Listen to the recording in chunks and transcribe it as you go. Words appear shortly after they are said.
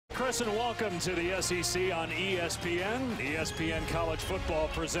Chris, and welcome to the SEC on ESPN. ESPN College Football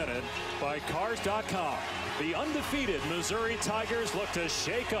presented by Cars.com. The undefeated Missouri Tigers look to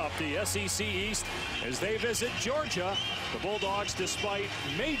shake up the SEC East as they visit Georgia. The Bulldogs, despite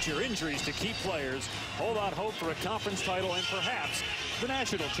major injuries to key players, hold out hope for a conference title and perhaps the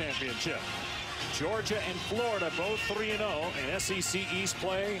national championship. Georgia and Florida both 3-0 in SEC East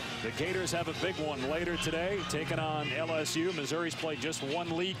play. The Gators have a big one later today, taking on LSU. Missouri's played just one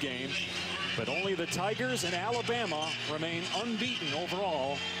league game, but only the Tigers and Alabama remain unbeaten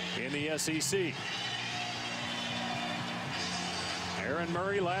overall in the SEC. Aaron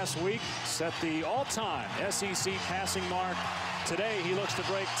Murray last week set the all-time SEC passing mark. Today he looks to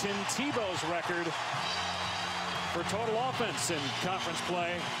break Tim Tebow's record for total offense in conference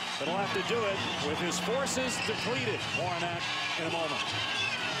play, but he'll have to do it with his forces depleted. More on that in a moment.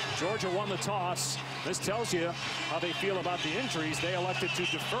 Georgia won the toss. This tells you how they feel about the injuries. They elected to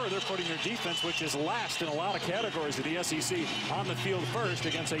defer. They're putting their defense, which is last in a lot of categories of the SEC, on the field first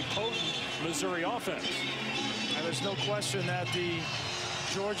against a potent Missouri offense. And there's no question that the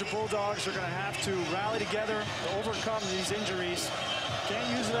Georgia Bulldogs are going to have to rally together to overcome these injuries.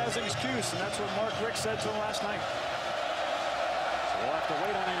 Can't use it as an excuse, and that's what Mark Richt said to him last night. So we'll have to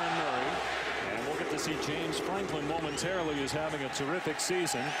wait on Aaron Murray, and we'll get to see James Franklin momentarily, who's having a terrific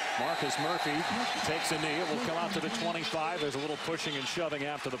season. Marcus Murphy takes a knee. It will come out to the 25. There's a little pushing and shoving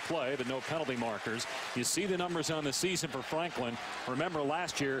after the play, but no penalty markers. You see the numbers on the season for Franklin. Remember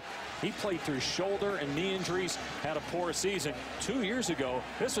last year, he played through shoulder and knee injuries, had a poor season. 2 years ago,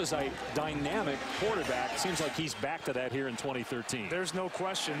 this was a dynamic quarterback. Seems like he's back to that here in 2013. There's no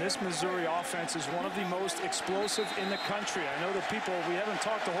question. This Missouri offense is one of the most explosive in the country. I know that we haven't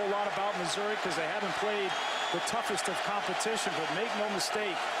talked a whole lot about Missouri because they haven't played the toughest of competition, but make no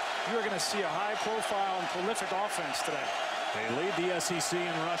mistake, you're going to see a high-profile and prolific offense today. They lead the SEC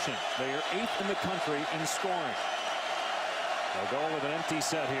in rushing. They are 8th in the country in scoring. They'll go with an empty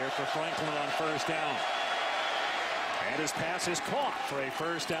set here for Franklin on first down. And his pass is caught for a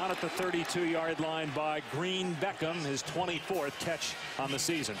first down at the 32-yard line by Green Beckham, his 24th catch on the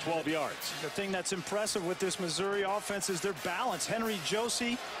season, 12 yards. The thing that's impressive with this Missouri offense is their balance. Henry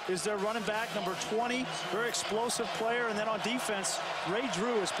Josie is their running back, number 20, very explosive player. And then on defense, Ray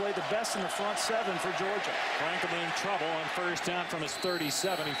Drew has played the best in the front seven for Georgia. Franklin in trouble on first down from his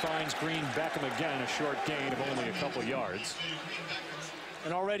 37. He finds Green Beckham again, a short gain of only a couple yards.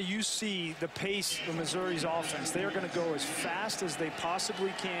 And already you see the pace of Missouri's offense. They are going to go as fast as they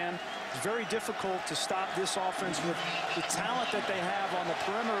possibly can. It's very difficult to stop this offense with the talent that they have on the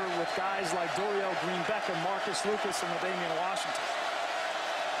perimeter with guys like Dorial Green Beckham, Marcus Lucas, and Damian Washington.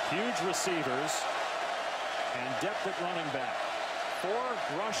 Huge receivers and depth at running back. 4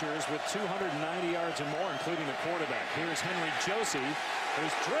 rushers with 290 yards or more, including the quarterback. Here's Henry Josie,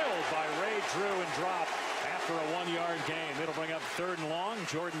 who's drilled by Ray Drew and dropped after a 1-yard gain. It'll bring up 3rd and long.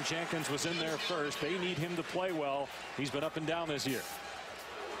 Jordan Jenkins was in there first. They need him to play well. He's been up and down this year.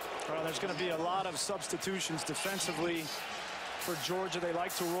 Well, there's going to be a lot of substitutions defensively for Georgia. They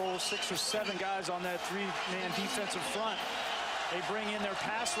like to roll 6 or 7 guys on that 3-man defensive front. They bring in their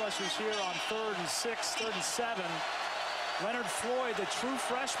pass rushers here on 3rd and 6, 3rd and 7. Leonard Floyd, the true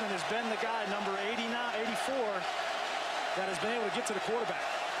freshman, has been the guy, number 89, 84, that has been able to get to the quarterback.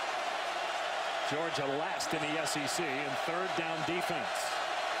 Georgia last in the SEC in 3rd down defense.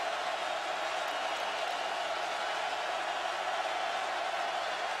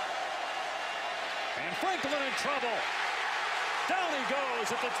 And Franklin in trouble. Down he goes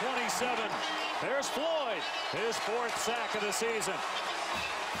at the 27. There's Floyd, his 4th sack of the season.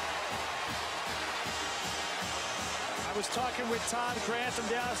 I was talking with Todd Grantham,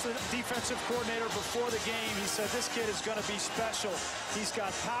 the defensive coordinator, before the game. He said this kid is going to be special. He's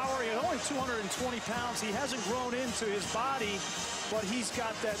got power. He's only 220 pounds. He hasn't grown into his body, but he's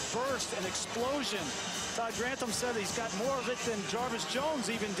got that burst and explosion. Todd Grantham said he's got more of it than Jarvis Jones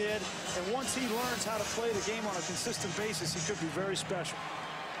even did. And once he learns how to play the game on a consistent basis, he could be very special.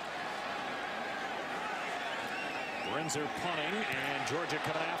 Brinzer punting, and Georgia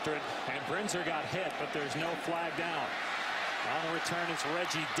coming after it. And Brinzer got hit, but there's no flag down. On the return, it's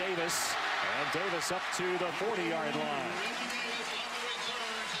Reggie Davis. And Davis up to the 40-yard line.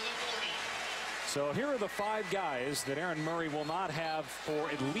 So here are the 5 guys that Aaron Murray will not have for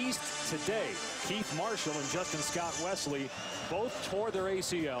at least today. Keith Marshall and Justin Scott Wesley both tore their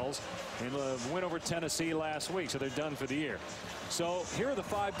ACLs in the win over Tennessee last week, so they're done for the year. So here are the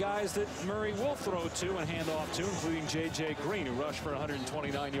 5 guys that Murray will throw to and hand off to, including J.J. Green, who rushed for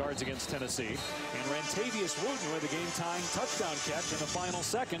 129 yards against Tennessee, and Rantavius Wooten, who had the game-tying touchdown catch in the final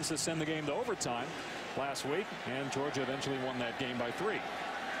seconds to send the game to overtime last week, and Georgia eventually won that game by 3.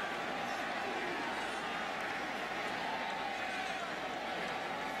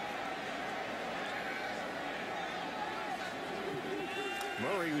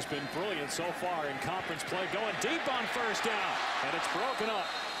 Murray, who's been brilliant so far in conference play, going deep on first down, and it's broken up.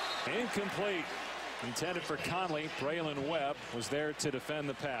 Incomplete. Intended for Conley. Braylon Webb was there to defend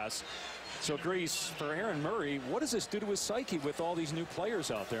the pass. So, Grease, for Aaron Murray, what does this do to his psyche with all these new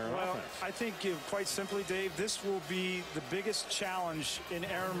players out there? Well, I think, quite simply, Dave, this will be the biggest challenge in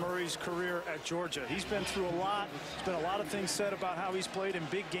Aaron Murray's career at Georgia. He's been through a lot. There's been a lot of things said about how he's played in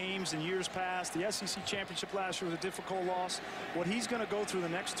big games in years past. The SEC championship last year was a difficult loss. What he's going to go through the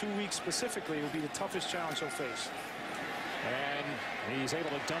next 2 weeks specifically will be the toughest challenge he'll face. And he's able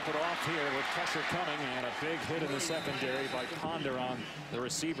to dump it off here with pressure coming, and a big hit in the secondary by Ponder on the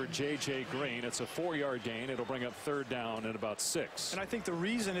receiver J.J. Green. It's a 4-yard gain. It'll bring up third down at about 6. And I think the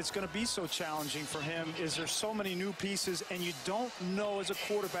reason it's going to be so challenging for him is there's so many new pieces, and you don't know as a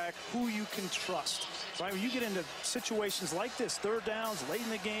quarterback who you can trust. Right? When you get into situations like this, third downs, late in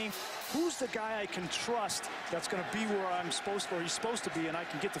the game, who's the guy I can trust that's going to be where he's supposed to be, and I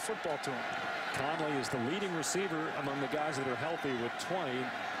can get the football to him? Conley is the leading receiver among the guys that are healthy with 20.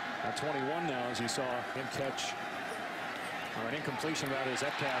 21 now, as you saw him catch, or an incompletion rather, as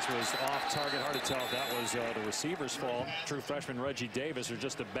that pass was off target. Hard to tell if that was the receiver's fault. True freshman Reggie Davis, or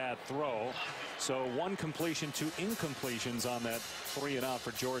just a bad throw. So 1 completion, 2 incompletions on that 3-and-out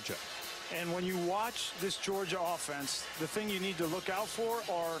for Georgia. And when you watch this Georgia offense, the thing you need to look out for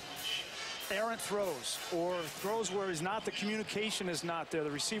are errant throws, or throws where the communication is not there. The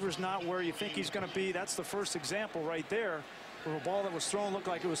receiver's not where you think he's going to be. That's the first example right there, where a ball that was thrown looked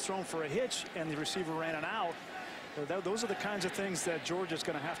like it was thrown for a hitch, and the receiver ran it out. Those are the kinds of things that Georgia's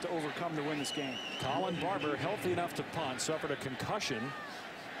going to have to overcome to win this game. Colin Barber, healthy enough to punt, suffered a concussion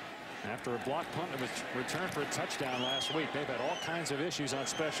after a block punt that was returned for a touchdown last week. They've had all kinds of issues on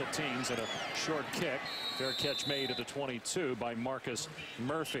special teams, and a short kick. Fair catch made at the 22 by Marcus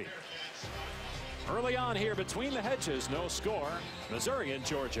Murphy. Early on here between the hedges, no score. Missouri and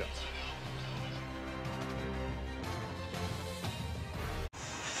Georgia.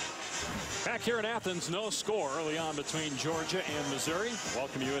 Back here in Athens, no score early on between Georgia and Missouri.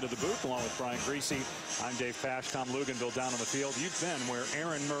 Welcome you into the booth along with Brian Greasy. I'm Dave Pasch. Tom Luganville down on the field. You've been where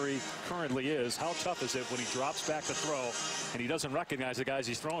Aaron Murray currently is. How tough is it when he drops back to throw and he doesn't recognize the guys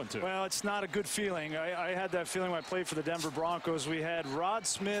he's throwing to? Well, it's not a good feeling. I had that feeling when I played for the Denver Broncos. We had Rod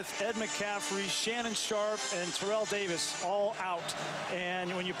Smith, Ed McCaffrey, Shannon Sharp, and Terrell Davis all out.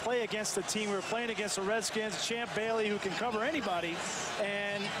 And when you play against a team, we were playing against the Redskins, Champ Bailey, who can cover anybody,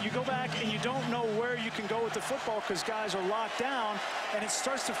 and you go back and you don't know where you can go with the football because guys are locked down, and it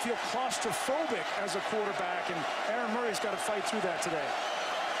starts to feel claustrophobic as a quarterback, and Aaron Murray's got to fight through that today.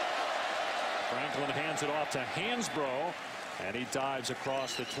 Franklin hands it off to Hansbrough, and he dives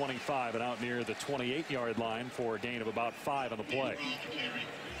across the 25 and out near the 28-yard line for a gain of about 5 on the play.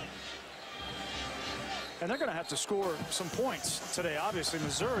 And they're going to have to score some points today. Obviously,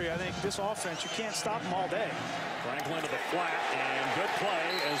 Missouri, I think this offense, you can't stop them all day. Franklin to the flat, and good play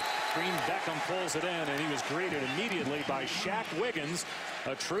as Green Beckham pulls it in, and he was greeted immediately by Shaq Wiggins,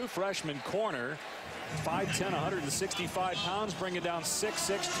 a true freshman corner. 5'10", 165 pounds, bringing down 6'6",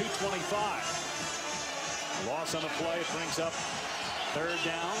 225. Loss on the play. It brings up third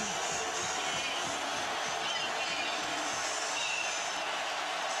down.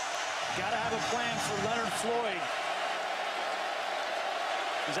 Got to have a plan for Leonard Floyd.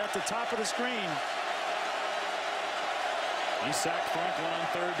 He's at the top of the screen. He sacked Franklin on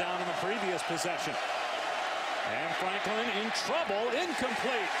third down in the previous possession. And Franklin in trouble,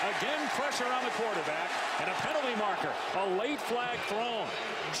 incomplete. Again, pressure on the quarterback, and a penalty marker. A late flag thrown.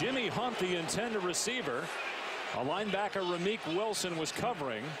 Jimmy Hunt, the intended receiver. A linebacker, Rameek Wilson, was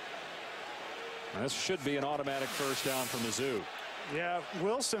covering. This should be an automatic first down for Mizzou. Yeah,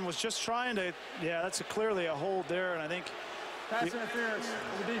 Wilson was just trying to, yeah, that's clearly a hold there, and I think. Pass interference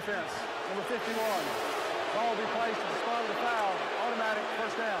of the defense, number 51. Ball will be placed at the spot of the foul. Automatic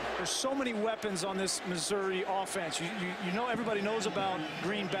first down. There's so many weapons on this Missouri offense. You know, everybody knows about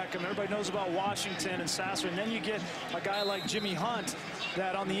Green Beckham. Everybody knows about Washington and Sasser. And then you get a guy like Jimmy Hunt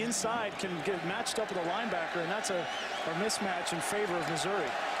that on the inside can get matched up with a linebacker, and that's a mismatch in favor of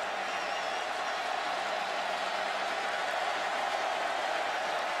Missouri.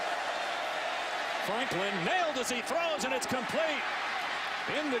 Franklin nailed as he throws, and it's complete.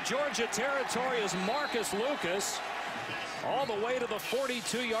 In the Georgia territory is Marcus Lucas, all the way to the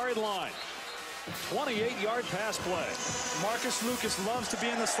 42-yard line. 28-yard pass play. Marcus Lucas loves to be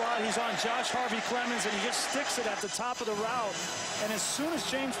in the slot. He's on Josh Harvey Clemens, and he just sticks it at the top of the route. And as soon as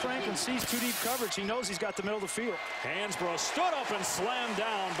James Franklin sees too deep coverage, he knows he's got the middle of the field. Hansbrough stood up and slammed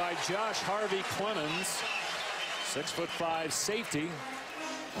down by Josh Harvey Clemens. 6'5" safety.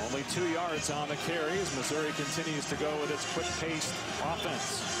 Only 2 yards on the carry as Missouri continues to go with its quick-paced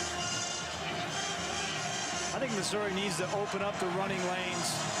offense. I think Missouri needs to open up the running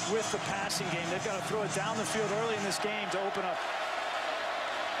lanes with the passing game. They've got to throw it down the field early in this game to open up.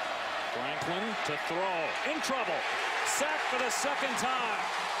 Franklin to throw. In trouble. Sacked for the second time.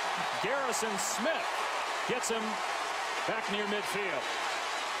 Garrison Smith gets him back near midfield.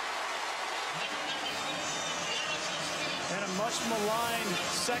 And a much maligned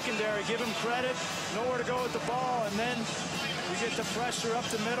secondary. Give him credit. Nowhere to go with the ball. And then we get the pressure up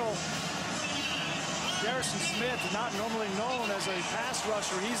the middle. Garrison Smith, not normally known as a pass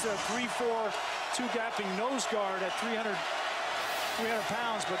rusher. He's a 3-4, two-gapping nose guard at 300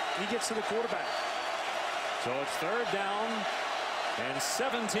 pounds, but he gets to the quarterback. So it's 3rd down and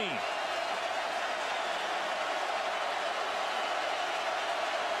 17.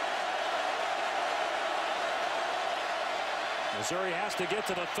 Missouri has to get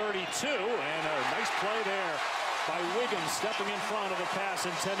to the 32, and a nice play there by Wiggins, stepping in front of a pass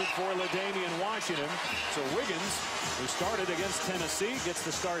intended for LaDamian Washington. So Wiggins, who started against Tennessee, gets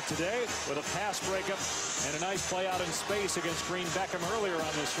the start today with a pass breakup and a nice play out in space against Green Beckham earlier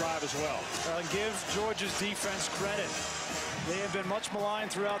on this drive as well. Give Georgia's defense credit. They have been much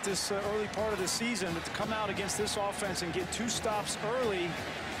maligned throughout this early part of the season, but to come out against this offense and get 2 stops early,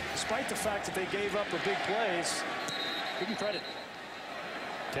 despite the fact that they gave up the big plays, give them credit.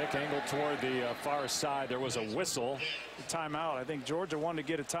 Kick angled toward the far side. There was a whistle. Timeout. I think Georgia wanted to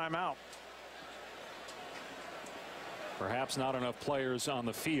get a timeout. Perhaps not enough players on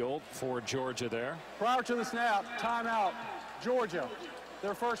the field for Georgia there. Prior to the snap, timeout. Georgia,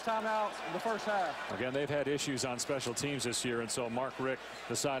 their first timeout in the first half. Again, they've had issues on special teams this year, and so Mark Richt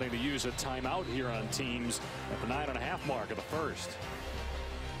deciding to use a timeout here on teams at the 9.5 mark of the first.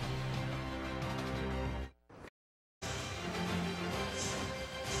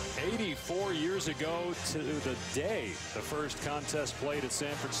 "84 years ago to the day, the first contest played at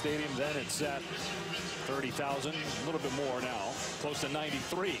Sanford Stadium. Then it sat 30,000, a little bit more now, close to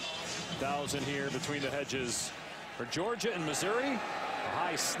 93,000 here between the hedges for Georgia and Missouri. A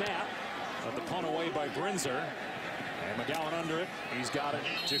high snap, but the punt away by Brinzer. And McGowan under it. He's got it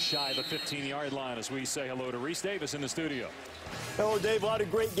just shy of the 15-yard line as we say hello to Reese Davis in the studio. Hello, Dave. A lot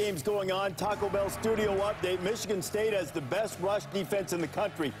of great games going on. Taco Bell studio update. Michigan State has the best rush defense in the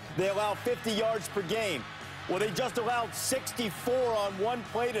country. They allow 50 yards per game. Well, they just allowed 64 on one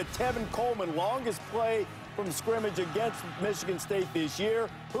play to Tevin Coleman. Longest play from scrimmage against Michigan State this year.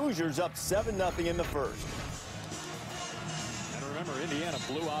 Hoosiers up 7-0 in the first. And remember, Indiana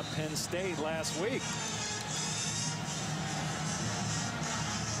blew out Penn State last week.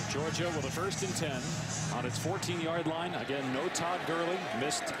 Georgia with a 1st and 10 on its 14-yard line. Again, no Todd Gurley.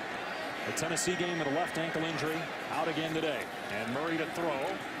 Missed the Tennessee game with a left ankle injury. Out again today. And Murray to throw.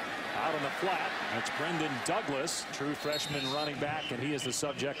 Out on the flat. It's Brendan Douglas, true freshman running back, and he is the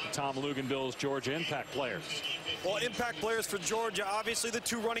subject of Tom Luganbill's Georgia Impact Players. Well, impact players for Georgia, obviously the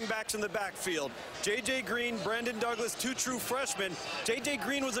 2 running backs in the backfield. J.J. Green, Brendan Douglas, 2 true freshmen. J.J.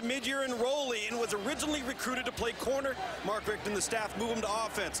 Green was a mid-year enrollee and was originally recruited to play corner. Mark Richt and the staff move him to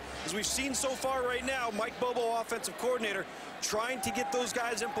offense. As we've seen so far right now, Mike Bobo, offensive coordinator, trying to get those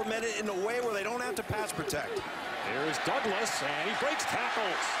guys implemented in a way where they don't have to pass protect. Here's Douglas, and he breaks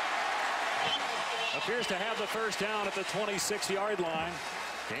tackles. Appears to have the first down at the 26-yard line.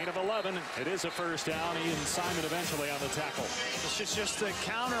 Gain of 11. It is a first down. Ian Simon eventually on the tackle. This is just a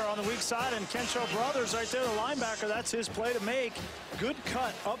counter on the weak side, and Kenshaw Brothers right there, the linebacker, that's his play to make. Good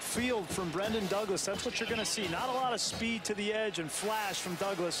cut upfield from Brendan Douglas. That's what you're going to see. Not a lot of speed to the edge and flash from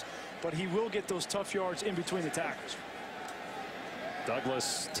Douglas, but he will get those tough yards in between the tackles.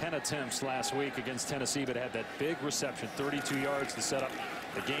 Douglas, 10 attempts last week against Tennessee, but had that big reception, 32 yards to set up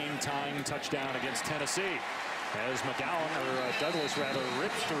the game-tying touchdown against Tennessee. As McGowan, or Douglas rather,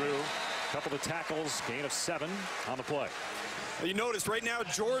 ripped through a couple of tackles, gain of 7 on the play. You notice right now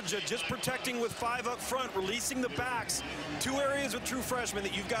Georgia just protecting with 5 up front, releasing the backs. 2 areas with true freshmen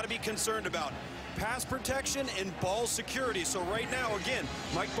that you've got to be concerned about. Pass protection and ball security. So right now, again,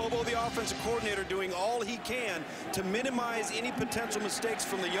 Mike Bobo, the offensive coordinator, doing all he can to minimize any potential mistakes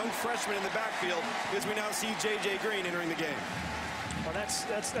from the young freshman in the backfield as we now see J.J. Green entering the game. Well, that's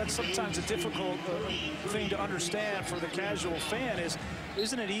sometimes a difficult thing to understand for the casual fan.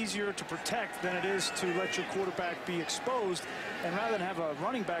 Isn't it easier to protect than it is to let your quarterback be exposed? And rather than have a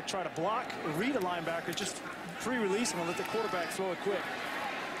running back try to block or read a linebacker, just pre-release him and let the quarterback throw it quick.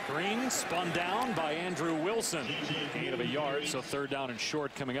 Green spun down by Andrew Wilson. Gain of a yard, so 3rd down and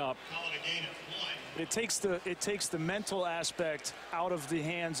short coming up. It takes the mental aspect out of the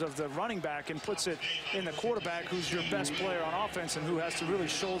hands of the running back and puts it in the quarterback, who's your best player on offense and who has to really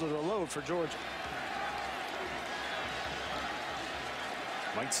shoulder the load for Georgia.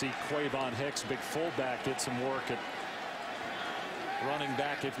 Might see Quavon Hicks, big fullback, get some work at running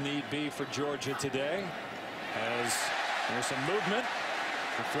back if need be for Georgia today. As there's some movement.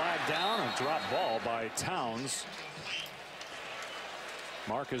 The flag down, a drop ball by Towns.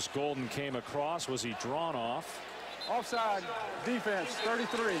 Marcus Golden came across. Was he drawn off? Offside, defense,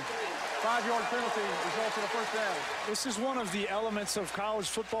 33. 5-yard penalty results in a first down. This is one of the elements of college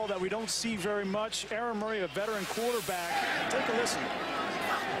football that we don't see very much. Aaron Murray, a veteran quarterback. Take a listen.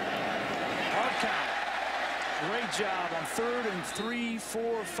 Hard count. Great job on 3rd and 3,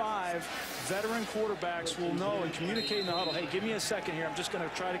 4, 5. Veteran quarterbacks will know and communicate in the huddle. Hey, give me a second here. I'm just going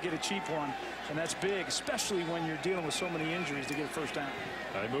to try to get a cheap one. And that's big, especially when you're dealing with so many injuries to get a first down.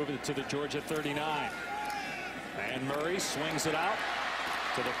 They move it to the Georgia 39. And Murray swings it out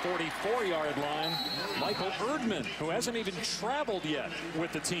to the 44-yard line. Michael Erdman, who hasn't even traveled yet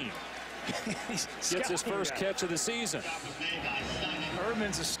with the team, gets his first catch of the season.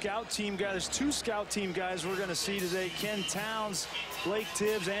 Erdman's a scout team guy. There's 2 scout team guys we're going to see today. Ken Towns, Blake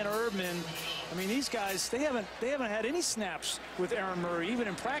Tibbs, and Erdman. I mean, these guys, they haven't had any snaps with Aaron Murray, even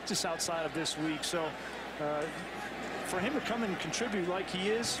in practice outside of this week. So for him to come and contribute like he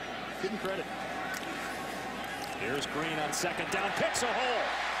is, give him credit. Here's Green on 2nd down, picks a hole,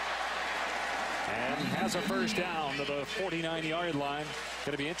 and has a first down to the 49-yard line.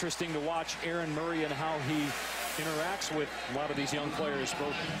 Going to be interesting to watch Aaron Murray and how he interacts with a lot of these young players,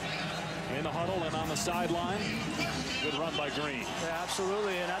 both in the huddle and on the sideline. Good run by Green. Yeah,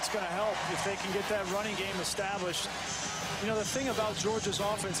 absolutely, and that's going to help if they can get that running game established. You know, the thing about Georgia's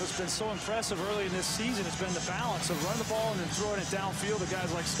offense that's been so impressive early in this season has been the balance of running the ball and then throwing it downfield to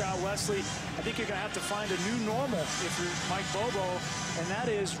guys like Scott Wesley. I think you're going to have to find a new normal if you're Mike Bobo, and that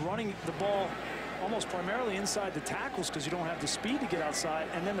is running the ball almost primarily inside the tackles because you don't have the speed to get outside,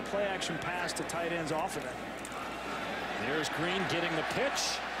 and then the play action pass to tight ends off of that. There's Green getting the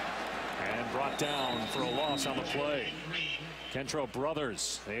pitch and brought down for a loss on the play. Kentrell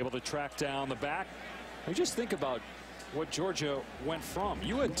Brothers able to track down the back. We just think about what Georgia went from.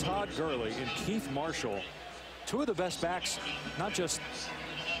 You had Todd Gurley and Keith Marshall, 2 of the best backs, not just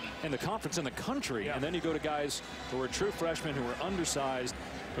in the conference, in the country. Yeah. And then you go to guys who are true freshmen, who are undersized,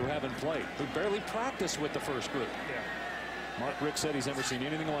 who haven't played, who barely practiced with the first group. Yeah. Mark Richt said he's never seen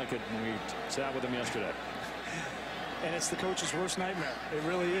anything like it when we sat with him yesterday. And it's the coach's worst nightmare. It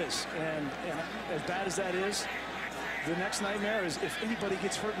really is. And as bad as that is, the next nightmare is if anybody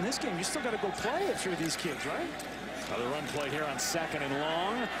gets hurt in this game, you still got to go play if you're these kids, right? Another run play here on 2nd and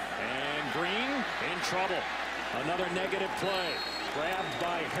long. And Green in trouble. Another negative play. Grabbed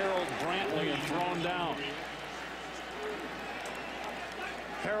by Harold Brantley and thrown down.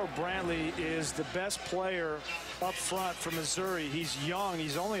 Harold Brantley is the best player up front for Missouri. He's young.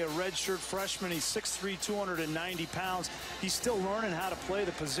 He's only a redshirt freshman. He's 6'3", 290 pounds. He's still learning how to play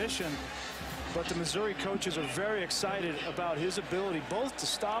the position. But the Missouri coaches are very excited about his ability both to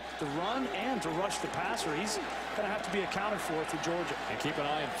stop the run and to rush the passer. He's going to have to be accounted for Georgia. And keep an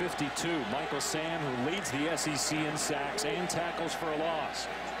eye on 52, Michael Sam, who leads the SEC in sacks and tackles for a loss.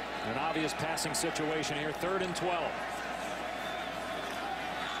 An obvious passing situation here, 3rd and 12.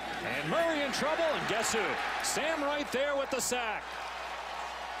 And Murray in trouble, and guess who? Sam right there with the sack.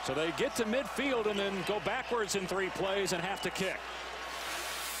 So they get to midfield and then go backwards in 3 plays and have to kick.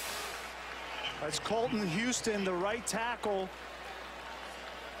 That's Colton Houston, the right tackle.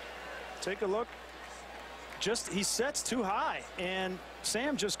 Take a look. He sets too high, and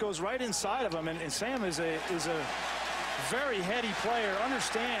Sam just goes right inside of him. And Sam is a very heady player,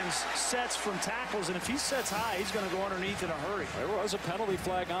 understands sets from tackles, and if he sets high, he's going to go underneath in a hurry. There was a penalty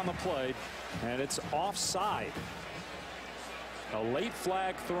flag on the play, and it's offside. A late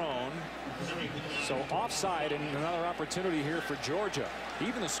flag thrown, so offside, and another opportunity here for Georgia.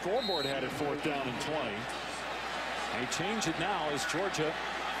 Even the scoreboard had it 4th down and 20. They change it now as Georgia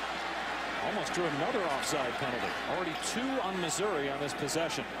almost drew another offside penalty. Already 2 on Missouri on this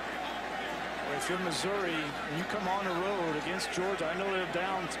possession. If you're Missouri and you come on the road against Georgia, I know they're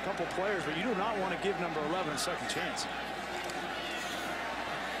down a couple players, but you do not want to give number 11 a second chance.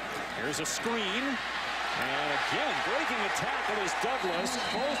 Here's a screen. And again, breaking a tackle is Douglas,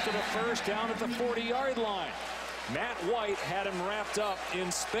 close to the first down at the 40-yard line. Matt White had him wrapped up in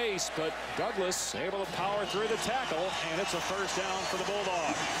space, but Douglas able to power through the tackle, and it's a first down for the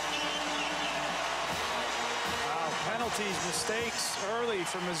Bulldogs. Wow, penalties, mistakes early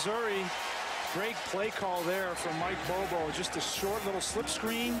for Missouri. Great play call there from Mike Bobo. Just a short little slip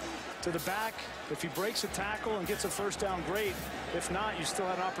screen to the back. If he breaks a tackle and gets a first down, great. If not, you still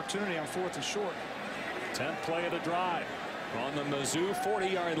have an opportunity on 4th and short. 10th play of the drive on the Mizzou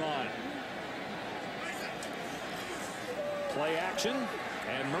 40-yard line. Play action,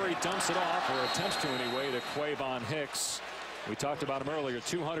 and Murray dumps it off, or attempts to anyway, to Quavon Hicks. We talked about him earlier,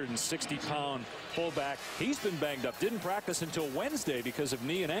 260-pound fullback. He's been banged up. Didn't practice until Wednesday because of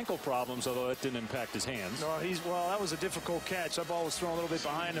knee and ankle problems, although that didn't impact his hands. No, well, that was a difficult catch. That ball was thrown a little bit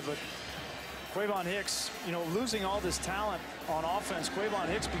behind him, but Quavon Hicks, you know, losing all this talent on offense, Quavon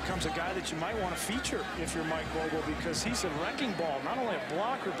Hicks becomes a guy that you might want to feature if you're Mike Bobo, because he's a wrecking ball. Not only a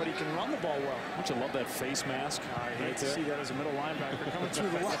blocker, but he can run the ball well. Don't you love that face mask? I hate to see that as a middle linebacker coming through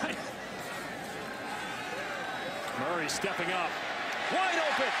the line. Murray stepping up. Wide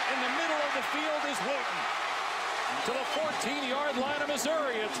open in the middle of the field is Wooten. To the 14-yard line of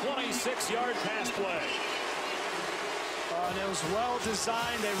Missouri, a 26-yard pass play. And it was well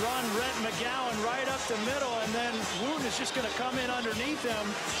designed. They run Rhett McGowan right up the middle, and then Wooten is just going to come in underneath him.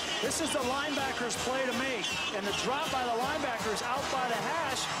 This is the linebacker's play to make. And the drop by the linebacker is out by the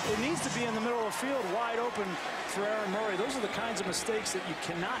hash. It needs to be in the middle of the field, wide open for Aaron Murray. Those are the kinds of mistakes that you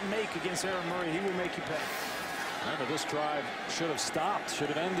cannot make against Aaron Murray. He will make you pay. Remember, this drive should have stopped, should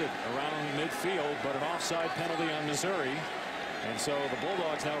have ended around midfield, but an offside penalty on Missouri. And so the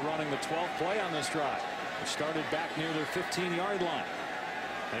Bulldogs now running the 12th play on this drive. It started back near their 15-yard line.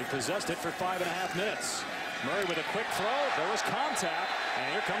 They possessed it for 5.5 minutes. Murray with a quick throw. There was contact,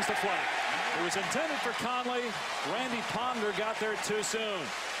 and here comes the flag. It was intended for Conley. Randy Ponder got there too soon.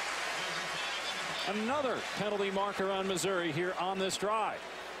 Another penalty marker on Missouri here on this drive.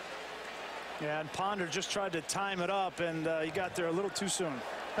 Yeah, and Ponder just tried to time it up, and he got there a little too soon.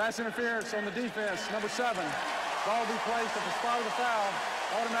 Pass interference on the defense, number 7. Ball will be placed at the spot of the foul.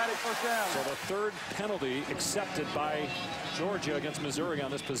 Automatic first down. So the third penalty accepted by Georgia against Missouri on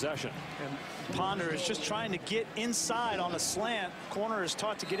this possession. And Ponder is just trying to get inside on a slant. Corner is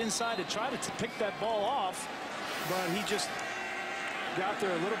taught to get inside to try to pick that ball off, but he just got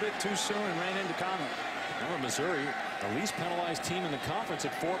there a little bit too soon and ran into Conley. Remember, Missouri, the least penalized team in the conference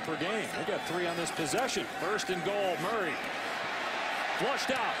at 4 per game. They got 3 on this possession. 1st and goal, Murray.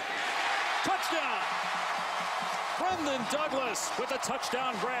 Flushed out. Touchdown! Brendan Douglas with a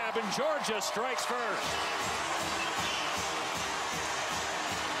touchdown grab, and Georgia strikes first.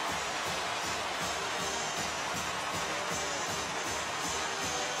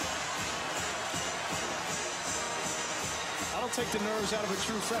 That'll take the nerves out of a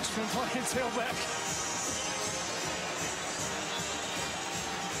true freshman playing tailback.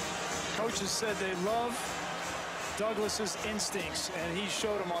 Coaches said they love Douglas's instincts, and he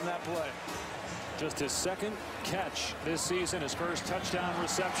showed them on that play. Just his 2nd catch this season, his 1st touchdown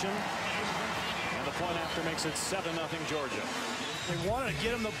reception. And the point after makes it 7-0 Georgia. They wanted to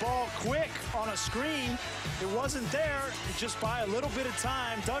get him the ball quick on a screen. It wasn't there. Just by a little bit of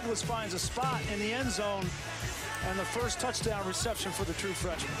time, Douglas finds a spot in the end zone, and the 1st touchdown reception for the true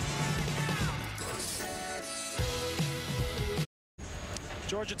freshman.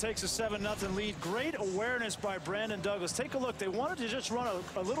 Georgia takes a 7-0 lead. Great awareness by Brandon Douglas. Take a look. They wanted to just run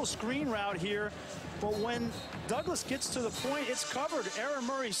a little screen route here, but when Douglas gets to the point, it's covered. Aaron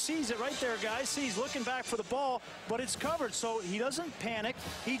Murray sees it right there, guys. He's looking back for the ball, but it's covered, so he doesn't panic.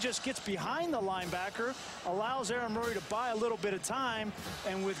 He just gets behind the linebacker, allows Aaron Murray to buy a little bit of time,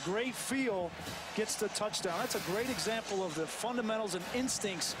 and with great feel, gets the touchdown. That's a great example of the fundamentals and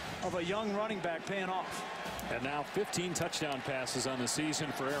instincts of a young running back paying off. And now 15 touchdown passes on the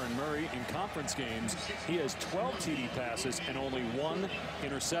season for Aaron Murray. In conference games, he has 12 TD passes and only 1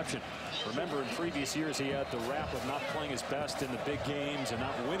 interception. Remember, in previous years, he had the rap of not playing his best in the big games and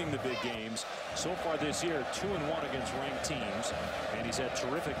not winning the big games. So far this year, 2-1 against ranked teams, and he's had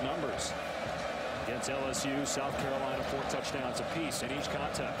terrific numbers against LSU, South Carolina, 4 touchdowns apiece in each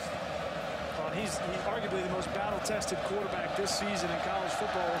contest. He's arguably the most battle-tested quarterback this season in college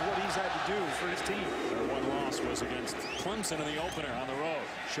football with what he's had to do for his team. Their 1 loss was against Clemson in the opener on the road.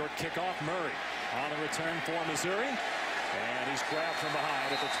 Short kickoff, Murray on the return for Missouri, and he's grabbed from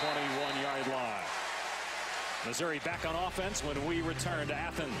behind at the 21-yard line. Missouri back on offense when we return to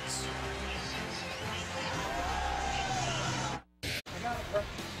Athens.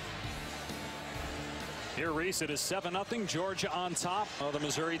 Here, Reese, it is 7-0. Georgia on top of the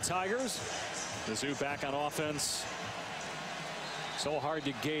Missouri Tigers. Mizzou back on offense. So hard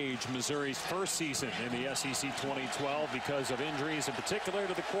to gauge Missouri's first season in the SEC 2012 because of injuries, in particular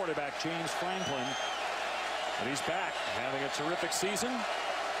to the quarterback, James Franklin. But he's back, having a terrific season.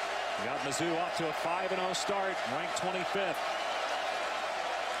 We got Mizzou off to a 5-0 start, ranked 25th.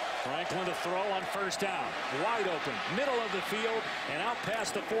 Franklin to throw on first down. Wide open, middle of the field, and out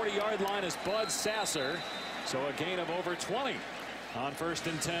past the 40-yard line is Bud Sasser. So a gain of over 20 on 1st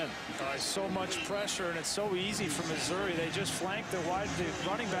and 10. So much pressure, and it's so easy for Missouri. They just flank the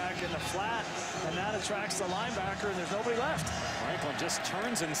running back in the flat, and that attracts the linebacker, and there's nobody left. Franklin just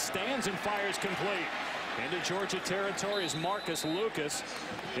turns and stands and fires complete. Into Georgia territory is Marcus Lucas.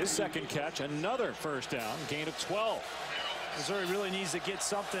 His second catch, another first down, gain of 12. Missouri really needs to get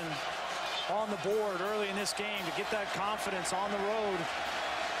something on the board early in this game to get that confidence on the road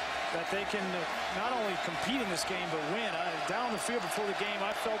that they can not only compete in this game but win. Down the field before the game,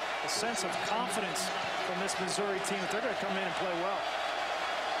 I felt a sense of confidence from this Missouri team that they're going to come in and play well.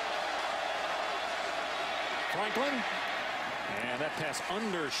 Franklin, and that pass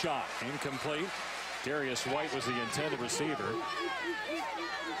undershot, incomplete. Darius White was the intended receiver.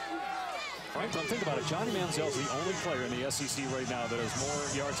 Franklin, think about it. Johnny Manziel's the only player in the SEC right now that has more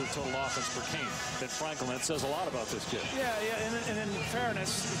yards of total offense per game than Franklin. That says a lot about this kid. Yeah, and in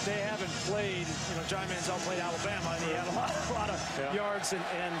fairness, they haven't played. Johnny Manziel played Alabama, and he had a lot of yards.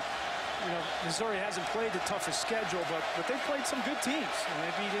 And Missouri hasn't played the toughest schedule, but they played some good teams. And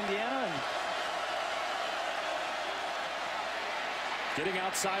they beat Indiana. And getting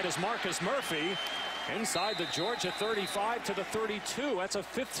outside is Marcus Murphy. Inside the Georgia 35 to the 32. That's a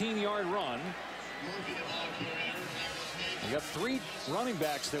 15-yard run. We got 3 running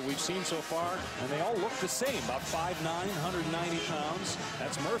backs that we've seen so far, and they all look the same. About 5'9", 190 pounds.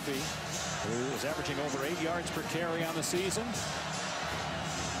 That's Murphy, who is averaging over 8 yards per carry on the season.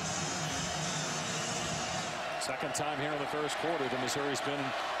 Second time here in the first quarter that Missouri's been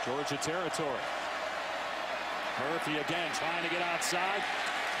in Georgia territory. Murphy again trying to get outside.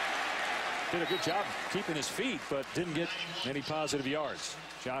 Did a good job keeping his feet, but didn't get any positive yards.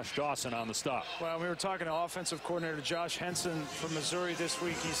 Josh Dawson on the stop. Well, we were talking to offensive coordinator Josh Henson from Missouri this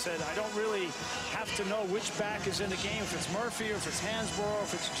week. He said, I don't really have to know which back is in the game, if it's Murphy or if it's Hansborough or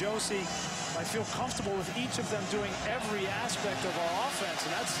if it's Josie. I feel comfortable with each of them doing every aspect of our offense,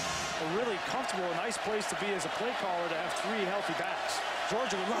 and that's a really comfortable, nice place to be as a play caller, to have 3 healthy backs.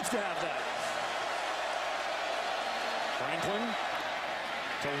 Georgia would love to have that. Franklin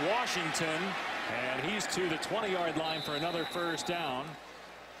to Washington, and he's to the 20-yard line for another first down.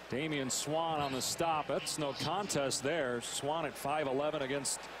 Damian Swan on the stop. That's no contest there. Swan at 5'11"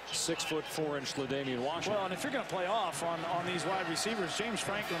 against 6'4" LaDamian Washington. Well, and if you're going to play off on these wide receivers, James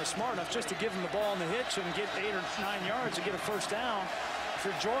Franklin is smart enough just to give him the ball in the hitch and get 8 or 9 yards and get a first down. If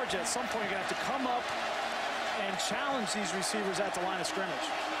you're Georgia, at some point you're going to have to come up and challenge these receivers at the line of scrimmage.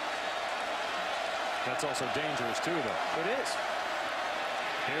 That's also dangerous too, though. It is.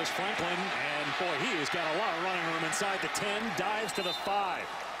 Here's Franklin, and boy, he has got a lot of running room inside the 10, dives to the 5.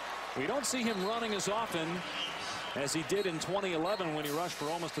 We don't see him running as often as he did in 2011 when he rushed for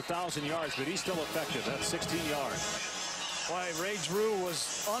almost 1,000 yards, but he's still effective. That's 16 yards. Boy, Ray Drew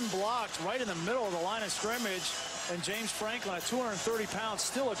was unblocked right in the middle of the line of scrimmage, and James Franklin at 230 pounds,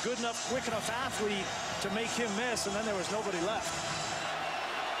 still a good enough, quick enough athlete to make him miss, and then there was nobody left.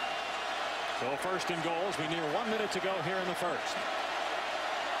 So 1st and goal as we near 1 minute to go here in the first.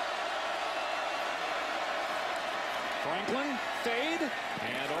 Franklin, fade,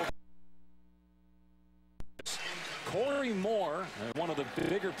 and over. Corey Moore, one of the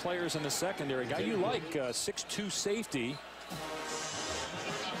bigger players in the secondary. Guy you like, 6'2" safety.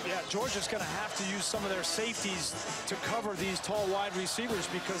 Yeah, Georgia's going to have to use some of their safeties to cover these tall wide receivers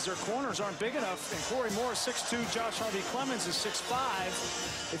because their corners aren't big enough. And Corey Moore is 6'2", Josh Harvey-Clemens is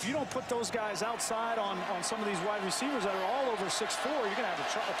 6'5". If you don't put those guys outside on some of these wide receivers that are all over 6'4", you're going to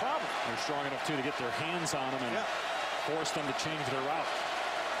have a problem. They're strong enough, too, to get their hands on them and force them to change their route.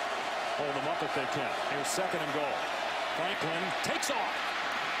 Hold them up if they can. Here's 2nd and goal. Franklin takes off.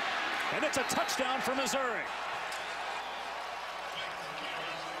 And it's a touchdown for Missouri.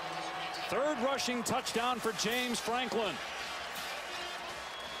 3rd rushing touchdown for James Franklin.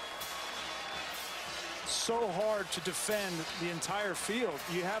 So hard to defend the entire field.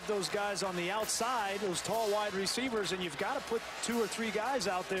 You have those guys on the outside, those tall wide receivers, and you've got to put 2 or 3 guys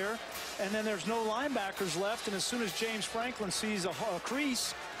out there, and then there's no linebackers left, and as soon as James Franklin sees a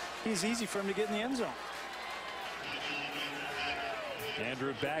crease, it's easy for him to get in the end zone.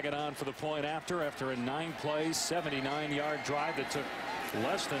 Andrew Baggett on for the point after a 9-play, 79-yard drive that took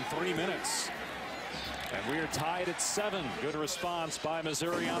less than 3 minutes. And we're tied at 7. Good response by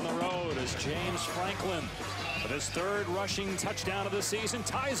Missouri on the road as James Franklin, with his 3rd rushing touchdown of the season,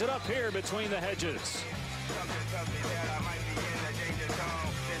 ties it up here between the hedges.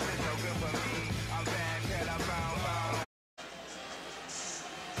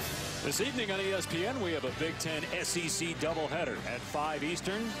 This evening on ESPN, we have a Big Ten SEC doubleheader at 5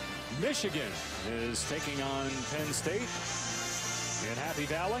 Eastern. Michigan is taking on Penn State in Happy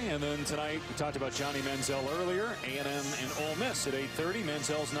Valley. And then tonight, we talked about Johnny Manziel earlier. A&M and Ole Miss at 8:30.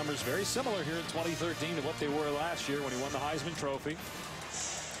 Manziel's numbers very similar here in 2013 to what they were last year when he won the Heisman Trophy.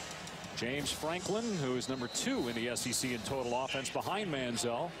 James Franklin, who is number 2 in the SEC in total offense behind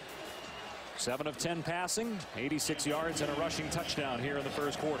Manziel. 7 of 10 passing, 86 yards and a rushing touchdown here in the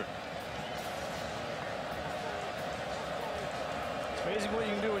first quarter. It's amazing what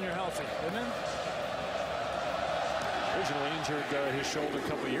you can do when you're healthy, isn't it? Originally injured his shoulder a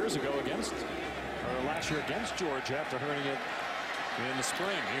couple of years ago last year against Georgia after hurting it in the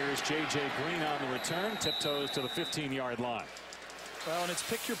spring. Here's J.J. Green on the return, tiptoes to the 15-yard line. Well, and it's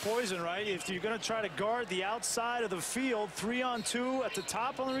pick your poison, right? If you're going to try to guard the outside of the field, 3-on-2 at the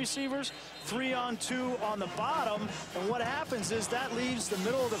top on the receivers, 3-on-2 on the bottom. And what happens is that leaves the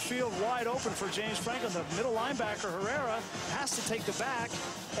middle of the field wide open for James Franklin. The middle linebacker, Herrera, has to take the back,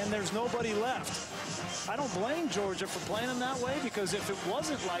 and there's nobody left. I don't blame Georgia for playing him that way, because if it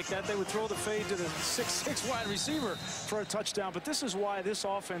wasn't like that, they would throw the fade to the 6'6" wide receiver for a touchdown. But this is why this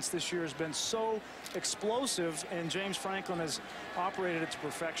offense this year has been so explosive, and James Franklin has operated it to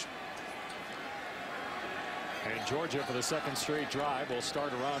perfection. And Georgia, for the second straight drive, will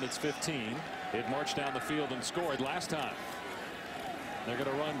start around its 15. It marched down the field and scored last time. They're going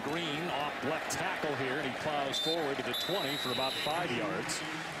to run Green off left tackle here, and he plows forward to the 20 for about 5 yards.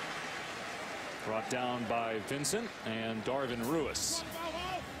 Brought down by Vincent and Darvin Ruiz.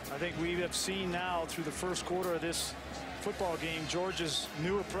 I think we have seen now through the first quarter of this football game Georgia's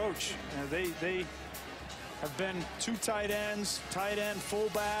new approach. They have been 2 tight ends, tight end,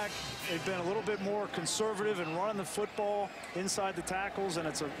 fullback. They've been a little bit more conservative in running the football inside the tackles, and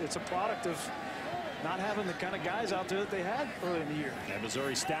it's a product of not having the kind of guys out there that they had early in the year. And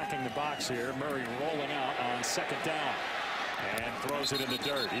Missouri stacking the box here. Murray rolling out on second down and throws it in the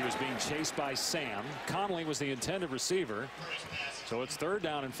dirt. He was being chased by Sam. Conley was the intended receiver, so it's 3rd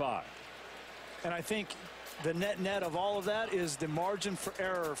down and 5. And I think the net of all of that is the margin for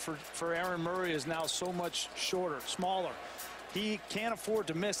error for Aaron Murray is now so much shorter, smaller. He can't afford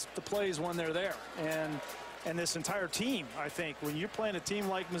to miss the plays when they're there. And this entire team, I think, when you're playing a team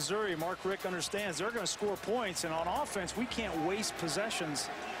like Missouri, Mark Richt understands they're going to score points. And on offense, we can't waste possessions.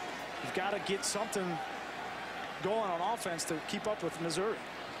 You've got to get something going on offense to keep up with Missouri.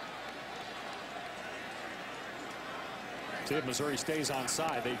 See if Missouri stays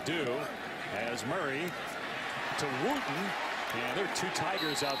onside. They do, as Murray to Wooten. Yeah, there are 2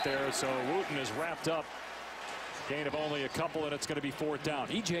 Tigers out there, so Wooten is wrapped up. Gain of only a couple, and it's going to be 4th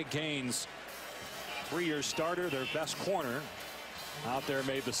down. E.J. Gaines, 3-year starter, their best corner, out there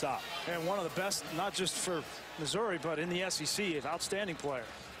made the stop. And one of the best, not just for Missouri, but in the SEC, an outstanding player.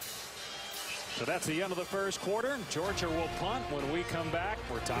 So that's the end of the first quarter. Georgia will punt. When we come back,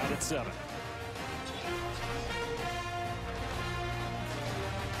 we're tied at 7.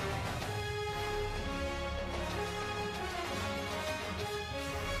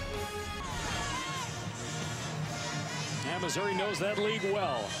 And Missouri knows that league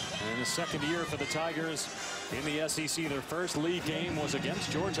well. In the second year for the Tigers in the SEC, their first league game was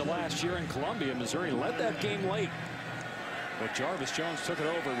against Georgia last year in Columbia. Missouri led that game late, but Jarvis Jones took it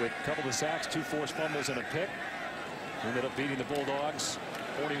over with a couple of sacks, 2 forced fumbles, and a pick. Ended up beating the Bulldogs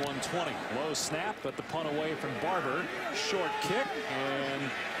 41-20. Low snap, but the punt away from Barber. Short kick, and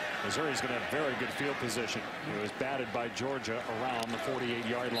Missouri's going to have very good field position. It was batted by Georgia around the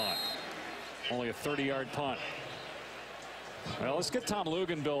 48-yard line. Only a 30-yard punt. Well, let's get Tom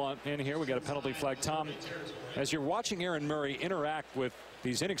Luganville in here. We got a penalty flag. Tom, as you're watching Aaron Murray interact with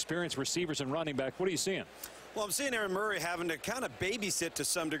these inexperienced receivers and running back, what are you seeing? Well, I'm seeing Aaron Murray having to kind of babysit to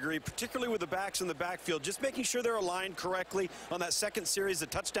some degree, particularly with the backs in the backfield, just making sure they're aligned correctly on that second series, the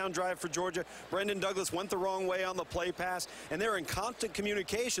touchdown drive for Georgia. Brendan Douglas went the wrong way on the play pass, and they're in constant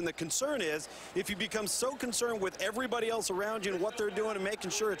communication. The concern is if you become so concerned with everybody else around you and what they're doing and making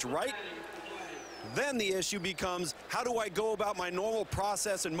sure it's right, then the issue becomes, how do I go about my normal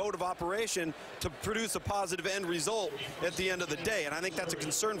process and mode of operation to produce a positive end result at the end of the day? And I think that's a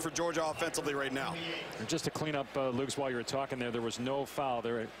concern for Georgia offensively right now. And just to clean up, Luke's, while you were talking there was no foul.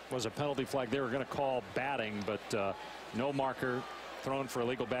 There was a penalty flag. They were going to call batting, but no marker thrown for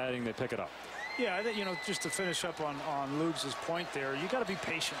illegal batting. They pick it up. Yeah, I think, just to finish up on Luke's point there, you got to be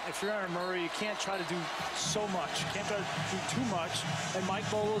patient. If you're Aaron Murray, you can't try to do so much. You can't try to do too much. And Mike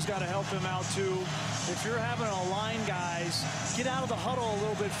Bolo's got to help him out too. If you're having to align guys, get out of the huddle a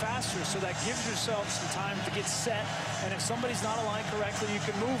little bit faster, so that gives yourself some time to get set. And if somebody's not aligned correctly, you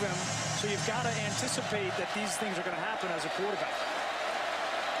can move him. So you've got to anticipate that these things are going to happen as a quarterback.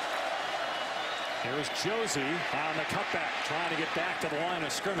 Here's Josie on the cutback, trying to get back to the line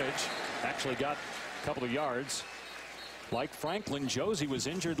of scrimmage. Actually got a couple of yards. Like Franklin, Josie was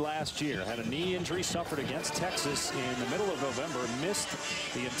injured last year, had a knee injury suffered against Texas in the middle of November, missed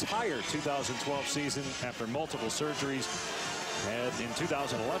the entire 2012 season after multiple surgeries. Had in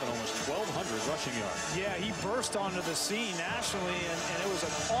 2011 almost 1,200 rushing yards. Yeah, he burst onto the scene nationally, and it was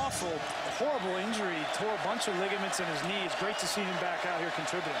an awful, horrible injury. Tore a bunch of ligaments in his knee. It's great to see him back out here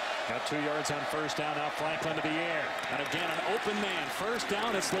contributing. Got 2 yards on first down. Now Franklin to the air. And again, an open man. First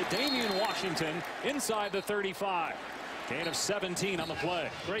down, it's LaDamian Washington inside the 35. Gain of 17 on the play.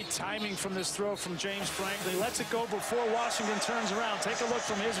 Great timing from this throw from James Franklin. Lets it go before Washington turns around. Take a look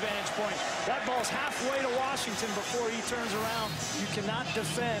from his vantage point. That ball's halfway to Washington before he turns around. You cannot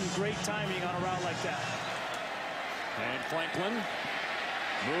defend great timing on a route like that. And Franklin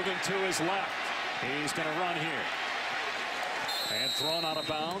moving to his left. He's going to run here. And thrown out of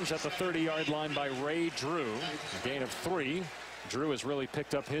bounds at the 30-yard line by Ray Drew. A gain of 3. Drew has really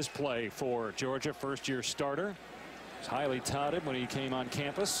picked up his play for Georgia, first-year starter. Was highly touted when he came on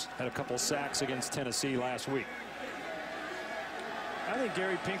campus. Had a couple sacks against Tennessee last week. I think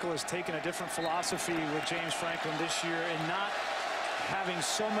Gary Pinkel has taken a different philosophy with James Franklin this year and not having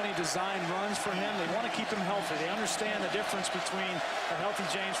so many design runs for him. They want to keep him healthy. They understand the difference between a healthy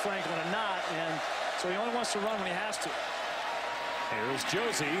James Franklin and not, and so he only wants to run when he has to. Here's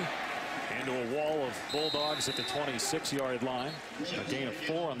Josie into a wall of Bulldogs at the 26-yard line. A gain of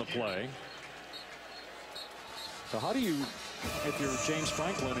 4 on the play. So how do you, if you're James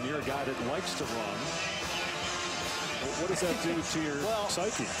Franklin and you're a guy that likes to run, what does that do to your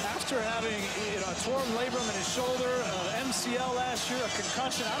psyche? After having a torn labrum in his shoulder, MCL last year, a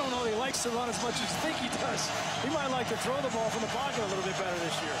concussion, I don't know if he likes to run as much as you think he does. He might like to throw the ball from the pocket a little bit better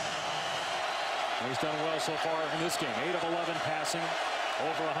this year. He's done well so far in this game. 8 of 11 passing,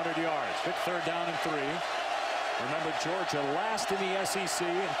 over 100 yards. Big third down and 3. Remember, Georgia last in the SEC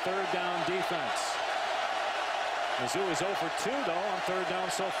in third down defense. Mizzou is 0 for 2, though, on third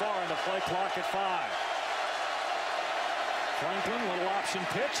down so far, and the play clock at 5. Franklin, little option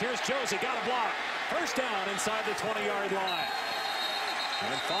pitch. Here's Josie, got a block. First down inside the 20-yard line.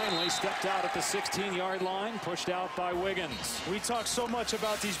 And finally stepped out at the 16-yard line, pushed out by Wiggins. We talk so much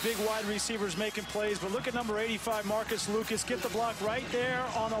about these big wide receivers making plays, but look at number 85, Marcus Lucas, get the block right there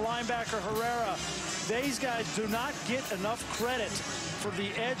on the linebacker, Herrera. These guys do not get enough credit for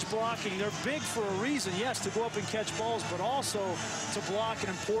the edge blocking. They're big for a reason, yes, to go up and catch balls, but also to block in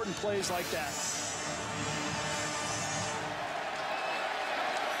important plays like that.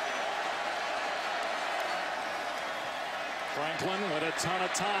 Franklin with a ton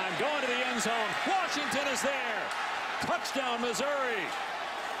of time, going to the end zone. Washington is there. Touchdown, Missouri.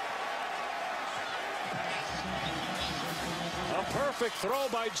 A perfect throw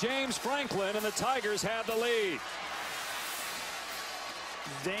by James Franklin, and the Tigers have the lead.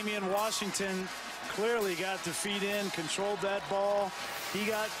 Damian Washington clearly got the feet in, controlled that ball. He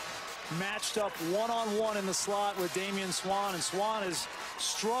got matched up one-on-one in the slot with Damian Swann, and Swann has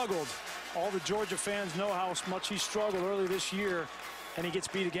struggled. All the Georgia fans know how much he struggled early this year, and he gets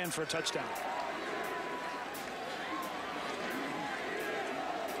beat again for a touchdown.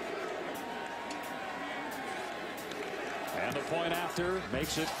 And the point after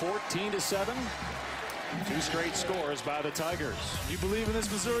makes it 14-7. 2 straight scores by the Tigers. You believe in this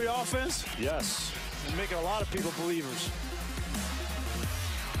Missouri offense? Yes. You're making a lot of people believers.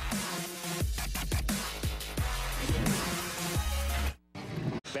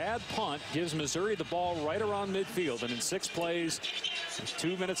 Bad punt gives Missouri the ball right around midfield, and in 6 plays,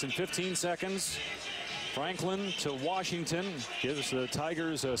 2 minutes and 15 seconds, Franklin to Washington gives the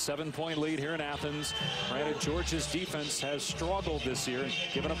Tigers a 7-point lead here in Athens. Granted, Georgia's defense has struggled this year,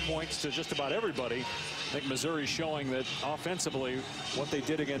 giving up points to just about everybody. I think Missouri's showing that offensively, what they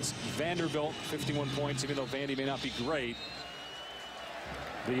did against Vanderbilt, 51 points, even though Vandy may not be great.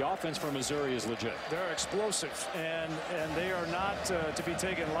 The offense for Missouri is legit. They're explosive, and they are not to be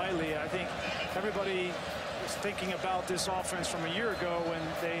taken lightly. I think everybody is thinking about this offense from a year ago when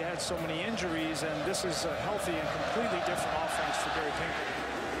they had so many injuries, and this is a healthy and completely different offense for Gary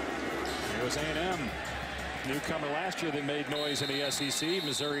Pinkel. It was A&M. Newcomer last year, they made noise in the SEC.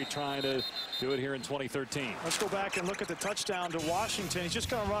 Missouri trying to do it here in 2013. Let's go back and look at the touchdown to Washington. He's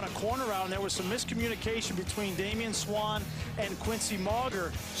just going to run a corner route, and there was some miscommunication between Damian Swann and Quincy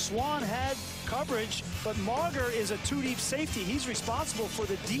Mauger. Swann had coverage, but Mauger is a 2-deep safety. He's responsible for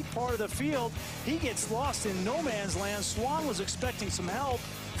the deep part of the field. He gets lost in no man's land. Swann was expecting some help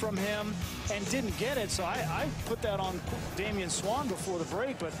from him and didn't get it. So I put that on Damian Swann before the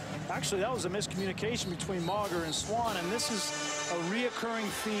break, but actually that was a miscommunication between Mauger and Swann, and this is a reoccurring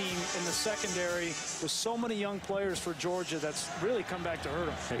theme in the secondary with so many young players for Georgia that's really come back to hurt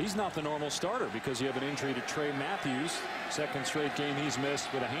him. Yeah, he's not the normal starter because you have an injury to Trey Matthews. Second straight game he's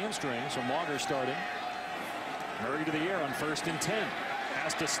missed with a hamstring, so Mauger starting. Murray to the air on 1st and 10.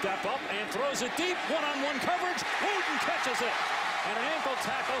 Has to step up and throws it deep. One-on-one coverage. Wooten catches it. And an ankle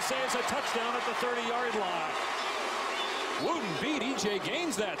tackle saves a touchdown at the 30-yard line. Wooten beat E.J.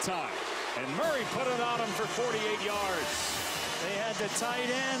 Gaines that time. And Murray put it on him for 48 yards. They had the tight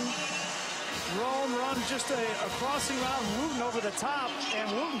end run just a crossing route. Wooten over the top. And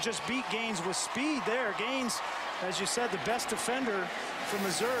Wooten just beat Gaines with speed there. Gaines, as you said, the best defender for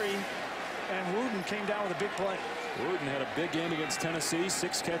Missouri. And Wooten came down with a big play. Wooten had a big game against Tennessee.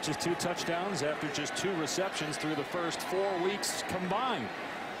 6 catches, 2 touchdowns after just 2 receptions through the first 4 weeks combined.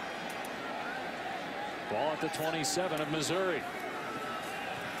 Ball at the 27 of Missouri.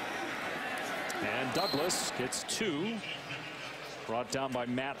 And Douglas gets 2. Brought down by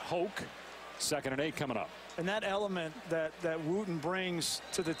Matt Hoke. 2nd and 8 coming up. And that element that Wooten brings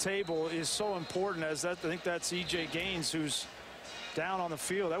to the table is so important, as that I think that's E.J. Gaines who's down on the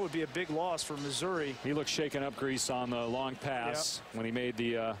field. That would be a big loss for Missouri. He looked shaken up, Grease, on the long pass when he made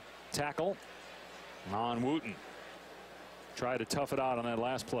the tackle on Wooten. Tried to tough it out on that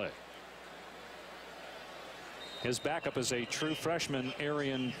last play. His backup is a true freshman,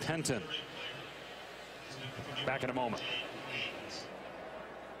 Arian Penton. Back in a moment.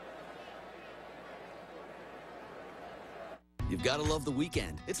 You've got to love the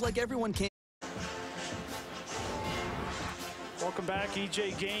weekend. It's like everyone can. Welcome back.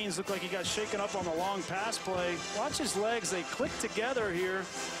 E.J. Gaines looked like he got shaken up on the long pass play. Watch his legs. They click together here.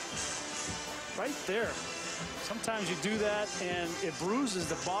 Right there. Sometimes you do that and it bruises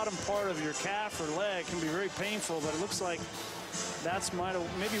the bottom part of your calf or leg. It can be very painful, but it looks like that's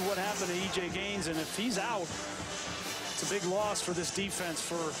maybe what happened to E.J. Gaines. And if he's out, it's a big loss for this defense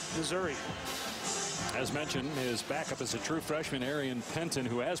for Missouri. As mentioned, his backup is a true freshman, Arian Penton,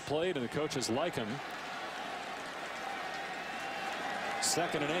 who has played and the coaches like him.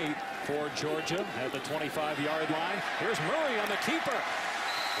 2nd and 8 for Georgia at the 25-yard line. Here's Murray on the keeper.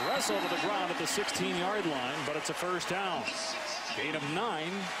 Wrestled to the ground at the 16-yard line, but it's a first down. Gain of 9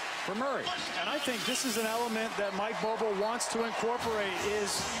 for Murray. And I think this is an element that Mike Bobo wants to incorporate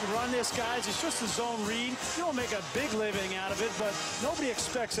is run this, guys. It's just a zone read. You don't make a big living out of it, but nobody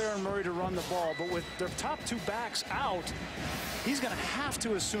expects Aaron Murray to run the ball. But with their top 2 backs out, he's going to have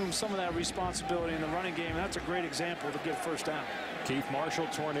to assume some of that responsibility in the running game. And that's a great example to get first down. Keith Marshall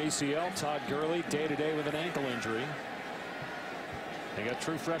torn ACL. Todd Gurley day-to-day with an ankle injury. They got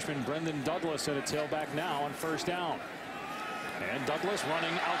true freshman Brendan Douglas at a tailback now on first down. And Douglas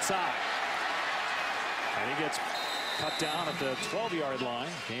running outside. And he gets cut down at the 12-yard line.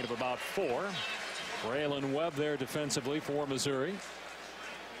 Gain of about 4. Braylon Webb there defensively for Missouri.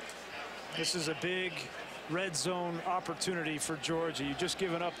 This is a big red zone opportunity for Georgia. You've just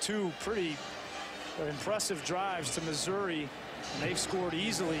given up 2 pretty impressive drives to Missouri. And they've scored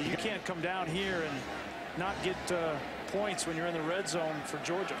easily. You can't come down here and not get points when you're in the red zone for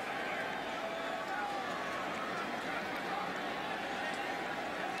Georgia.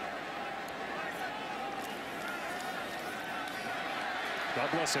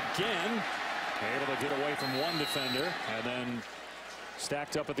 Douglas again able to get away from one defender and then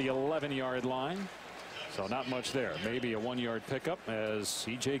stacked up at the 11-yard line. So not much there. Maybe a 1-yard pickup as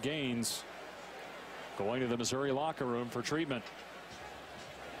E.J. Gaines going to the Missouri locker room for treatment.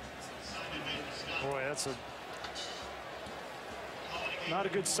 Boy, that's not a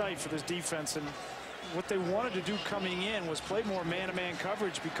good sight for this defense. And what they wanted to do coming in was play more man-to-man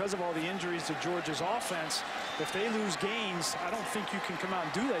coverage because of all the injuries to Georgia's offense. If they lose Gaines, I don't think you can come out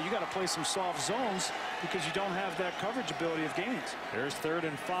and do that. You got to play some soft zones because you don't have that coverage ability of Gaines. There's 3rd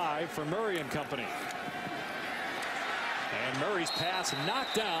and 5 for Murray and company. And Murray's pass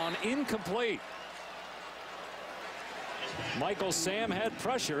knocked down, incomplete. Michael Sam had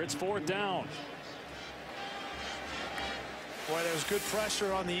pressure. It's 4th down. Boy, there's good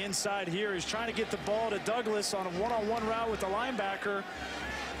pressure on the inside here. He's trying to get the ball to Douglas on a one-on-one route with the linebacker.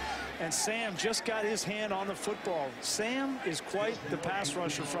 And Sam just got his hand on the football. Sam is quite the pass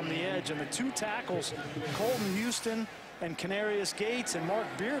rusher from the edge. And the 2 tackles, Colton Houston and Canarius Gates, and Mark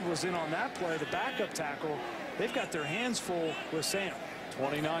Beard was in on that play, the backup tackle. They've got their hands full with Sam.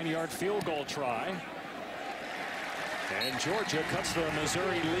 29-yard field goal try. And Georgia cuts the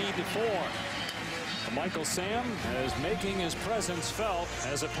Missouri lead to 4. Michael Sam is making his presence felt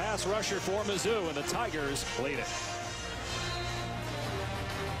as a pass rusher for Mizzou, and the Tigers lead it.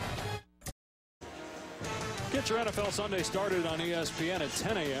 Get your NFL Sunday started on ESPN at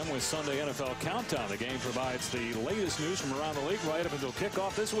 10 a.m. with Sunday NFL Countdown. The game provides the latest news from around the league right up until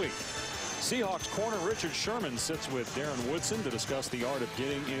kickoff this week. Seahawks corner Richard Sherman sits with Darren Woodson to discuss the art of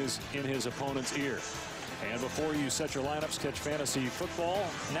getting in his opponent's ear. And before you set your lineups, catch fantasy football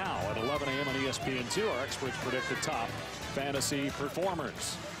now at 11 a.m. on ESPN2. Our experts predict the top fantasy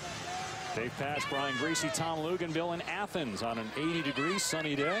performers. Dave Pass, Brian Greasy, Tom Luganville in Athens on an 80-degree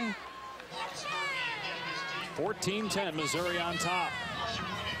sunny day. 14-10, Missouri on top.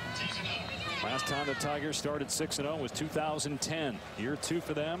 Last time the Tigers started 6-0 was 2010. Year 2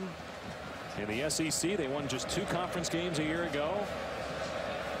 for them. In the SEC, they won just 2 conference games a year ago.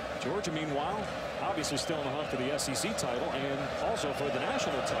 Georgia, meanwhile, obviously still in the hunt for the SEC title and also for the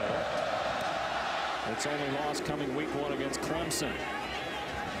national title. Its only loss coming week 1 against Clemson.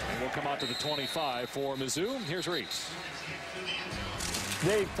 And we'll come out to the 25 for Mizzou. Here's Reese.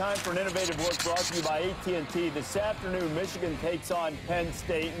 Dave, time for an innovative look brought to you by AT&T. This afternoon, Michigan takes on Penn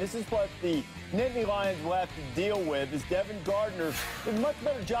State, and this is what the Nittany Lions will have to deal with as Devin Gardner did a much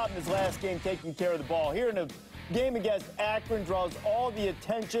better job in his last game taking care of the ball. Here in a game against Akron draws all the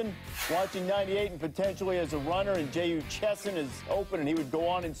attention. Watching 98 and potentially as a runner, and J.U. Chesson is open, and he would go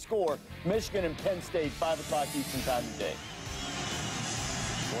on and score. Michigan and Penn State, 5 o'clock Eastern time today.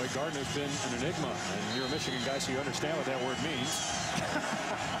 Boy, Gardner's been an enigma, and you're a Michigan guy, so you understand what that word means.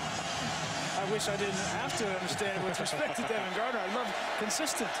 I wish I didn't have to understand it with respect to Devin Gardner. I love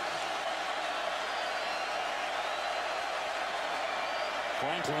consistent.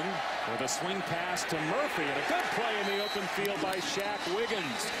 Franklin with a swing pass to Murphy, and a good play in the open field by Shaq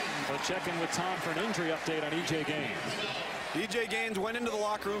Wiggins. We'll check in with Tom for an injury update on E.J. Gaines. E.J. Gaines went into the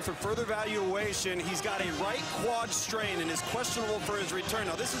locker room for further evaluation. He's got a right quad strain and is questionable for his return.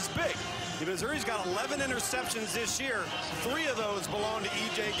 Now, this is big. Missouri's got 11 interceptions this year. 3 of those belong to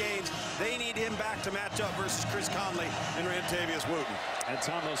E.J. Gaines. They need him back to match up versus Chris Conley and Rantavius Wooten. And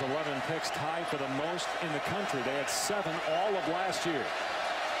Tom, those 11 picks tied for the most in the country. They had 7 all of last year.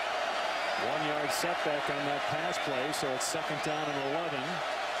 1-yard setback on that pass play, so it's 2nd down and 11.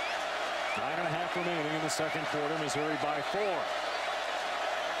 9.5 remaining in the second quarter. Missouri by 4.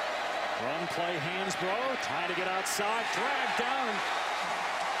 Run play, Hansbrough trying to get outside, dragged down.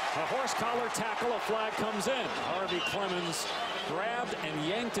 A horse collar tackle, a flag comes in. Harvey Clemens grabbed and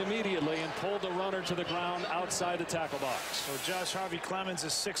yanked immediately and pulled the runner to the ground outside the tackle box. So Josh Harvey Clemens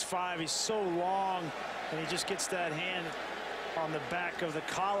is 6'5". He's so long, and he just gets that hand on the back of the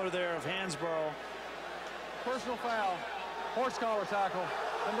collar there of Hansbrough. Personal foul, horse collar tackle,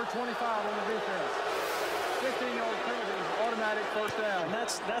 number 25 on the defense. 15-yard penalty, automatic first down. And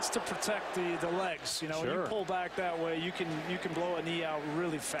that's to protect the legs. You know, sure. When you pull back that way, you can blow a knee out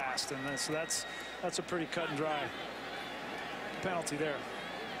really fast, and so that's a pretty cut and dry penalty there.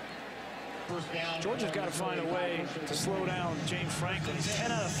 Georgia's got to find a way to slow down James Franklin. He's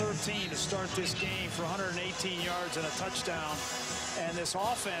 10 out of 13 to start this game for 118 yards and a touchdown. And this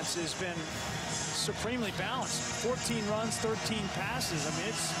offense has been supremely balanced. 14 runs, 13 passes. I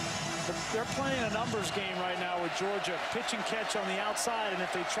mean, they're playing a numbers game right now with Georgia. Pitch and catch on the outside, and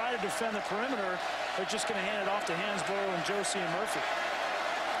if they try to defend the perimeter, they're just going to hand it off to Hansbrough and Josie and Murphy.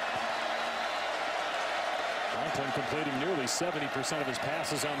 Franklin completing nearly 70% of his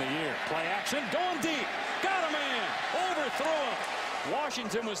passes on the year. Play action, going deep. Got a man. Overthrew him.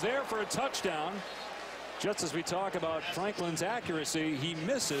 Washington was there for a touchdown. Just as we talk about Franklin's accuracy, he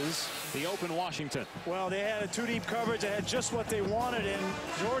misses the open Washington. Well, they had a 2-deep coverage. They had just what they wanted, and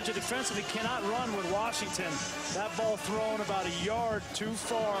Georgia defensively cannot run with Washington. That ball thrown about a yard too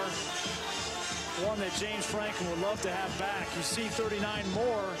far. One that James Franklin would love to have back. You see 39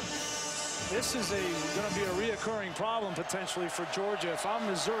 more. This is going to be a reoccurring problem potentially for Georgia. If I'm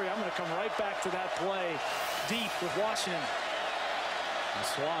Missouri, I'm going to come right back to that play deep with Washington. And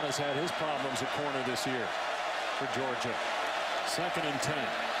Swan has had his problems at corner this year for Georgia. 2nd and 10.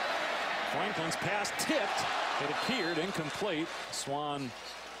 Franklin's pass tipped. It appeared incomplete. Swan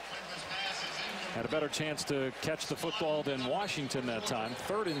had a better chance to catch the football than Washington that time.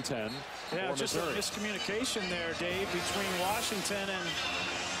 3rd and 10. Yeah, just Missouri. a miscommunication there, Dave, between Washington and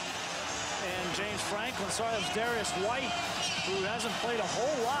James Franklin. Sorry, it was Darius White, who hasn't played a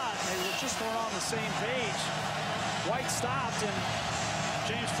whole lot. They were just not on the same page. White stopped, and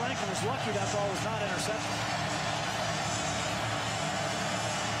James Franklin was lucky that ball was not intercepted.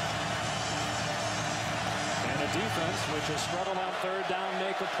 And a defense which has struggled on 3rd down,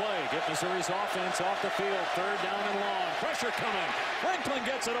 make a play. Get Missouri's offense off the field. 3rd down and long. Pressure coming. Franklin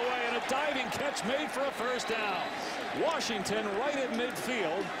gets it away, and a diving catch made for a 1st down. Washington right at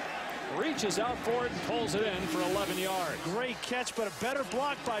midfield. Reach reaches out for it and pulls it in for 11 yards. Great catch, but a better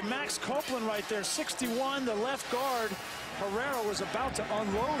block by Max Copeland right there. 61, the left guard. Herrera was about to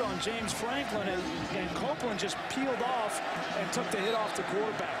unload on James Franklin, and Copeland just peeled off and took the hit off the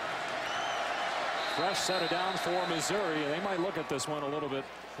quarterback. Fresh set it down for Missouri, and they might look at this one a little bit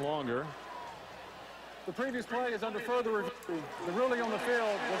longer. The previous play is under further review. The ruling on the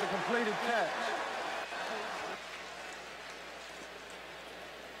field was a completed catch.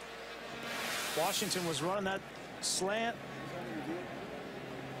 Washington was running that slant.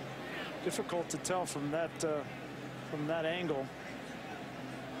 Difficult to tell from that angle.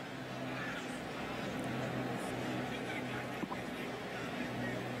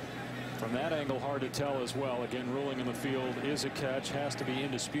 From that angle, hard to tell as well. Again, ruling in the field is a catch, has to be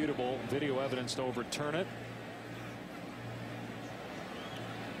indisputable. Video evidence to overturn it.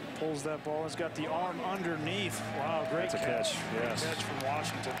 Pulls that ball. Has got the arm underneath. Wow, great catch. Yes. Great catch from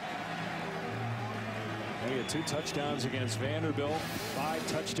Washington. He had 2 touchdowns against Vanderbilt, 5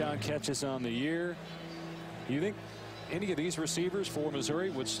 touchdown catches on the year. Do you think any of these receivers for Missouri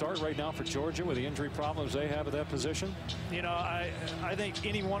would start right now for Georgia with the injury problems they have at that position? You know, I think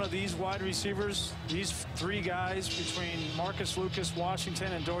any one of these wide receivers, these 3 guys between Marcus Lucas,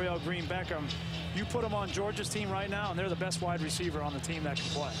 Washington, and Dorial Green-Beckham, you put them on Georgia's team right now, and they're the best wide receiver on the team that can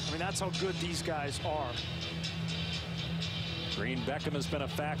play. I mean, that's how good these guys are. Green-Beckham has been a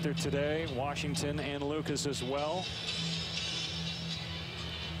factor today. Washington and Lucas as well.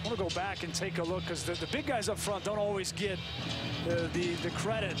 I want to go back and take a look, because the big guys up front don't always get the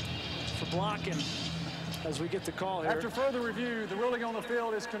credit for blocking as we get the call here. After further review, the ruling on the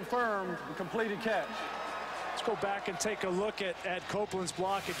field is confirmed and completed catch. Let's go back and take a look at Copeland's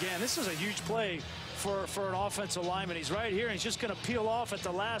block again. This is a huge play for an offensive lineman. He's right here, and he's just going to peel off at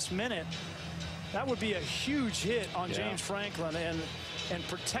the last minute. That would be a huge hit on James Franklin, and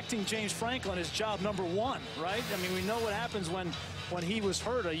protecting James Franklin is job #1, right? I mean, we know what happens when he was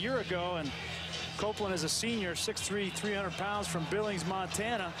hurt a year ago, and Copeland is a senior, 6'3", 300 pounds from Billings,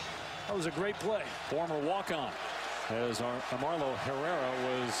 Montana. That was a great play. Former walk-on, as Amarlo Herrera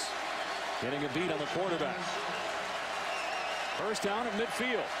was getting a beat on the quarterback. First down at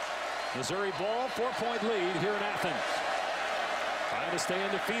midfield. Missouri ball, 4-point lead here in Athens. Trying to stay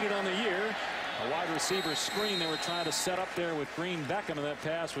undefeated on the year. A wide receiver screen they were trying to set up there with Green-Beckham, and that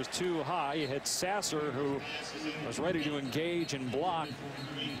pass was too high. You had Sasser, who was ready to engage and block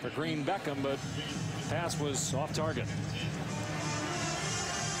for Green-Beckham, but pass was off target.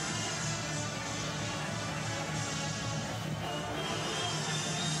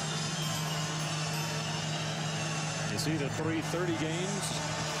 You see the 3:30 games.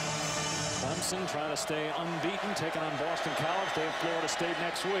 Clemson trying to stay unbeaten, taking on Boston College. They have Florida State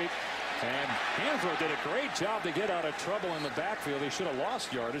next week. And Hansbrough did a great job to get out of trouble in the backfield. He should have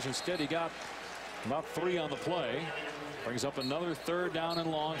lost yardage. Instead, he got about 3 on the play. Brings up another 3rd down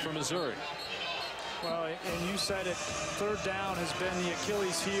and long for Missouri. Well, and you said it, 3rd down has been the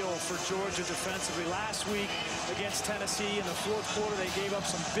Achilles heel for Georgia defensively. Last week against Tennessee in the 4th quarter, they gave up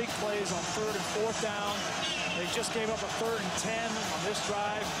some big plays on 3rd and 4th down. They just gave up a 3rd and 10 on this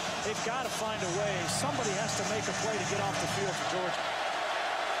drive. They've got to find a way. Somebody has to make a play to get off the field for Georgia.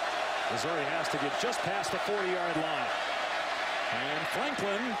 Missouri has to get just past the 40-yard line. And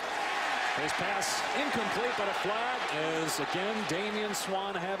Franklin, his pass incomplete, but a flag is, again, Damian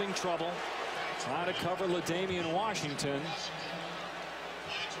Swann having trouble. Trying to cover LaDamian Washington.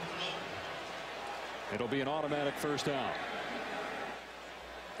 It'll be an automatic 1st down.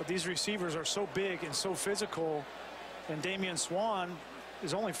 But these receivers are so big and so physical, and Damian Swann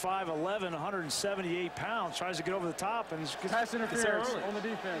is only 5'11", 178 pounds. Tries to get over the top and pass interference on the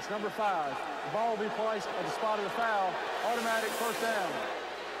defense. Number 5. The ball will be placed at the spot of the foul. Automatic 1st down.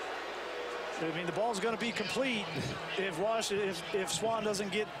 I mean, the ball's going to be complete if Swann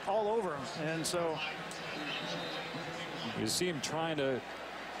doesn't get all over him, and so you see him trying to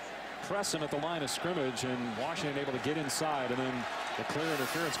press him at the line of scrimmage, and Washington able to get inside, and then the clear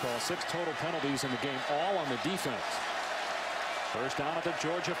interference call. 6 total penalties in the game, all on the defense. 1st down at the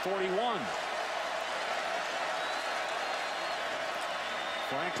Georgia 41.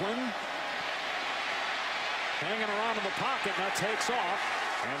 Franklin hanging around in the pocket, now takes off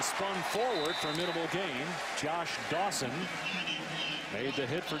and spun forward for minimal gain. Josh Dawson made the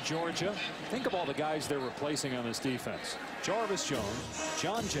hit for Georgia. Think of all the guys they're replacing on this defense. Jarvis Jones,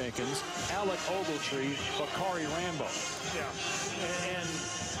 John Jenkins, Alec Ogletree, Bakari Rambo. Yeah, and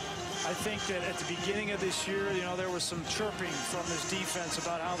I think that at the beginning of this year, you know, there was some chirping from this defense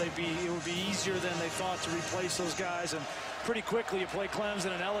about how it would be easier than they thought to replace those guys. And pretty quickly you play Clemson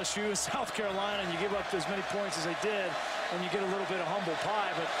and LSU and South Carolina, and you give up as many points as they did, and you get a little bit of humble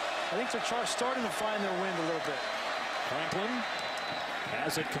pie. But I think Saints are starting to find their wind a little bit. Franklin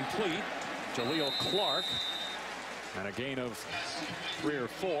has it complete. Jaleel Clark. And a gain of 3 or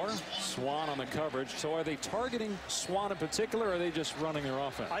 4. Swan on the coverage. So are they targeting Swan in particular, or are they just running their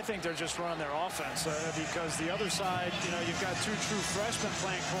offense? I think they're just running their offense because the other side, you know, you've got 2 true freshmen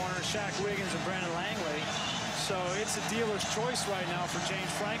playing corner, Shaq Wiggins and Brandon Langley. So it's a dealer's choice right now for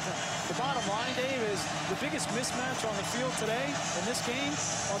James Franklin. The bottom line, Dave, is the biggest mismatch on the field today in this game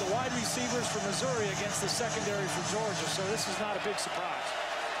are the wide receivers for Missouri against the secondary for Georgia. So this is not a big surprise.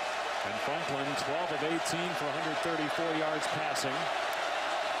 And Franklin, 12 of 18 for 134 yards passing.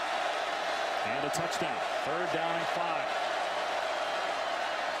 And a touchdown. 3rd down and 5.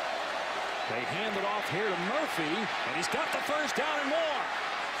 They hand it off here to Murphy, and he's got the 1st down and more.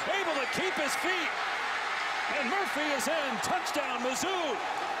 Able to keep his feet. And Murphy is in. Touchdown, Mizzou.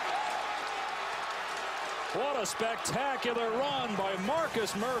 What a spectacular run by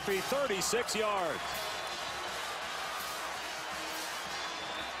Marcus Murphy, 36 yards.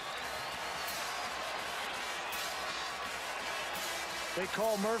 They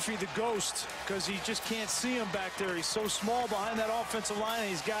call Murphy the ghost because he just can't see him back there. He's so small behind that offensive line, and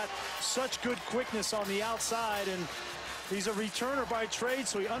he's got such good quickness on the outside, and he's a returner by trade,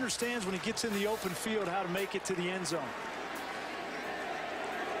 so he understands when he gets in the open field how to make it to the end zone.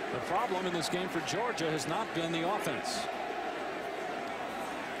 The problem in this game for Georgia has not been the offense.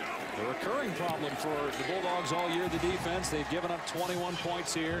 The recurring problem for the Bulldogs all year, the defense. They've given up 21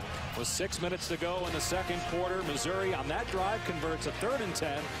 points here with 6 minutes to go in the 2nd quarter. Missouri on that drive converts a 3rd and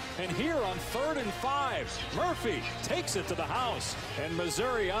 10. And here on 3rd and 5, Murphy takes it to the house. And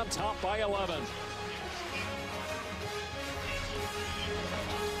Missouri on top by 11.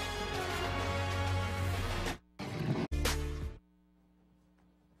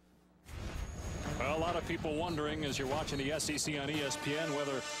 Well, a lot of people wondering as you're watching the SEC on ESPN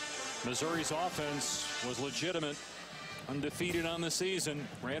whether Missouri's offense was legitimate, undefeated on the season.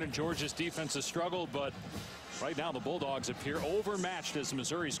 Granted, Georgia's defense has struggled, but right now the Bulldogs appear overmatched as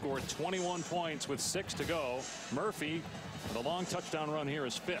Missouri scored 21 points with 6 to go. Murphy, the long touchdown run here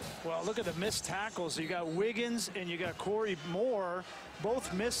is 5th. Well, look at the missed tackles. You got Wiggins and you got Corey Moore,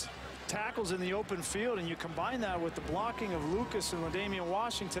 both missed tackles in the open field, and you combine that with the blocking of Lucas and LaDamian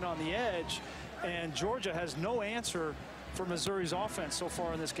Washington on the edge, and Georgia has no answer for Missouri's offense so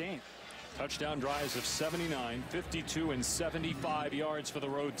far in this game. Touchdown drives of 79, 52, and 75 yards for the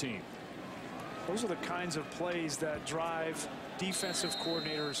road team. Those are the kinds of plays that drive defensive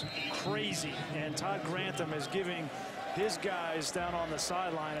coordinators crazy, and Todd Grantham is giving his guys down on the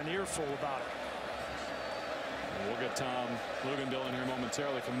sideline an earful about it. And we'll get Tom Lugandill in here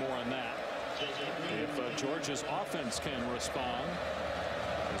momentarily for more on that. If Georgia's offense can respond,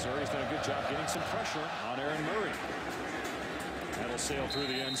 Missouri's done a good job getting some pressure on Aaron Murray. That'll sail through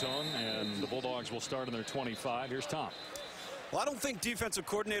the end zone, and the Bulldogs will start in their 25. Here's Tom. Well, I don't think defensive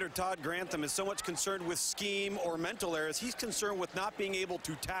coordinator Todd Grantham is so much concerned with scheme or mental errors. He's concerned with not being able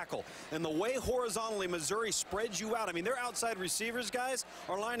to tackle. And the way horizontally Missouri spreads you out, I mean, their outside receivers, guys,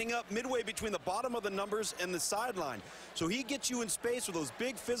 are lining up midway between the bottom of the numbers and the sideline. So he gets you in space with those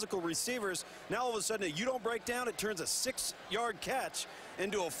big physical receivers. Now, all of a sudden, you don't break down. It turns a 6-yard catch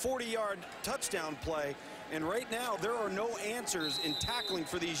into a 40-yard touchdown play. And right now, there are no answers in tackling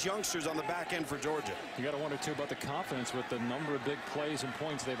for these youngsters on the back end for Georgia. You got to wonder, too, about the confidence with the number of big plays and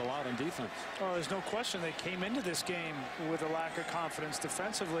points they've allowed on defense. Oh, there's no question they came into this game with a lack of confidence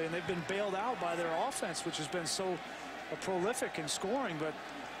defensively, and they've been bailed out by their offense, which has been so prolific in scoring. But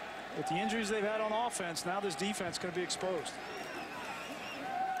with the injuries they've had on offense, now this defense going to be exposed.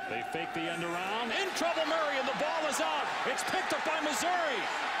 They fake the end around. In trouble, Murray, and the ball is out. It's picked up by Missouri.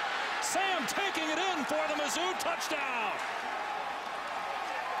 Sam taking it in for the Mizzou touchdown.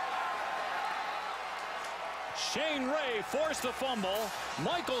 Shane Ray forced the fumble.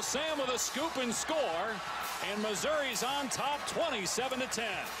 Michael Sam with a scoop and score. And Missouri's on top 27-10.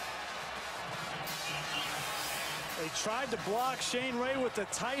 They tried to block Shane Ray with the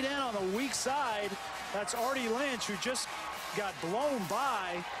tight end on the weak side. That's Artie Lynch, who just got blown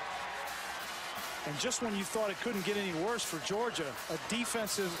by. And just when you thought it couldn't get any worse for Georgia, a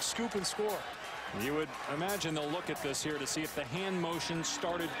defensive scoop and score. You would imagine they'll look at this here to see if the hand motion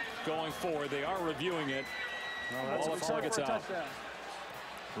started going forward. They are reviewing it. Well, that's ball gets out.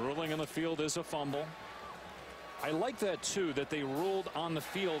 Ruling on the field is a fumble. I like that, too, that they ruled on the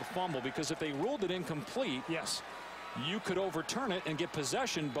field fumble, because if they ruled it incomplete, yes, you could overturn it and get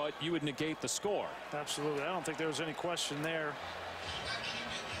possession, but you would negate the score. Absolutely. I don't think there was any question there.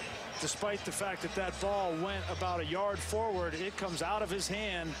 Despite the fact that that ball went about a yard forward, it comes out of his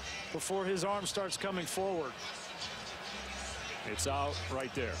hand before his arm starts coming forward. It's out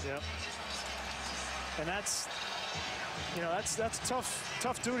right there. Yep. And that's, you know, that's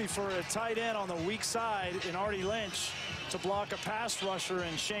tough duty for a tight end on the weak side in Artie Lynch to block a pass rusher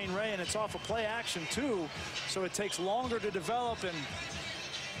in Shane Ray, and it's off a play action too, so it takes longer to develop. And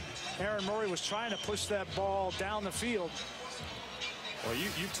Aaron Murray was trying to push that ball down the field. Well,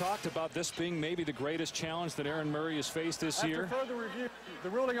 you talked about this being maybe the greatest challenge that Aaron Murray has faced this year. After further review, the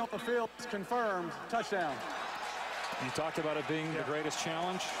ruling on the field is confirmed. Touchdown. You talked about it being the greatest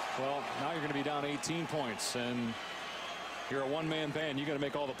challenge. Well, now you're going to be down 18 points, and you're a one-man band. You got to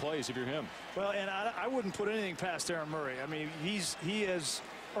make all the plays if you're him. Well, and I wouldn't put anything past Aaron Murray. I mean, he has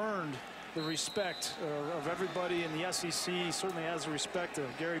earned the respect of everybody in the SEC. He certainly has the respect of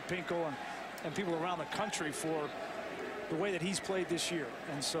Gary Pinkel and people around the country for the way that he's played this year.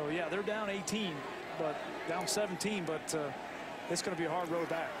 And so, yeah, they're down 18, but down 17, but it's going to be a hard road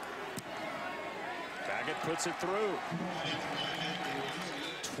back. Baggett puts it through.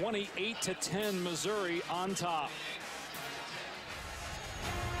 28-10, Missouri on top.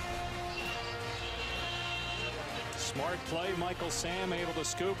 Smart play, Michael Sam able to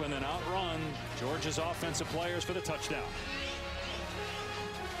scoop and then outrun Georgia's offensive players for the touchdown.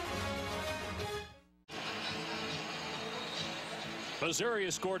 Missouri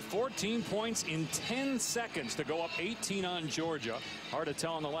has scored 14 points in 10 seconds to go up 18 on Georgia. Hard to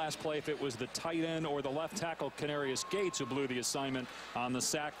tell on the last play if it was the tight end or the left tackle Canarius Gates who blew the assignment on the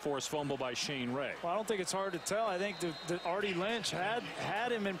sack force fumble by Shane Ray. Well, I don't think it's hard to tell. I think that Artie Lynch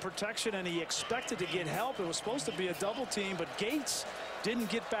had him in protection, and he expected to get help. It was supposed to be a double team, but Gates didn't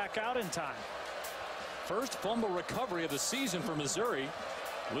get back out in time. First fumble recovery of the season for Missouri.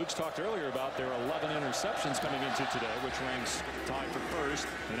 Luke's talked earlier about their 11 interceptions coming into today, which ranks tied for first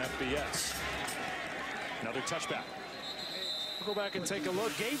in FBS. Another touchback. We'll go back and take a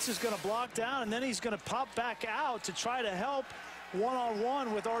look. Gates is going to block down, and then he's going to pop back out to try to help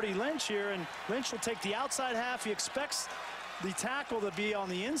one-on-one with Artie Lynch here, and Lynch will take the outside half. He expects the tackle to be on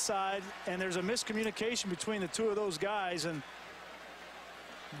the inside, and there's a miscommunication between the two of those guys, and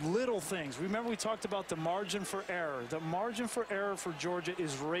little things. Remember, we talked about the margin for error. The margin for error for Georgia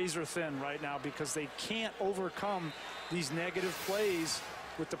is razor thin right now because they can't overcome these negative plays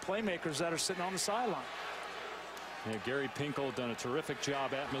with the playmakers that are sitting on the sideline. Yeah, Gary Pinkel done a terrific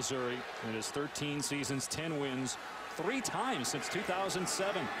job at Missouri in his 13 seasons, 10 wins, 3 times since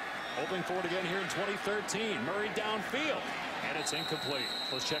 2007. Hoping for it again here in 2013. Murray downfield, and it's incomplete.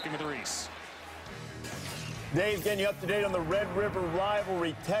 Let's check in with Reese. Dave, getting you up to date on the Red River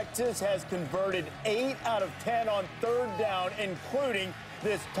rivalry. Texas has converted 8 out of 10 on 3rd down, including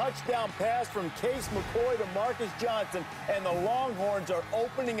this touchdown pass from Case McCoy to Marcus Johnson, and the Longhorns are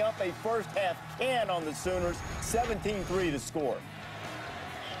opening up a first-half can on the Sooners, 17-3 to score.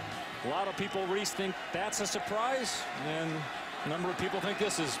 A lot of people, Reese, think that's a surprise, and a number of people think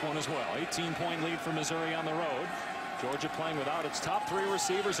this is one as well. 18-point lead for Missouri on the road. Georgia playing without its top 3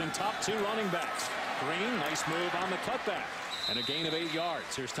 receivers and top 2 running backs. Green, nice move on the cutback, and a gain of 8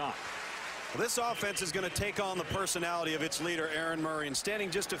 yards. Here's Tom. Well, this offense is going to take on the personality of its leader, Aaron Murray, and standing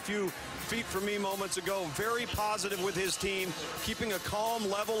just a few feet from me moments ago, very positive with his team, keeping a calm,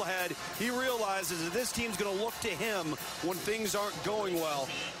 level head. He realizes that this team's going to look to him when things aren't going well.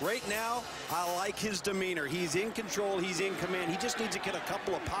 Right now, I like his demeanor. He's in control. He's in command. He just needs to get a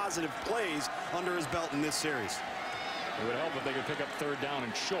couple of positive plays under his belt in this series. It would help if they could pick up 3rd down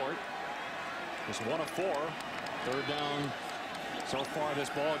and short. It's 1 of 4. 3rd down so far this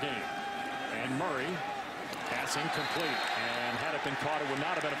ball game. And Murray, pass incomplete. And had it been caught, it would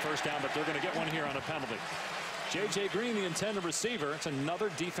not have been a first down, but they're going to get one here on a penalty. J.J. Green, the intended receiver. It's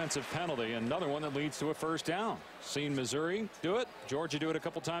another defensive penalty, another one that leads to a first down. Seen Missouri do it. Georgia do it a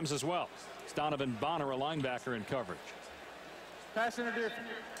couple times as well. It's Donovan Bonner, a linebacker, in coverage. Pass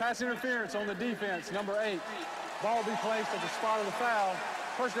interference on the defense, number 8. Ball will be placed at the spot of the foul.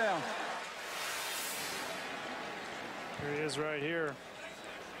 First down. Here he is right here.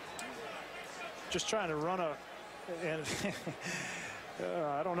 Just trying to run and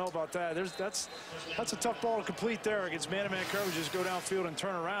I don't know about that. That's a tough ball to complete there against man-to-man coverage. Just go downfield and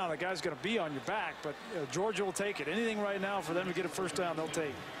turn around. The guy's going to be on your back, but Georgia will take it. Anything right now for them to get a first down, they'll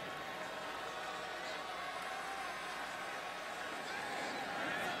take.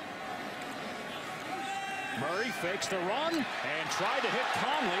 Murray fakes the run and tried to hit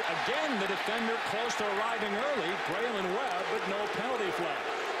Conley. Again, the defender close to arriving early. Braylon Webb, but no penalty flag.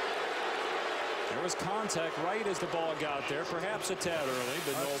 There was contact right as the ball got there. Perhaps a tad early,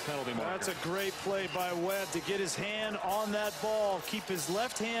 but no penalty marker. That's a great play by Webb to get his hand on that ball, keep his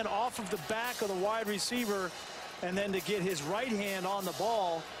left hand off of the back of the wide receiver, and then to get his right hand on the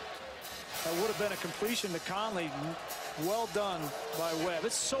ball. That would have been a completion to Conley. Well done by Webb.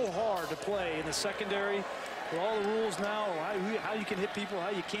 It's so hard to play in the secondary with all the rules now, how you can hit people, how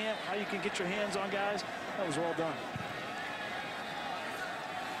you can't, how you can get your hands on guys. That was well done.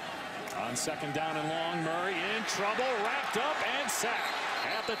 On second down and long, Murray in trouble, wrapped up and sacked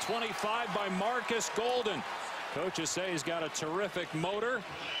at the 25 by Marcus Golden. Coaches say he's got a terrific motor.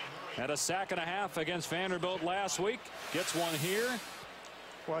 Had a sack and a half against Vanderbilt last week. Gets one here.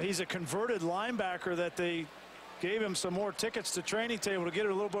 Well, he's a converted linebacker that they gave him some more tickets to training table to get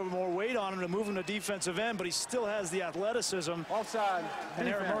a little bit more weight on him to move him to defensive end, but he still has the athleticism. Offside. And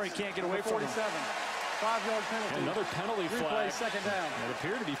Aaron Murray can't get away from him. 47. 5-yard penalty. And another penalty flag. Second down. It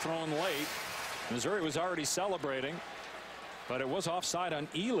appeared to be thrown late. Missouri was already celebrating, but it was offside on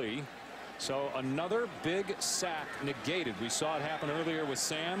Ely. So another big sack negated. We saw it happen earlier with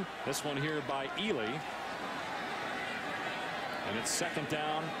Sam. This one here by Ely. And it's second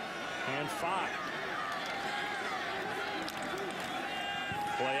down and 5.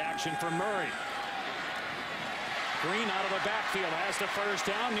 Play action for Murray. Green out of the backfield has the first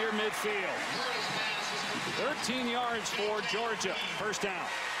down near midfield. 13 yards for Georgia. First down.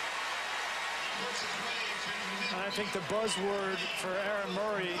 And I think the buzzword for Aaron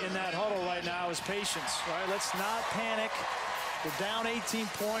Murray in that huddle right now is patience. Right? Let's not panic. We're down 18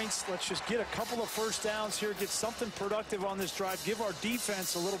 points. Let's just get a couple of first downs here, get something productive on this drive, give our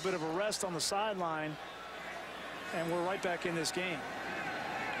defense a little bit of a rest on the sideline, and we're right back in this game.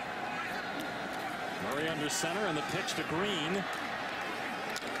 Murray under center, and the pitch to Green.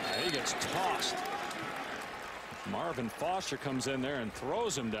 He gets tossed. Marvin Foster comes in there and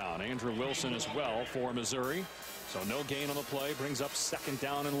throws him down. Andrew Wilson as well for Missouri. So no gain on the play. Brings up second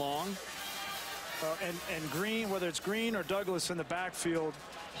down and long. And Green, whether it's Green or Douglas in the backfield,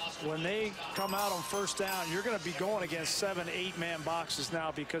 when they come out on first down, you're going to be going against 7, 8-man boxes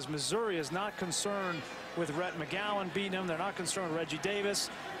now, because Missouri is not concerned with Rhett McGowan beating them. They're not concerned with Reggie Davis.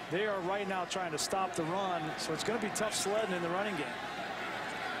 They are right now trying to stop the run, so it's going to be tough sledding in the running game.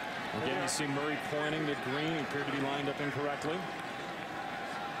 Again, you see Murray pointing to Green, who appeared to be lined up incorrectly.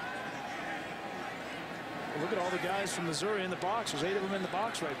 Look at all the guys from Missouri in the box. There's 8 of them in the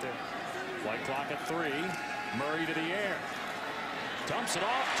box right there. Flight clock at 3. Murray to the air. Dumps it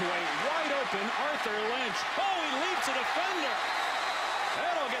off to a wide open Arthur Lynch. Oh, he leaps a defender.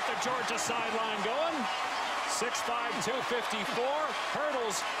 That'll get the Georgia sideline going. 6'5", 254.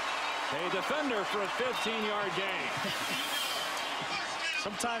 Hurdles a defender for a 15-yard gain.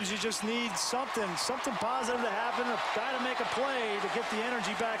 Sometimes you just need something positive to happen, a guy to make a play to get the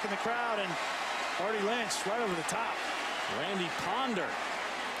energy back in the crowd, and Artie Lynch right over the top. Randy Ponder,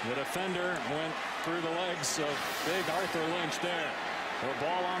 the defender, went through the legs of big Arthur Lynch there. The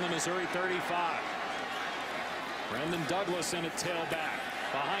ball on the Missouri 35. Brendan Douglas in at tailback.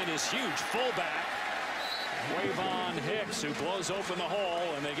 Behind his huge fullback, Quavon Hicks, who blows open the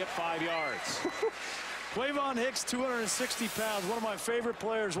hole, and they get 5 yards. Quavon Hicks, 260 pounds, one of my favorite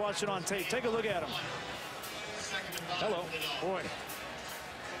players watching on tape. Take a look at him. Hello. Boy,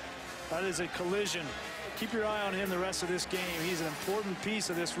 that is a collision. Keep your eye on him the rest of this game. He's an important piece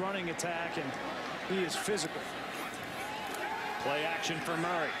of this running attack, and he is physical. Play action for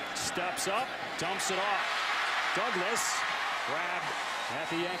Murray. Steps up, dumps it off. Douglas grabbed at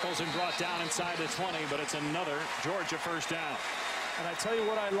the ankles and brought down inside the 20, but it's another Georgia first down. And I tell you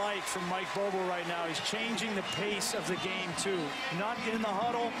what I like from Mike Bobo right now. He's changing the pace of the game, too. Not in the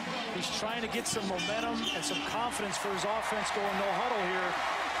huddle. He's trying to get some momentum and some confidence for his offense going no huddle here.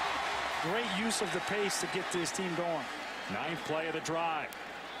 Great use of the pace to get this team going. 9th play of the drive.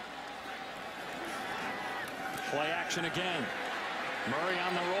 Play action again. Murray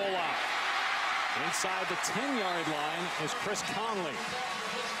on the rollout. Inside the 10-yard line is Chris Conley.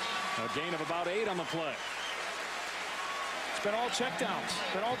 A gain of about 8 on the play. It's been all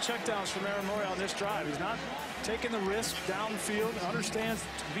checkdowns. Been all checkdowns from Aaron Murray on this drive. He's not taking the risk downfield. Understands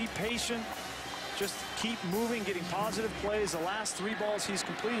to be patient. Just keep moving, getting positive plays. The last 3 balls he's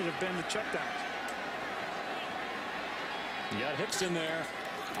completed have been the checkdowns. You got Hicks in there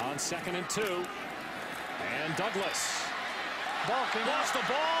on 2nd and 2. And Douglas. Ball came lost the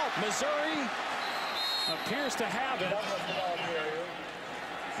ball. Missouri appears to have it.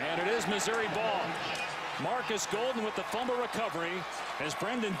 And it is Missouri ball. Marcus Golden with the fumble recovery, as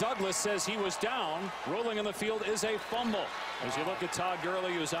Brendan Douglas says he was down. Rolling on the field is a fumble. As you look at Todd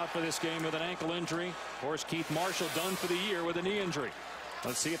Gurley, who's out for this game with an ankle injury. Of course, Keith Marshall done for the year with a knee injury.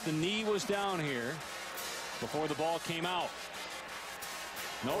 Let's see if the knee was down here before the ball came out.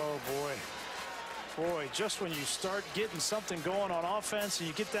 Nope. Oh, boy. Boy, just when you start getting something going on offense and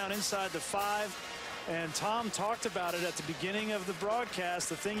you get down inside the 5, And Tom talked about it at the beginning of the broadcast.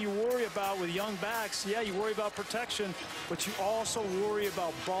 The thing you worry about with young backs, yeah, you worry about protection, but you also worry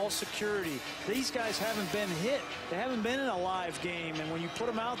about ball security. These guys haven't been hit. They haven't been in a live game. And when you put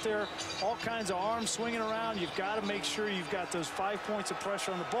them out there, all kinds of arms swinging around, you've got to make sure you've got those 5 points of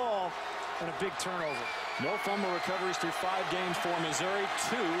pressure on the ball and a big turnover. No fumble recoveries through 5 games for Missouri,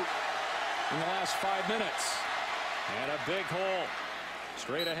 2 in the last 5 minutes. And a big hole.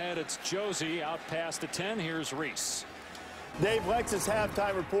 Straight ahead, it's Josie out past the 10. Here's Reese. Dave, Lexus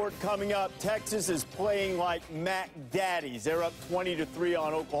halftime report coming up. Texas is playing like Mac Daddies. They're up 20-3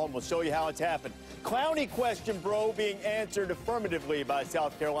 on Oklahoma. We'll show you how it's happened. Clowney question, bro, being answered affirmatively by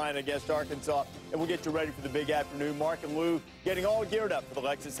South Carolina against Arkansas. And we'll get you ready for the big afternoon. Mark and Lou getting all geared up for the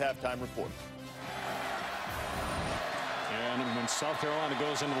Lexus halftime report. And when South Carolina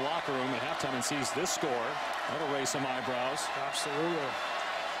goes into the locker room at halftime and sees this score, that'll raise some eyebrows. Absolutely.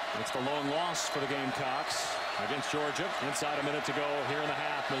 It's the lone loss for the Gamecocks against Georgia. Inside a minute to go here in the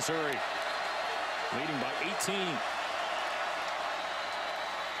half. Missouri leading by 18.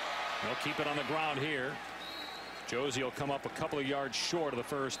 They'll keep it on the ground here. Josie will come up a couple of yards short of the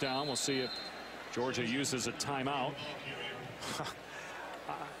first down. We'll see if Georgia uses a timeout.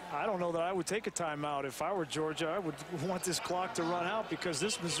 I don't know that I would take a timeout. If I were Georgia, I would want this clock to run out because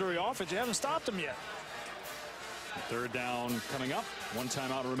this Missouri offense, you haven't stopped them yet. Third down coming up. 1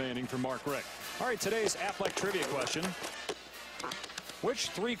 timeout remaining for Mark Richt. All right, today's Athletic Trivia question. Which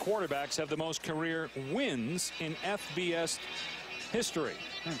 3 quarterbacks have the most career wins in FBS history?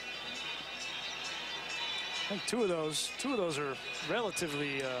 I think two of those are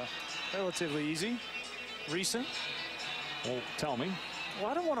relatively easy, recent. Well, tell me. Well,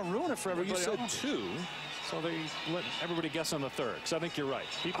 I don't want to ruin it for everybody. Well, you said 2, so they let everybody guess on the third. Because I think you're right.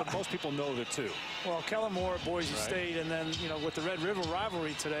 Most people know the 2. Well, Kellen Moore at Boise State, and then with the Red River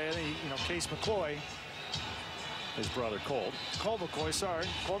rivalry today, I think Case McCoy, his brother Colt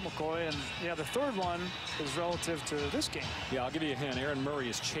McCoy, and yeah, the third one is relative to this game. Yeah, I'll give you a hint. Aaron Murray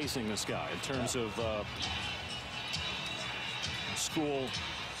is chasing this guy in terms of school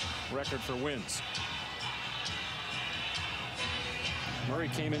record for wins. Murray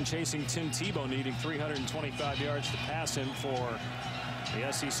came in chasing Tim Tebow, needing 325 yards to pass him for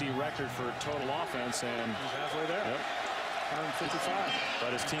the SEC record for total offense, and he's halfway there. Yep. 155.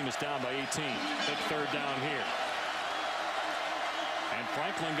 But his team is down by 18. Big third down here. And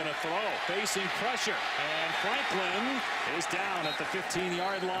Franklin going to throw, facing pressure. And Franklin is down at the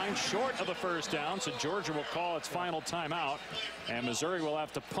 15-yard line, short of the first down. So Georgia will call its final timeout, and Missouri will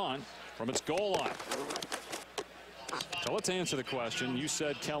have to punt from its goal line. So let's answer the question. You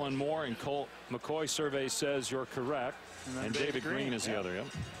said Kellen Moore, and Colt McCoy survey says you're correct. And David Green is the other. Yep.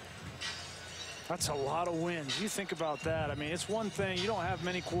 That's a lot of wins. You think about that. I mean, it's one thing. You don't have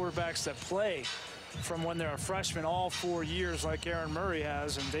many quarterbacks that play from when they're a freshman all 4 years like Aaron Murray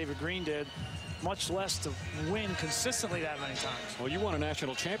has and David Green did, much less to win consistently that many times. Well, you won a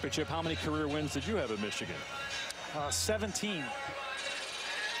national championship. How many career wins did you have at Michigan? 17.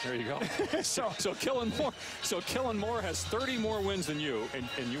 There you go. so Kellen Moore has 30 more wins than you,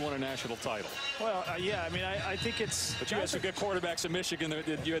 and you won a national title. Well, yeah, I mean, I think it's. But you had some good quarterbacks in Michigan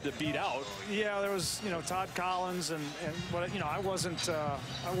that you had to beat out. Yeah, there was Todd Collins but I wasn't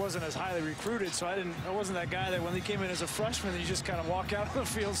as highly recruited, so I wasn't that guy that when they came in as a freshman, you just kind of walk out on the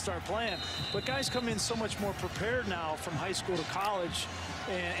field and start playing. But guys come in so much more prepared now from high school to college,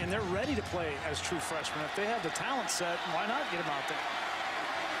 and they're ready to play as true freshmen. If they have the talent set, why not get them out there?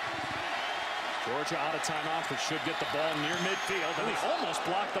 Georgia out of timeout, but should get the ball near midfield, and he almost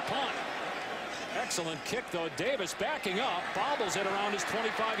blocked the punt. Excellent kick, though. Davis backing up, bobbles it around his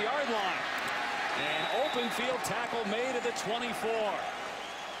 25-yard line. An open field tackle made at the 24.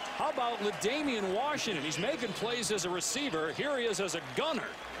 How about LaDamian Washington? He's making plays as a receiver. Here he is as a gunner.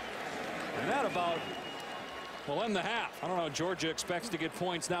 And that about will end the half. I don't know. Georgia expects to get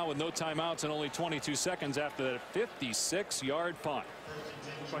points now with no timeouts and only 22 seconds after that 56-yard punt.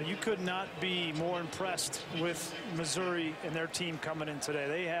 Well, you could not be more impressed with Missouri and their team coming in today.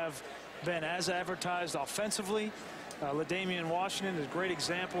 They have been as advertised offensively. LaDamian Washington is a great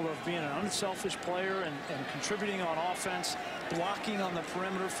example of being an unselfish player and contributing on offense, blocking on the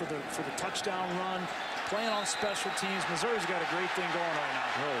perimeter for the touchdown run, playing on special teams. Missouri's got a great thing going right now.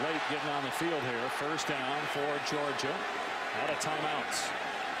 A little late getting on the field here. First down for Georgia. Out of timeouts.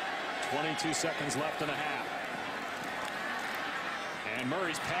 22 seconds left in the half. And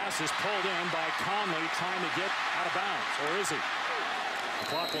Murray's pass is pulled in by Conley, trying to get out of bounds. Or is he? The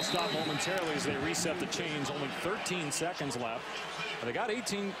clock will stop momentarily as they reset the chains. Only 13 seconds left. But they got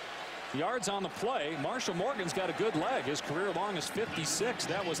 18 yards on the play. Marshall Morgan's got a good leg. His career long is 56.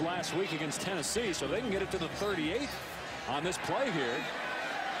 That was last week against Tennessee, so they can get it to the 38 on this play here.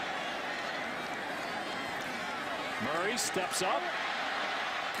 Murray steps up,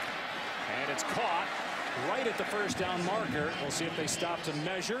 and it's caught right at the first down marker. We'll see if they stop to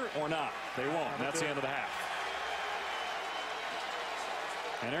measure or not. They won't. That's the end of the half.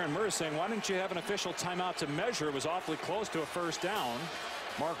 And Aaron Murray is saying, why didn't you have an official timeout to measure? It was awfully close to a first down.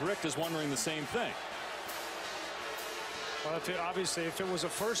 Mark Richt is wondering the same thing. Well, obviously, if it was a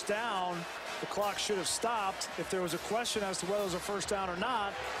first down, the clock should have stopped. If there was a question as to whether it was a first down or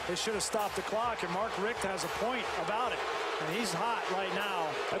not, they should have stopped the clock. And Mark Richt has a point about it. And he's hot right now.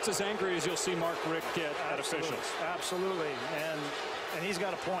 That's as angry as you'll see Mark Richt get at officials. Absolutely. And he's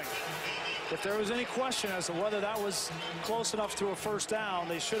got a point. If there was any question as to whether that was close enough to a first down,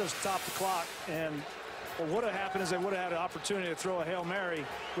 they should have stopped the clock. And what would have happened is they would have had an opportunity to throw a Hail Mary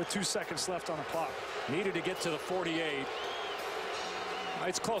with 2 seconds left on the clock. Needed to get to the 48.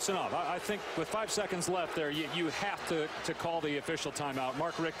 It's close enough. I think with 5 seconds left there, you have to call the official timeout.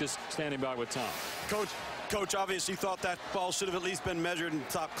 Mark Richt is standing by with Tom. Coach obviously thought that ball should have at least been measured in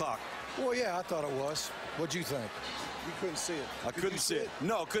top clock. Well, yeah, I thought it was. What'd you think? You couldn't see it. I couldn't see it.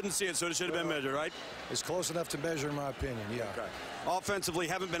 No, couldn't see it, so it should have been measured, right? It's close enough to measure, in my opinion, yeah. Okay. Offensively,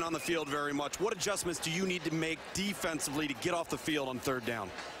 haven't been on the field very much. What adjustments do you need to make defensively to get off the field on third down?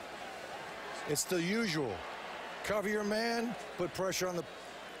 It's the usual. Cover your man, put pressure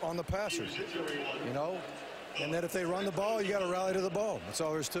on the passers, you know? And then if they run the ball, you got to rally to the ball. That's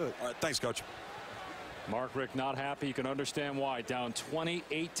all there is to it. All right, thanks, Coach. Mark Richt not happy. You can understand why. Down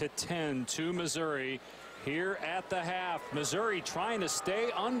 28-10 to Missouri here at the half. Missouri trying to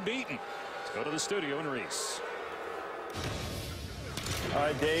stay unbeaten. Let's go to the studio in Reese. All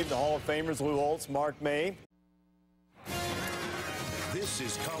right, Dave, the Hall of Famers, Lou Holtz, Mark May. This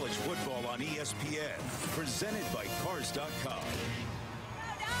is college football on ESPN, presented by Cars.com.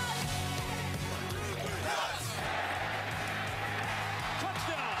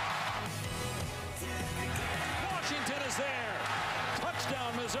 Touchdown! Washington is there.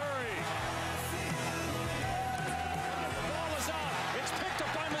 Touchdown, Missouri. The ball is out. It's picked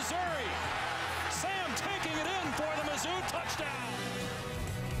up by Missouri. Sam taking it in for the Mizzou touchdown.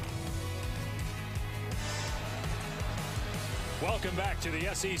 Welcome back to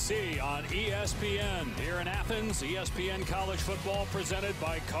the SEC on ESPN. Here in Athens, ESPN College Football presented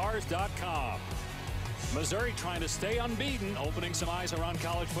by Cars.com. Missouri trying to stay unbeaten, opening some eyes around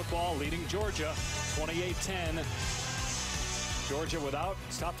college football, leading Georgia 28-10. Georgia without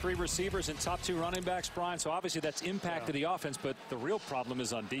its top 3 receivers and top 2 running backs, Brian. So obviously that's impacted the offense, but the real problem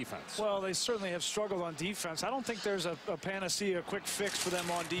is on defense. Well, they certainly have struggled on defense. I don't think there's a panacea, a quick fix for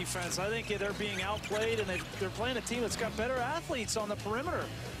them on defense. I think they're being outplayed, and they're playing a team that's got better athletes on the perimeter.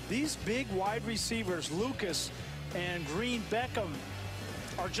 These big wide receivers, Lucas and Green Beckham,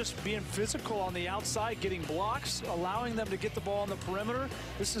 are just being physical on the outside, getting blocks, allowing them to get the ball on the perimeter.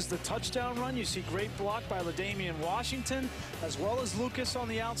 This is the touchdown run. You see great block by LaDamian Washington, as well as Lucas on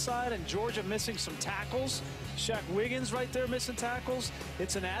the outside, and Georgia missing some tackles. Shaq Wiggins right there missing tackles.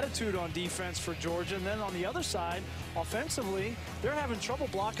 It's an attitude on defense for Georgia. And then on the other side, offensively, they're having trouble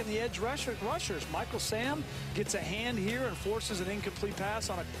blocking the edge rushers. Michael Sam gets a hand here and forces an incomplete pass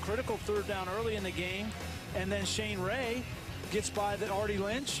on a critical third down early in the game. And then Shane Ray gets by the Artie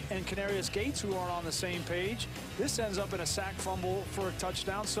Lynch and Canarius Gates, who aren't on the same page. This ends up in a sack fumble for a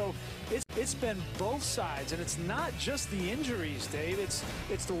touchdown. So it's been both sides, and it's not just the injuries, Dave. It's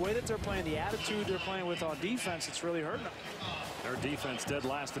the way that they're playing, the attitude they're playing with on defense. It's really hurting them. Their defense dead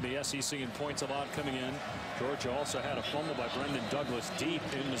last in the SEC in points allowed coming in. Georgia also had a fumble by Brendan Douglas deep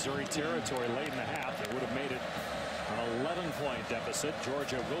in Missouri territory late in the half. They would have made it an 11-point deficit.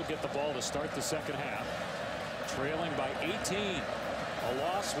 Georgia will get the ball to start the second half, trailing by 18. A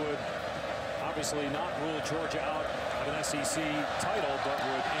loss would obviously not rule Georgia out of an SEC title, but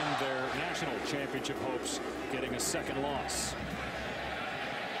would end their national championship hopes, getting a second loss.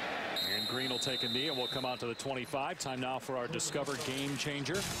 And Green will take a knee, and we'll come out to the 25. Time now for our Discover Game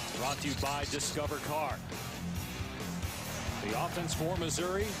Changer, brought to you by Discover Car. The offense for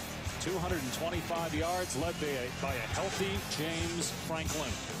Missouri, 225 yards, led by a healthy James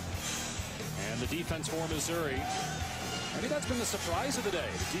Franklin. And the defense for Missouri, maybe that's been the surprise of the day.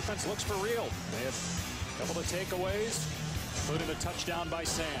 The defense looks for real. They have a couple of takeaways, including a touchdown by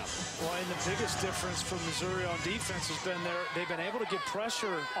Sam. Well, and the biggest difference for Missouri on defense has been they've been able to get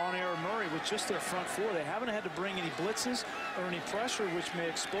pressure on Aaron Murray with just their front four. They haven't had to bring any blitzes or any pressure, which may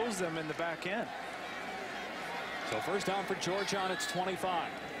expose them in the back end. So first down for Georgia on its 25.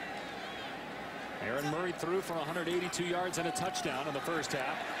 Aaron Murray threw for 182 yards and a touchdown in the first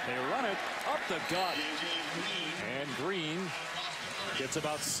half. They run it up the gut. And Green gets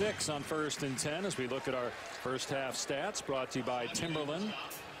about 6 on 1st and 10 as we look at our first half stats brought to you by Timberland.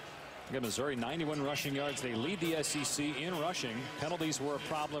 Again, Missouri 91 rushing yards. They lead the SEC in rushing. Penalties were a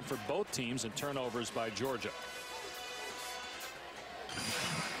problem for both teams and turnovers by Georgia.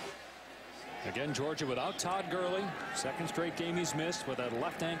 Again, Georgia without Todd Gurley. Second straight game he's missed with that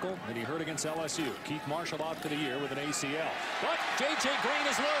left ankle that he hurt against LSU. Keith Marshall out for the year with an ACL. But J.J. Green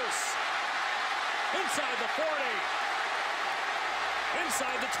is loose. Inside the 40.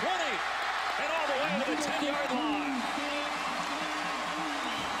 Inside the 20. And all the way to the 10-yard line.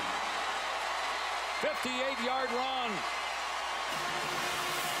 58-yard run.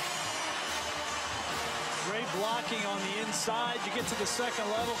 Great blocking on the inside. You get to the second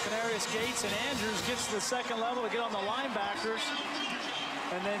level. Canarius Gates and Andrews gets to the second level to get on the linebackers.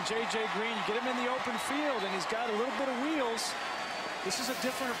 And then J.J. Green, you get him in the open field, and he's got a little bit of wheels. This is a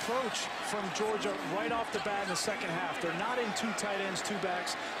different approach from Georgia right off the bat in the second half. They're not in 2 tight ends, 2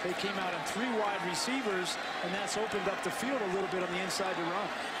 backs. They came out in 3 wide receivers, and that's opened up the field a little bit on the inside to run.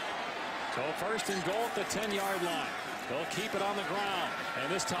 So 1st and goal at the 10-yard line. They'll keep it on the ground.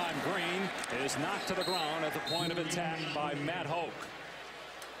 And this time Green is knocked to the ground at the point of attack by Matt Hoke.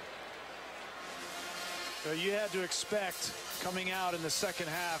 So you had to expect coming out in the second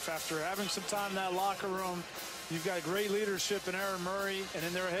half after having some time in that locker room. You've got great leadership in Aaron Murray and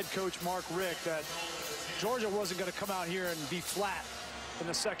in their head coach Mark Richt that Georgia wasn't going to come out here and be flat in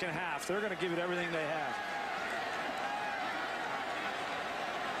the second half. They're going to give it everything they have.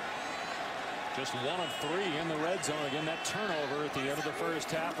 Just 1 of 3 in the red zone. Again, that turnover at the end of the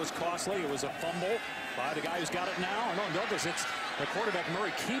first half was costly. It was a fumble by the guy who's got it now. No, notice it's the quarterback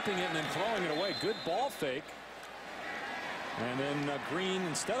Murray keeping it and then throwing it away. Good ball fake. And then Green,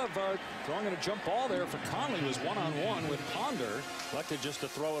 instead of throwing a jump ball there for Conley, was one-on-one with Ponder. Elected just to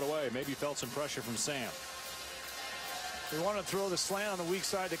throw it away. Maybe felt some pressure from Sam. They wanted to throw the slant on the weak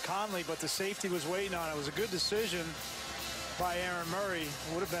side to Conley, but the safety was waiting on it. It was a good decision by Aaron Murray.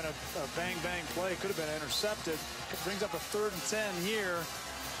 It would have been a bang-bang play. Could have been intercepted. It brings up a 3rd and 10 here.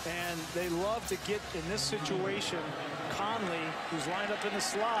 And they love to get in this situation Conley, who's lined up in the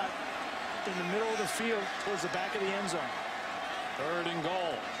slot, in the middle of the field towards the back of the end zone. 3rd and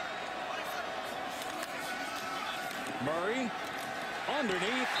goal. Murray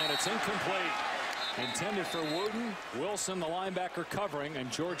underneath, and it's incomplete. Intended for Wooten. Wilson, the linebacker, covering,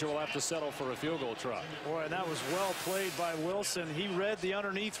 and Georgia will have to settle for a field goal try. Boy, and that was well played by Wilson. He read the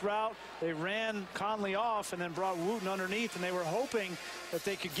underneath route. They ran Conley off and then brought Wooten underneath, and they were hoping that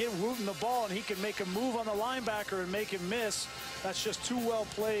they could get Wooten the ball and he could make a move on the linebacker and make him miss. That's just too well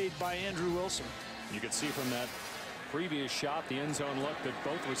played by Andrew Wilson. You could see from that previous shot, the end zone look, that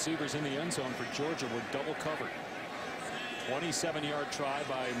both receivers in the end zone for Georgia were double covered. 27-yard try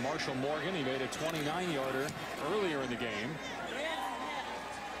by Marshall Morgan. He made a 29-yarder earlier in the game.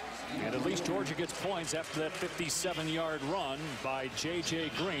 And at least Georgia gets points after that 57-yard run by J.J.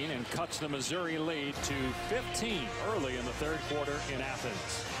 Green and cuts the Missouri lead to 15 early in the 3rd quarter in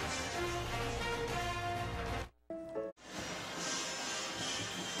Athens.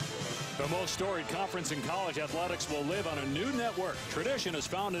 The most storied conference in college athletics will live on a new network. Tradition has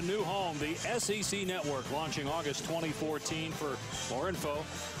found a new home, the SEC Network, launching August 2014. For more info,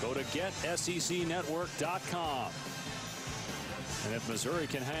 go to getsecnetwork.com. And if Missouri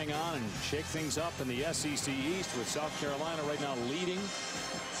can hang on and shake things up in the SEC East, with South Carolina right now leading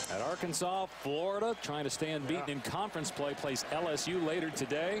at Arkansas, Florida trying to stay unbeaten in conference play, plays LSU later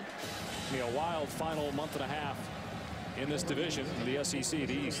today. It'll be a wild final month and a half in this division of the SEC,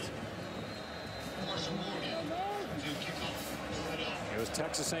 the East. It was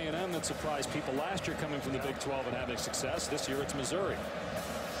Texas A&M that surprised people last year, coming from the Big 12 and having success. This year it's Missouri.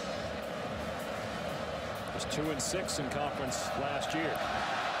 It was 2-6 in conference last year.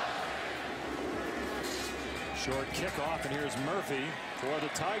 Short kickoff, and here's Murphy for the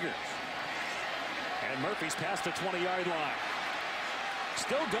Tigers. And Murphy's past the 20-yard line.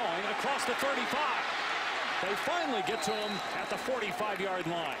 Still going across the 35. They finally get to him at the 45-yard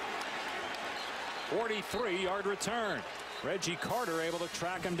line. 43-yard return. Reggie Carter able to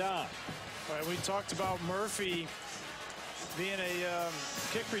track him down. All right, we talked about Murphy being a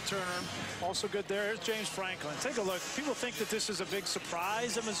kick returner. Also good there. Here's James Franklin. Take a look. People think that this is a big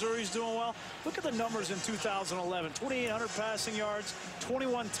surprise that Missouri's doing well. Look at the numbers in 2011. 2,800 passing yards,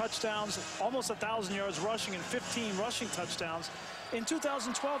 21 touchdowns, almost 1,000 yards rushing, and 15 rushing touchdowns. In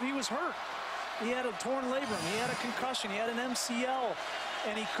 2012, he was hurt. He had a torn labrum. He had a concussion. He had an MCL.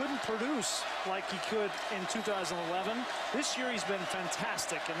 and he couldn't produce like he could in 2011. This year he's been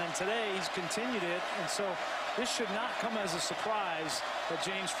fantastic, and then today he's continued it, and so this should not come as a surprise that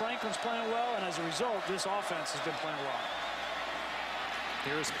James Franklin's playing well, and as a result, this offense has been playing well.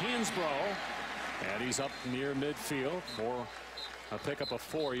 Here's Hansbrough, and he's up near midfield for a pickup of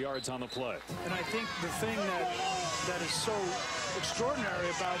 4 yards on the play. And I think the thing that is so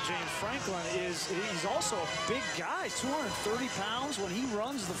extraordinary about James Franklin is he's also a big guy, 230 pounds. When he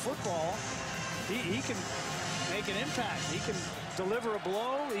runs the football, he can make an impact. He can deliver a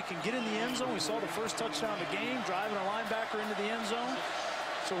blow. He can get in the end zone. We saw the first touchdown of the game, driving a linebacker into the end zone.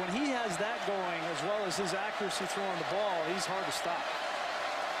 So when he has that going, as well as his accuracy throwing the ball, he's hard to stop.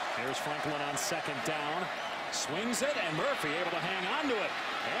 Here's Franklin on 2nd down. Swings it, and Murphy able to hang on to it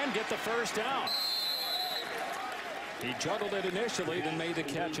and get the first down. He juggled it initially, then made the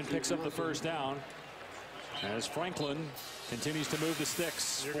catch and picks up the first down as Franklin continues to move the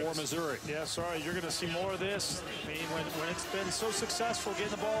sticks for Missouri. Yeah, sorry, you're going to see more of this. I mean, when it's been so successful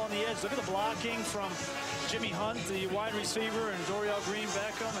getting the ball on the edge. Look at the blocking from Jimmy Hunt, the wide receiver, and Dorial Green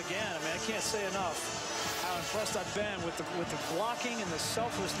Beckham. Again, I mean, I can't say enough how impressed I've been with the blocking and the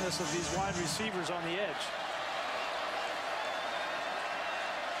selflessness of these wide receivers on the edge.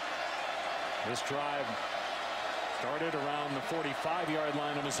 This drive started around the 45-yard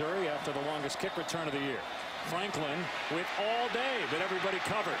line of Missouri after the longest kick return of the year. Franklin with all day, but everybody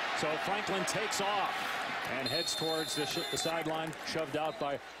covered. So Franklin takes off and heads towards the sideline, shoved out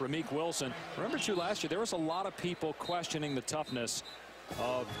by Rameek Wilson. Remember, too, last year there was a lot of people questioning the toughness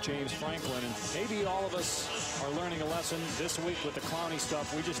of James Franklin, and maybe all of us are learning a lesson this week with the Clowney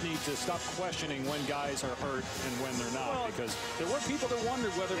stuff. We just need to stop questioning when guys are hurt and when they're not, because there were people that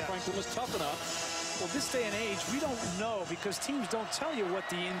wondered whether Franklin was tough enough. Well, this day and age, we don't know, because teams don't tell you what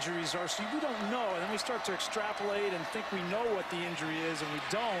the injuries are, so we don't know, and then we start to extrapolate and think we know what the injury is, and we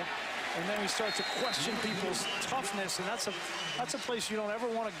don't. And then we start to question people's toughness, and that's a place you don't ever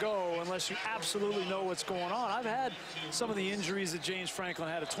want to go unless you absolutely know what's going on. I've had some of the injuries that James Franklin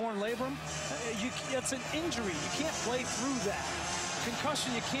had. A torn labrum, that's an injury. You can't play through that.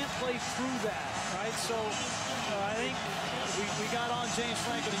 Concussion, you can't play through that, right? So I think we got on James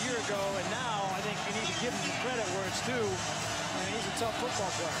Franklin a year ago, and now I think you need to give him credit where it's due. I mean, he's a tough football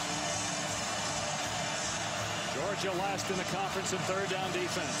player. Georgia last in the conference in 3rd down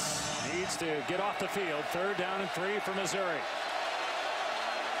defense. Needs to get off the field. 3rd down and 3 for Missouri.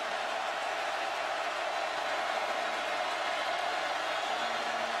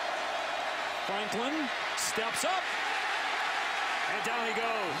 Franklin steps up, and down he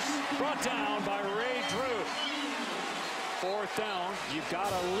goes. Brought down by Ray Drew. 4th down. You've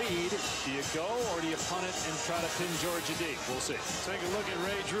got a lead. Do you go, or do you punt it and try to pin Georgia deep? We'll see. Take a look at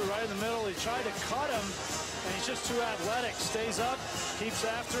Ray Drew right in the middle. He tried to cut him, and he's just too athletic. Stays up, keeps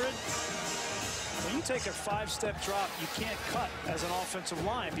after it. When you take a 5-step drop, you can't cut as an offensive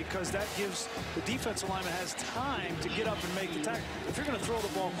line, because that gives the defensive lineman has time to get up and make the tackle. If you're going to throw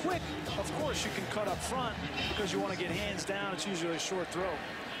the ball quick, of course you can cut up front because you want to get hands down. It's usually a short throw.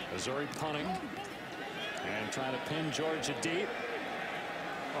 Missouri punting and trying to pin Georgia deep.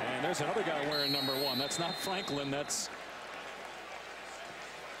 And there's another guy wearing number 1. That's not Franklin. That's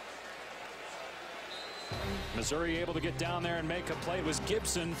Missouri able to get down there and make a play. It was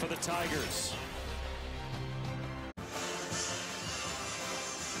Gibson for the Tigers.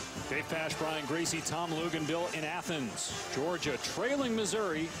 Dave Pasch, Brian Gracie, Tom Luganville in Athens. Georgia trailing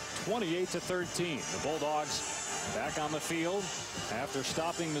Missouri 28-13. The Bulldogs back on the field after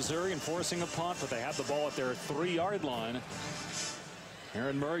stopping Missouri and forcing a punt, but they have the ball at their 3-yard line.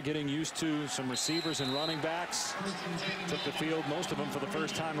 Aaron Murray getting used to some receivers and running backs. Took the field, most of them for the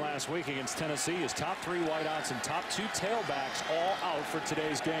first time last week against Tennessee. His top 3 wideouts and top 2 tailbacks all out for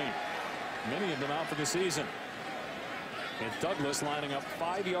today's game. Many of them out for the season. And Douglas lining up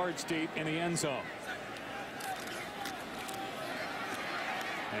 5 yards deep in the end zone.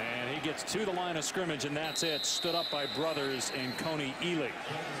 And he gets to the line of scrimmage, and that's it. Stood up by Brothers and Coney Ely.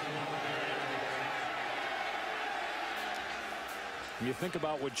 You think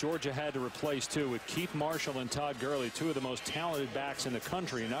about what Georgia had to replace, too, with Keith Marshall and Todd Gurley, 2 of the most talented backs in the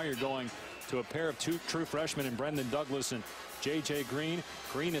country. And now you're going to a pair of 2 true freshmen in Brendan Douglas and J.J. Green.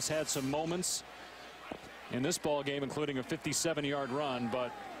 Green has had some moments in this ball game, including a 57-yard run,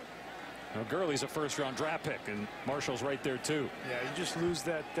 but Gurley's a first-round draft pick, and Marshall's right there too. Yeah, you just lose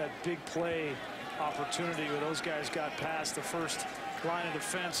that big play opportunity where those guys got past the first line of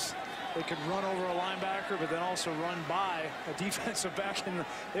defense. They could run over a linebacker, but then also run by a defensive back, and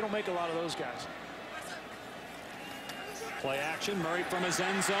they don't make a lot of those guys. Play action. Murray from his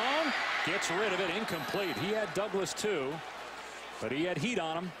end zone gets rid of it. Incomplete. He had Douglas too. but he had heat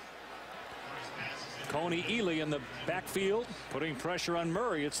on him. Coney Ely in the backfield, putting pressure on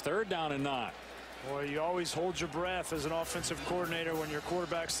Murray. It's 3rd down and 9. Boy, you always hold your breath as an offensive coordinator when your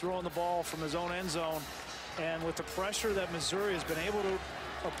quarterback's throwing the ball from his own end zone. And with the pressure that Missouri has been able to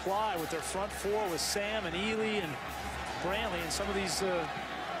apply with their front 4 with Sam and Ely and Brantley and some of these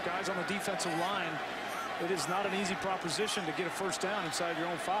guys on the defensive line, it is not an easy proposition to get a 1st down inside your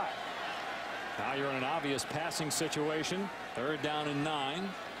own 5. Now you're in an obvious passing situation. 3rd down and 9.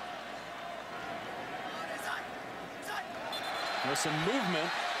 There's some movement.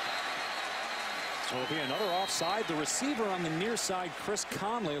 So it'll be another offside. The receiver on the near side, Chris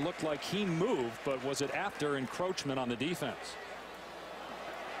Conley, looked like he moved, but was it after encroachment on the defense?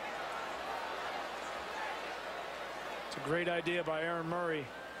 It's a great idea by Aaron Murray.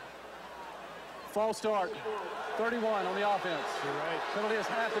 False start. 31 on the offense. You're right. Penalty is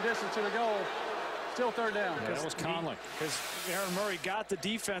half the distance to the goal. Still 3rd down. Yeah, that was Conley. Because Aaron Murray got the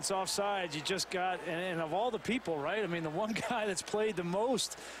defense offside. You just got, and of all the people, right? I mean, the one guy that's played the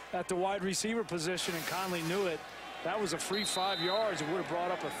most at the wide receiver position, and Conley knew it. That was a free 5 yards. It would have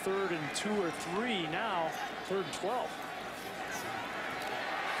brought up a 3rd and 2 or 3. Now 3rd and 12.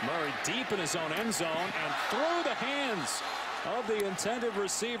 Murray deep in his own end zone and through the hands of the intended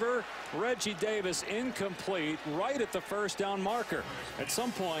receiver. Reggie Davis incomplete right at the 1st down marker. At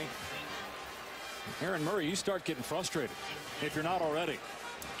some point, Aaron Murray, you start getting frustrated if you're not already.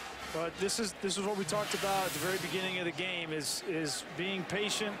 But this is what we talked about at the very beginning of the game, is being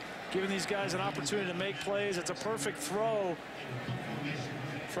patient, giving these guys an opportunity to make plays. It's a perfect throw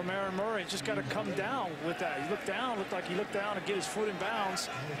from Aaron Murray. Just got to come down with that. He looked down, looked like he looked down to get his foot in bounds,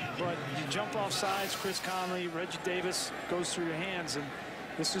 but you jump off sides. Chris Conley, Reggie Davis goes through your hands, and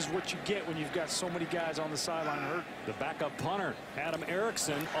this is what you get when you've got so many guys on the sideline hurt. The backup punter, Adam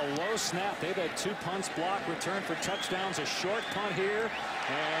Erickson, a low snap. They've had 2 punts blocked, return for touchdowns, a short punt here,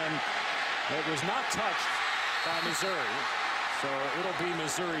 and it was not touched by Missouri. So it'll be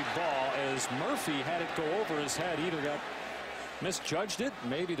Missouri ball as Murphy had it go over his head. Either got misjudged it,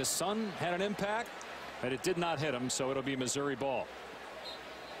 maybe the sun had an impact, but it did not hit him, so it'll be Missouri ball.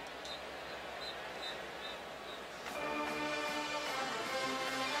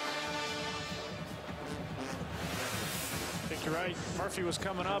 You're right. Murphy was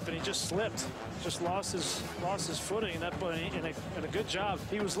coming up and he just slipped, just lost his footing, and and a good job.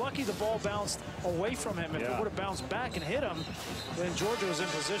 He was lucky the ball bounced away from him. If it would have bounced back and hit him, then Georgia was in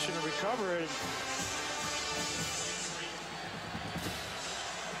position to recover it.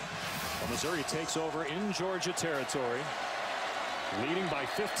 Well, Missouri takes over in Georgia territory, leading by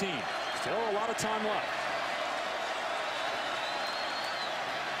 15. Still a lot of time left.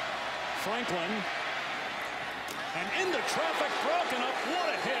 Franklin. And into traffic, broken up. What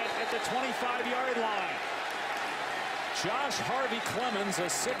a hit at the 25-yard line. Josh Harvey Clemens, a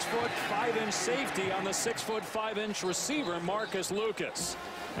 6'5" safety on the 6'5" receiver, Marcus Lucas.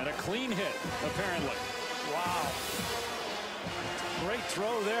 And a clean hit, apparently. Wow. Great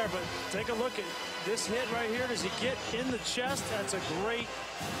throw there, but take a look at this hit right here. Does he get in the chest? That's a great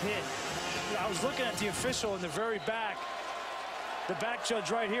hit. I was looking at the official in the very back. The back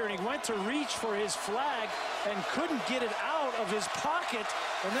judge right here, and he went to reach for his flag and couldn't get it out of his pocket,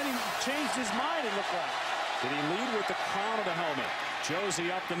 and then he changed his mind, it looked like. Did he lead with the crown of the helmet?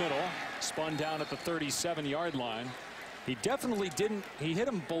 Josie up the middle, spun down at the 37-yard line. He definitely didn't. He hit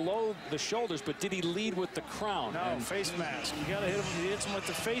him below the shoulders, but did he lead with the crown? No, face mask. You got to hit him. He hits him with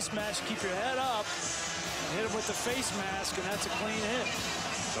the face mask. Keep your head up. Hit him with the face mask, and that's a clean hit.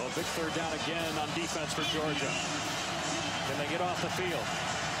 So a big 3rd down again on defense for Georgia. Can they get off the field?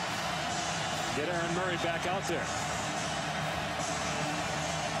 Get Aaron Murray back out there.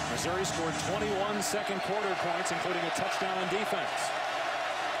 Missouri scored 21 second quarter points, including a touchdown on defense.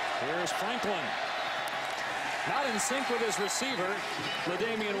 Here's Franklin. Not in sync with his receiver,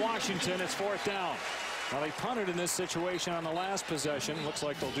 LaDamian Washington. It's 4th down. Well, they punted in this situation on the last possession. Looks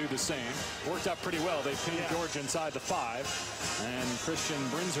like they'll do the same. Worked out pretty well. They pinned Georgia inside the 5. And Christian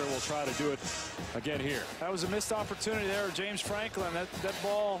Brinzer will try to do it again here. That was a missed opportunity there, James Franklin. That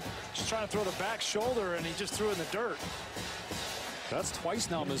ball, just trying to throw the back shoulder, and he just threw it in the dirt. That's twice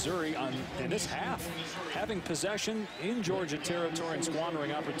now Missouri in this half, having possession in Georgia territory and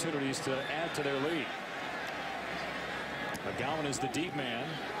squandering opportunities to add to their lead. McGowan is the deep man.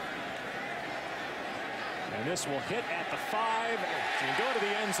 And this will hit at the 5 and go to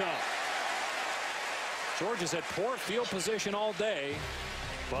the end zone. Georgia's had poor field position all day,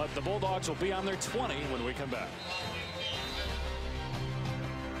 but the Bulldogs will be on their 20 when we come back.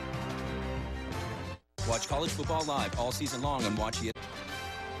 Watch college football live all season long on Watch ESPN.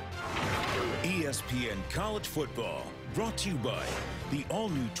 ESPN College Football, brought to you by the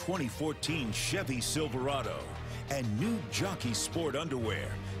all-new 2014 Chevy Silverado and new Jockey Sport underwear.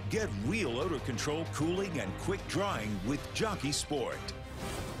 Get real odor control, cooling, and quick drying with Jockey Sport.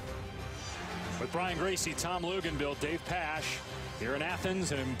 With Brian Gracie, Tom Luganville, Dave Pasch here in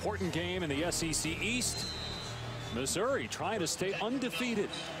Athens, an important game in the SEC East. Missouri trying to stay undefeated,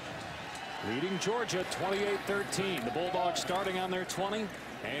 leading Georgia 28-13. The Bulldogs starting on their 20,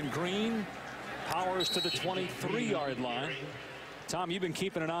 and Green powers to the 23-yard line. Tom, you've been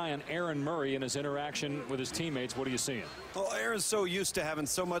keeping an eye on Aaron Murray and his interaction with his teammates. What are you seeing? Well, Aaron's so used to having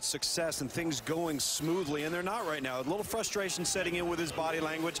so much success and things going smoothly, and they're not right now. A little frustration setting in with his body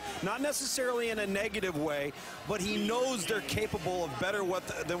language, not necessarily in a negative way, but he knows they're capable of better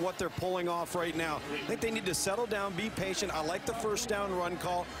than what they're pulling off right now. I think they need to settle down, be patient. I like the first down run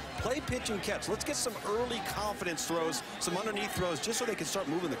call. Play pitch and catch. Let's get some early confidence throws, some underneath throws, just so they can start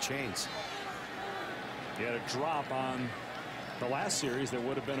moving the chains. He had a drop on the last series that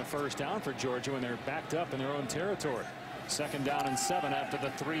would have been a first down for Georgia when they're backed up in their own territory. 2nd down and 7 after the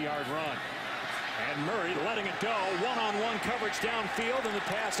 3-yard run. And Murray letting it go. One-on-one coverage downfield, and the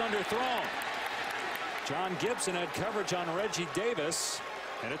pass underthrown. John Gibson had coverage on Reggie Davis,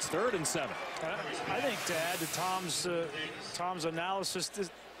 and it's 3rd and 7. I think, to add to Tom's analysis,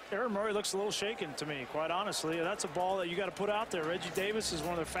 Aaron Murray looks a little shaken to me, quite honestly. That's a ball that you got to put out there. Reggie Davis is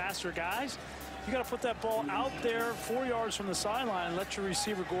one of the faster guys. You got to put that ball out there 4 yards from the sideline and let your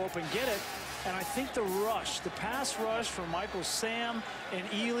receiver go up and get it. And I think the pass rush from Michael Sam and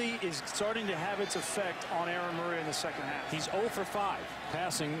Ely is starting to have its effect on Aaron Murray in the second half. He's 0 for 5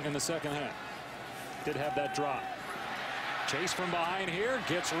 passing in the second half. Did have that drop. Chase from behind here,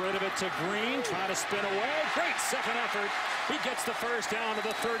 gets rid of it to Green, trying to spin away. Great second effort. He gets the first down to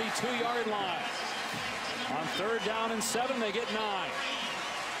the 32-yard line. On 3rd down and 7, they get 9.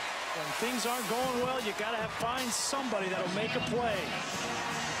 When things aren't going well, you got to find somebody that'll make a play.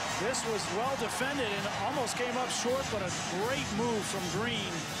 This was well defended and almost came up short, but a great move from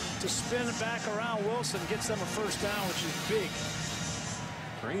Green to spin it back around. Wilson gets them a first down, which is big.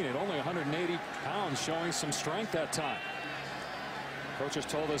 Green at only 180 pounds, showing some strength that time. Coaches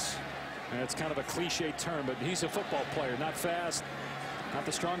told us, and it's kind of a cliche term, but he's a football player, not fast, not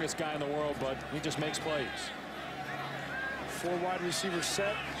the strongest guy in the world, but he just makes plays. 4 wide receivers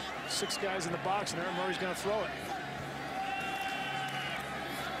set. 6 guys in the box, and Aaron Murray's going to throw it.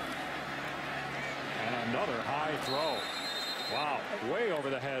 And another high throw. Wow, way over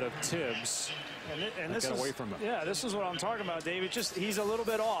the head of Tibbs. And this got is away from him. Yeah, this is what I'm talking about, David. Just he's a little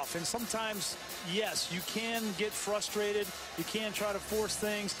bit off, and sometimes, yes, you can get frustrated. You can try to force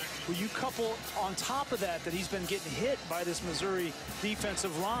things. But you couple on top of that he's been getting hit by this Missouri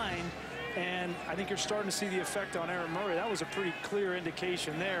defensive line. And I think you're starting to see the effect on Aaron Murray. That was a pretty clear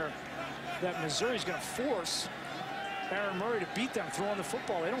indication there that Missouri's going to force Aaron Murray to beat them throwing the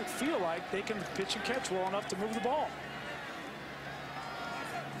football. They don't feel like they can pitch and catch well enough to move the ball.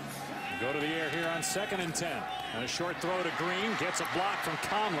 Go to the air here on 2nd and 10. And a short throw to Green. Gets a block from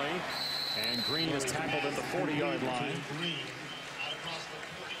Conley. And Green is tackled at the 40-yard line.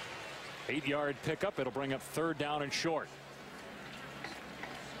 8-yard pickup. It'll bring up 3rd down and short.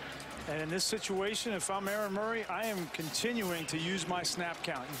 And in this situation, if I'm Aaron Murray, I am continuing to use my snap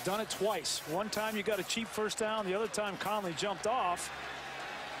count. You've done it twice. One time you got a cheap first down. The other time Conley jumped off.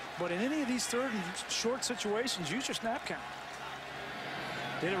 But in any of these 3rd and short situations, use your snap count.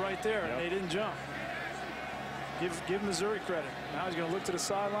 Did it right there, and they didn't jump. Give Missouri credit. Now he's going to look to the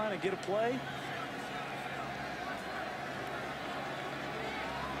sideline and get a play.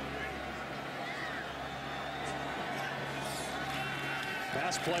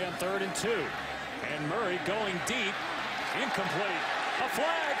 Pass play on 3rd and 2. And Murray going deep. Incomplete. A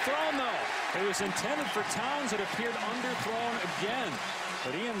flag thrown, though. It was intended for Towns. It appeared underthrown again.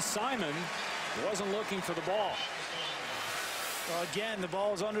 But Ian Simon wasn't looking for the ball. Well, again, the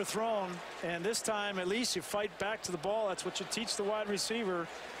ball is underthrown. And this time, at least you fight back to the ball. That's what you teach the wide receiver.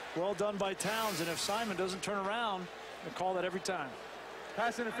 Well done by Towns. And if Simon doesn't turn around, they call that every time.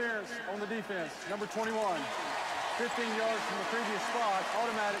 Pass interference on the defense, number 21. 15 yards from the previous spot,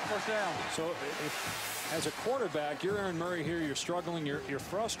 automatic first down. So as a quarterback, you're Aaron Murray here, you're struggling, you're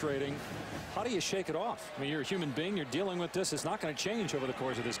frustrating. How do you shake it off? I mean, you're a human being, you're dealing with this. It's not going to change over the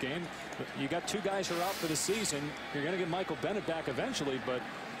course of this game. You got 2 guys who are out for the season. You're going to get Michael Bennett back eventually, but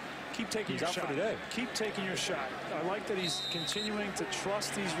keep taking he's your out shot. For today. Keep taking your shot. I like that he's continuing to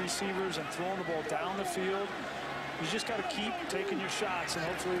trust these receivers and throwing the ball down the field. You just got to keep taking your shots, and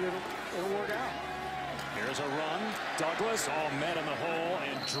hopefully it'll work out. Here's a run. Douglas all met in the hole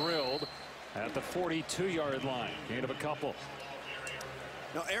and drilled at the 42-yard line. Gain of a couple.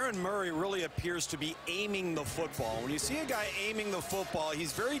 Now, Aaron Murray really appears to be aiming the football. When you see a guy aiming the football,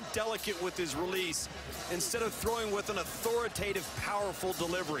 he's very delicate with his release instead of throwing with an authoritative, powerful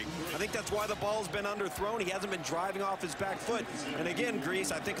delivery. I think that's why the ball's been underthrown. He hasn't been driving off his back foot. And again,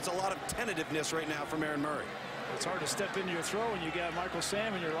 Grease, I think it's a lot of tentativeness right now from Aaron Murray. It's hard to step into your throw when you got Michael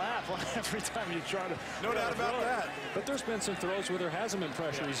Sam in your lap every time you try to. No doubt about that. But there's been some throws where there hasn't been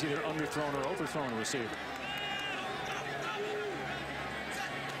pressure. He's either underthrown or overthrown a receiver.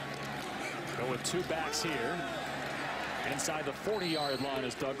 Go with two backs here. Inside the 40-yard line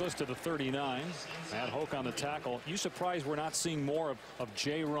is Douglas to the 39. Matt Hoke on the tackle. You surprised we're not seeing more of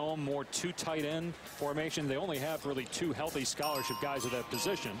Jay Rome, more two tight end formation? They only have really two healthy scholarship guys at that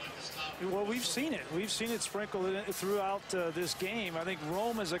position. Well, we've seen it. We've seen it sprinkled throughout this game. I think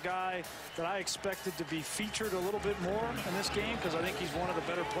Rome is a guy that I expected to be featured a little bit more in this game because I think he's one of the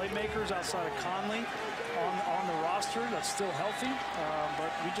better playmakers outside of Conley on the roster that's still healthy.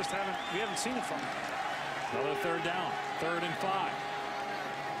 But we haven't seen it from him. Another third down, 3rd and 5.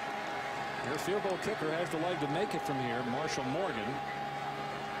 Your field goal kicker has the leg to make it from here, Marshall Morgan.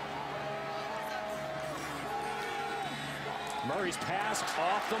 Murray's pass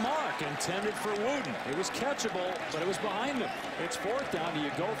off the mark, intended for Wooten. It was catchable, but it was behind him. It's 4th down. Do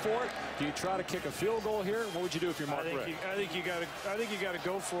you go for it? Do you try to kick a field goal here? What would you do if you're Mark Richt? I think you got to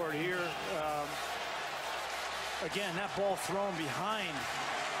go for it here. Again, that ball thrown behind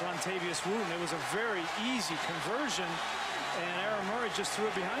Rontavious Wooten. It was a very easy conversion, and Aaron Murray just threw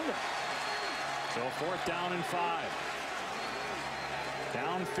it behind him. So 4th down and 5.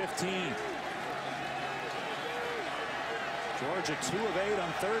 Down 15. Georgia 2 of 8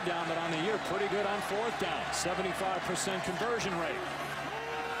 on 3rd down, but on the year pretty good on 4th down. 75% conversion rate.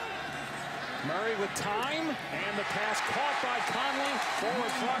 Murray with time, and the pass caught by Conley.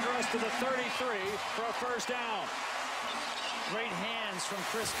 Forward progress to the 33 for a 1st down. Great hands from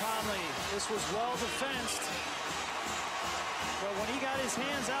Chris Conley. This was well defensed. But when he got his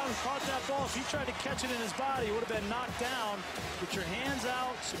hands out and caught that ball, if he tried to catch it in his body, he would have been knocked down. Get your hands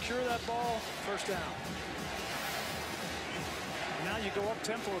out, secure that ball, 1st down. Now you go up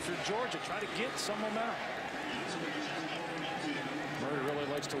tempo if you're Georgia. Try to get some momentum. Murray really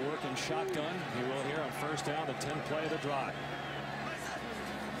likes to work in shotgun. He will here on 1st down, the 10th play of the drive.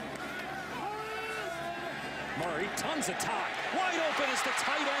 Murray, tons of time. Wide open is the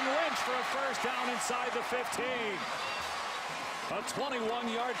tight end Lynch for a 1st down inside the 15. A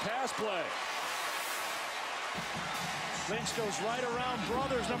 21-yard pass play. Lynch goes right around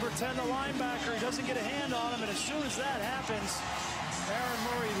Brothers, number 10, the linebacker. He doesn't get a hand on him, and as soon as that happens, Aaron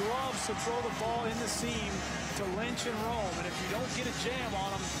Murray loves to throw the ball in the seam to Lynch and Rome, and if you don't get a jam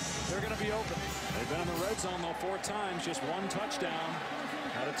on them, they're going to be open. They've been in the red zone, though, 4 times, just 1 touchdown.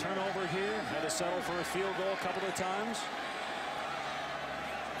 Had a turnover here, had to settle for a field goal a couple of times.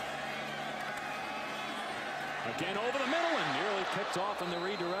 Again over the middle and nearly picked off in the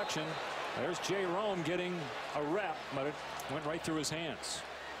redirection. There's Jay Rome getting a rep, but it went right through his hands.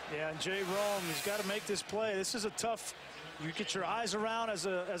 Yeah, and Jay Rome, he's got to make this play. This is a tough, you get your eyes around as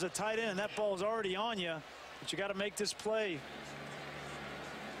a tight end, and that ball is already on you, but you got to make this play.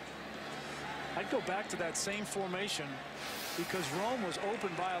 I'd go back to that same formation because Rome was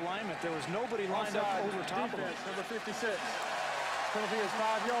open by alignment. There was nobody lined up over top of him. Number 56. Penalty is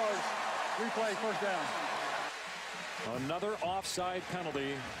 5 yards. Replay, 1st down. Another offside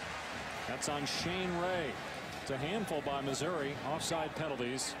penalty. That's on Shane Ray. It's a handful by Missouri. Offside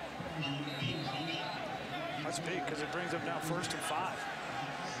penalties. That's big because it brings up now 1st and 5.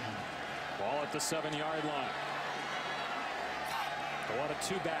 Ball at the 7-yard line. Go on a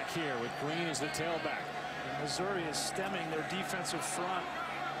 2-back here with Green as the tailback. Missouri is stemming their defensive front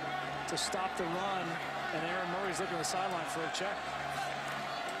to stop the run, and Aaron Murray's looking at the sideline for a check.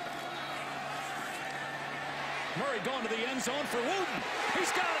 Murray going to the end zone for Wooten.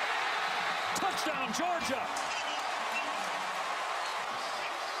 He's got it. Touchdown, Georgia.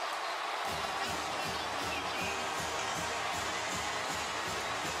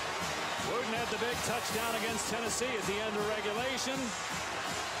 Wooten had the big touchdown against Tennessee at the end of regulation.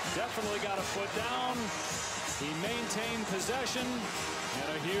 Definitely got a foot down. He maintained possession,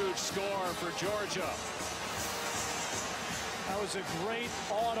 and a huge score for Georgia. That was a great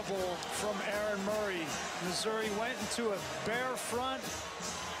audible from Aaron Murray. Missouri went into a bare front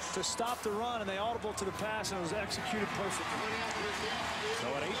to stop the run, and they audible to the pass, and it was executed perfectly. So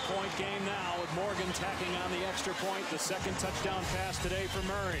an 8-point game now with Morgan tacking on the extra point. The 2nd touchdown pass today for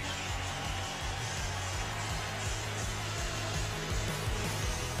Murray.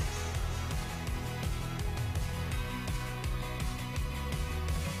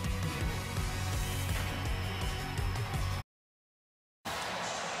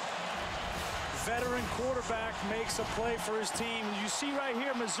 veteran quarterback makes a play for his team. You see right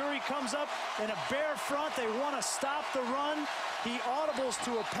here, Missouri comes up in a bare front. They want to stop the run. He audibles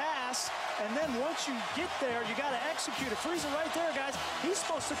to a pass, and then once you get there, you got to execute it. Freeze it right there, guys. He's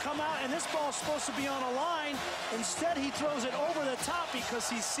supposed to come out, and this ball's supposed to be on a line. Instead, he throws it over the top because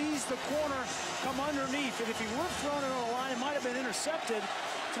he sees the corner come underneath. And if he were thrown it on a line, it might have been intercepted.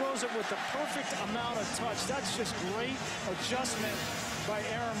 Throws it with the perfect amount of touch. That's just great adjustment by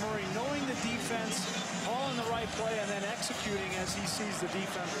Aaron Murray, knowing the defense, calling the right play, and then executing as he sees the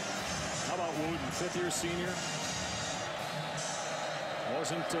defender. How about Wooten, fifth-year senior?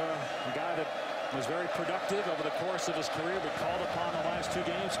 Wasn't a guy that was very productive over the course of his career, but called upon the last 2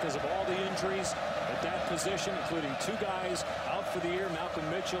 games because of all the injuries at that position, including 2 guys out for the year, Malcolm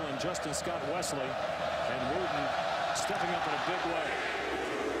Mitchell and Justin Scott Wesley. And Wooten stepping up in a big way.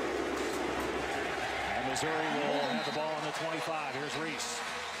 And Missouri will have the ball on the 25. Here's Reese.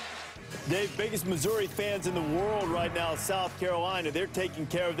 Dave, biggest Missouri fans in the world right now, South Carolina. They're taking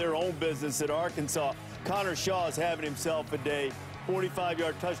care of their own business at Arkansas. Connor Shaw is having himself a day.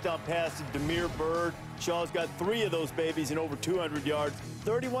 45-yard touchdown pass to Demir Bird. Shaw's got 3 of those babies in over 200 yards.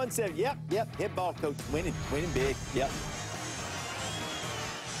 31-7. Yep. Hit ball, coach. Winning big. Yep.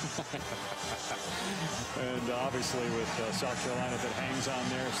 And obviously with South Carolina that hangs on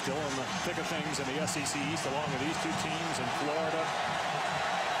there, still in the thick of things in the SEC East, along with these 2 teams in Florida.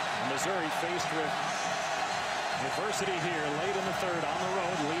 And Missouri faced with adversity here late in the 3rd on the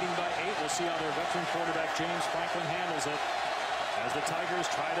road, leading by 8. We'll see how their veteran quarterback James Franklin handles it as the Tigers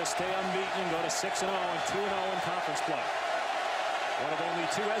try to stay unbeaten and go to 6-0 and 2-0 in conference play. One of only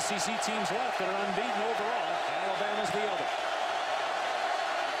 2 SEC teams left that are unbeaten overall. Alabama's the other.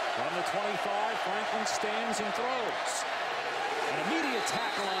 From the 25, Franklin stands and throws. An immediate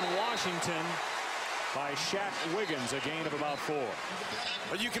tackle on Washington by Shaq Wiggins, a gain of about 4.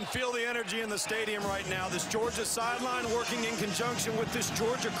 But you can feel the energy in the stadium right now. This Georgia sideline working in conjunction with this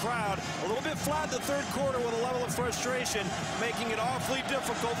Georgia crowd. A little bit flat in the 3rd quarter with a level of frustration, making it awfully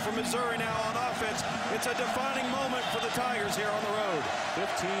difficult for Missouri now on offense. It's a defining moment for the Tigers here on the road.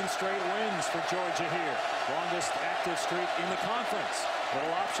 15 straight wins for Georgia here. Longest active streak in the conference.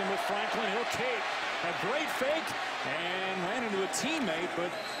 Little option with Franklin. He'll cape. A great fake and ran into a teammate,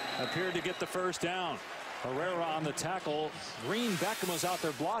 but appeared to get the first down. Herrera on the tackle. Green Beckham was out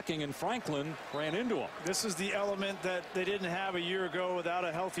there blocking, and Franklin ran into him. This is the element that they didn't have a year ago without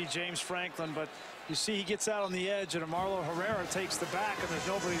a healthy James Franklin, but you see he gets out on the edge, and Marlo Herrera takes the back, and there's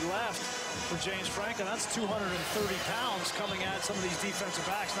nobody left for James Franklin. That's 230 pounds coming at some of these defensive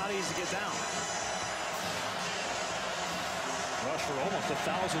backs. Not easy to get down. Rushed for almost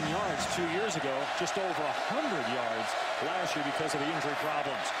 1,000 yards 2 years ago, just over 100 yards last year because of the injury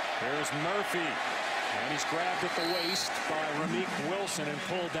problems. Here's Murphy, and he's grabbed at the waist by Rameek Wilson and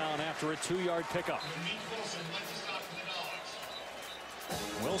pulled down after a 2-yard pickup.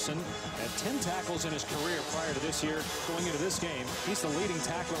 Wilson had 10 tackles in his career prior to this year. Going into this game, he's the leading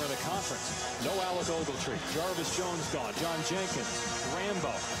tackler in the conference. No Alec Ogletree, Jarvis Jones gone, John Jenkins,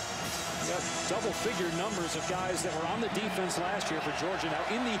 Rambo. Got double-figure numbers of guys that were on the defense last year for Georgia now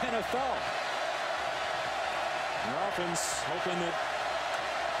in the NFL. Their offense hoping that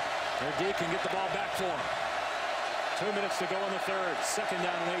their D can get the ball back for them. 2 minutes to go in the 3rd. 2nd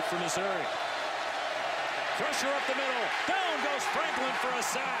down and 8 for Missouri. Pressure up the middle. Down goes Franklin for a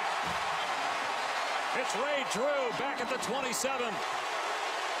sack. It's Ray Drew back at the 27.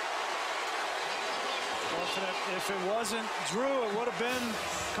 If it wasn't Drew, it would have been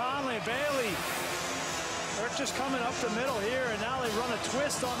Conley. Bailey. They're just coming up the middle here, and now they run a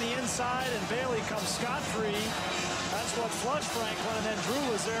twist on the inside, and Bailey comes scot-free. That's what flushed Franklin, and then Drew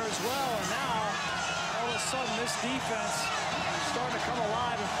was there as well. And now, all of a sudden, this defense is starting to come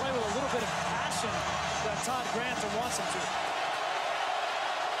alive and play with a little bit of passion that Todd Grantham wants him to.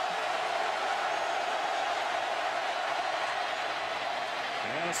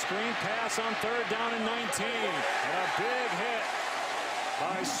 And a screen pass on 3rd down and 19. And a big hit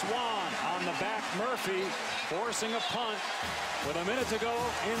by Swan on the back. Murphy forcing a punt with a minute to go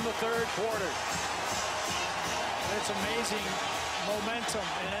in the 3rd quarter. It's amazing momentum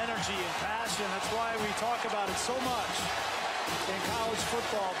and energy and passion. That's why we talk about it so much in college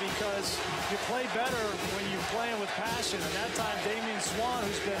football, because you play better when you're playing with passion. And that time, Damian Swan,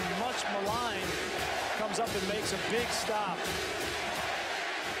 who's been much maligned, comes up and makes a big stop.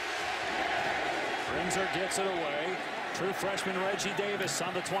 Brinzer gets it away. True freshman Reggie Davis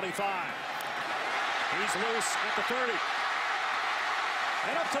on the 25. He's loose at the 30.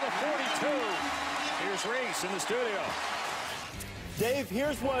 And up to the 42. Here's Reese in the studio. Dave,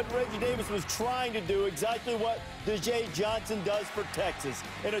 here's what Reggie Davis was trying to do, exactly what DeJay Johnson does for Texas.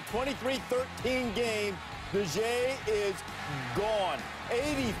 In a 23-13 game, DeJay is gone.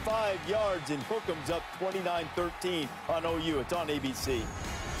 85 yards, and Hookham's up 29-13 on OU. It's on ABC.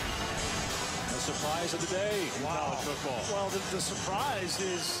 The surprise of the day in college football. Well, the surprise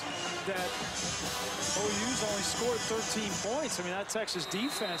is that OU's only scored 13 points. I mean, that Texas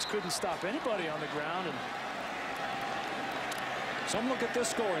defense couldn't stop anybody on the ground. And some look at this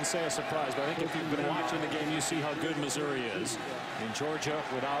score and say a surprise, but I think if you've been watching the game, you see how good Missouri is. In Georgia,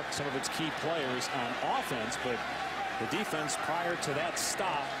 without some of its key players on offense, but the defense prior to that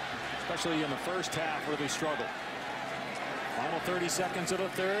stop, especially in the first half, really struggled. Final 30 seconds of the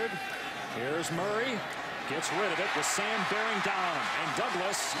third. Here's Murray. Gets rid of it with Sam bearing down on him. And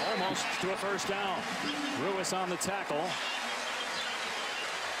Douglas almost to a first down. Ruiz on the tackle.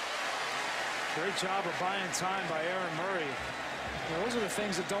 Great job of buying time by Aaron Murray. You know, those are the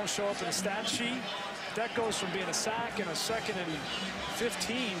things that don't show up in a stat sheet. That goes from being a sack and a 2nd and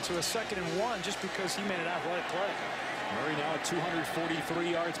 15 to a 2nd and 1 just because he made an athletic play. Murray now at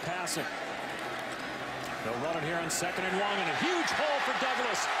 243 yards passing. They'll run it here on 2nd and 1, and a huge hole for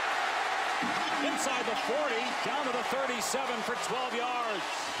Douglas. Inside the 40, down to the 37 for 12 yards.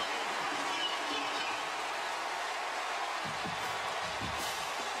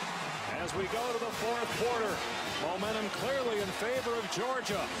 As we go to the fourth quarter, momentum clearly in favor of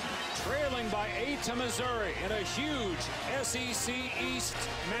Georgia, trailing by 8 to Missouri in a huge SEC East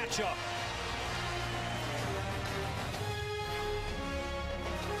matchup.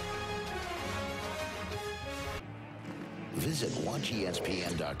 Visit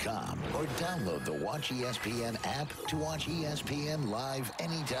WatchESPN.com or download the Watch ESPN app to watch ESPN live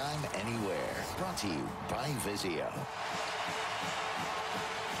anytime, anywhere. Brought to you by Vizio.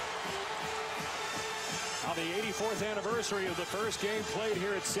 On the 84th anniversary of the first game played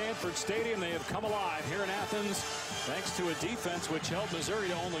here at Sanford Stadium, they have come alive here in Athens thanks to a defense which held Missouri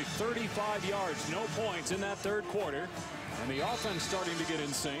to only 35 yards, no points in that third quarter. And the offense starting to get in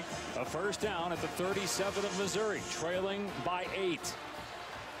sync. A first down at the 37 of Missouri, trailing by 8.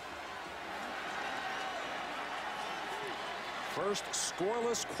 First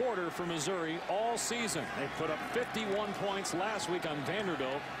scoreless quarter for Missouri all season. They put up 51 points last week on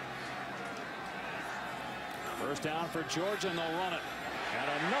Vanderbilt. First down for Georgia, and they'll run it. And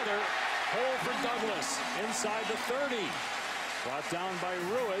another hole for Douglas inside the 30. Brought down by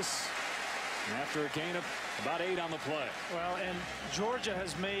Ruiz after a gain of about 8 on the play. Well, and Georgia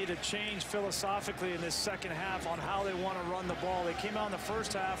has made a change philosophically in this second half on how they want to run the ball. They came out in the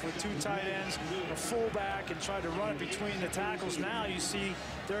first half with 2 tight ends, a fullback, and tried to run it between the tackles. Now you see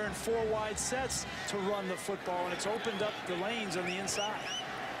they're in 4 wide sets to run the football, and it's opened up the lanes on the inside.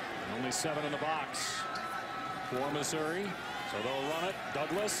 Only 7 in the box for Missouri, so they'll run it.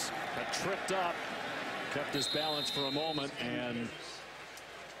 Douglas got tripped up, kept his balance for a moment, and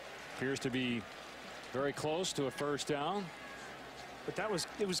appears to be very close to a first down. But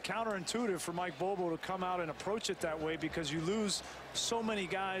it was counterintuitive for Mike Bobo to come out and approach it that way, because you lose so many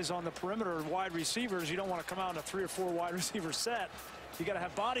guys on the perimeter, wide receivers. You don't want to come out in a 3 or 4 wide receiver set. You got to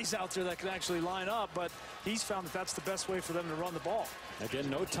have bodies out there that can actually line up, but he's found that that's the best way for them to run the ball. Again,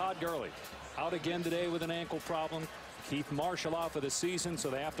 no Todd Gurley. Out again today with an ankle problem. Keith Marshall out for the season, so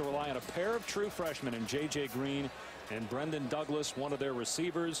they have to rely on a pair of true freshmen in J.J. Green and Brendan Douglas, one of their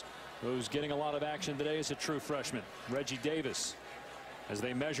receivers, who's getting a lot of action today is a true freshman, Reggie Davis. As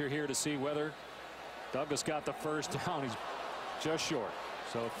they measure here to see whether Douglas got the first down, he's just short.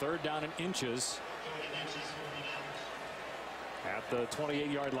 So third down in inches at the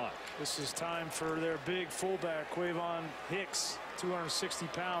 28-yard line. This is time for their big fullback, Quavon Hicks, 260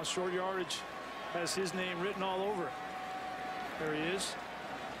 pounds, short yardage, has his name written all over it. There he is.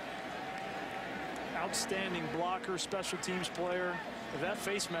 Outstanding blocker, special teams player. If that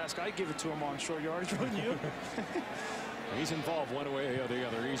face mask, I'd give it to him on short yardage, wouldn't you? He's involved one way or the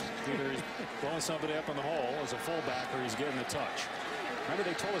other. He's either blowing somebody up in the hole as a fullback, or he's getting a touch. Remember,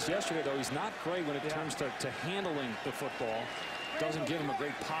 they told us yesterday, though, he's not great when it comes to handling the football. Doesn't give him a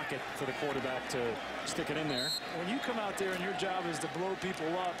great pocket for the quarterback to stick it in there. When you come out there and your job is to blow people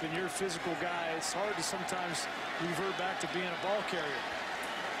up and you're a physical guy, it's hard to sometimes revert back to being a ball carrier.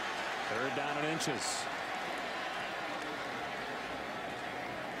 Third down in inches.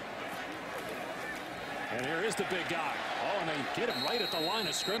 And here is the big guy. Oh, and they get him right at the line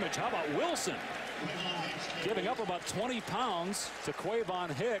of scrimmage. How about Wilson? Giving up about 20 pounds to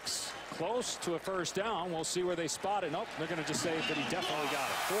Quavon Hicks. Close to a first down. We'll see where they spot it. Nope, they're going to just say that he definitely got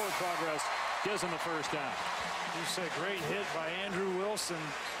it. Forward progress gives him the first down. You said great hit by Andrew Wilson.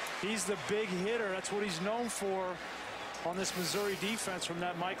 He's the big hitter. That's what he's known for. on this Missouri defense from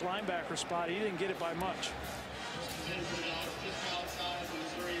that Mike linebacker spot. He didn't get it by much.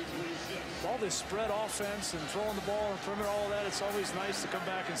 All this spread offense and throwing the ball in the perimeter, all of that, it's always nice to come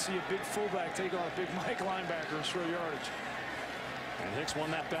back and see a big fullback take on a big Mike linebacker and short yardage. And Hicks won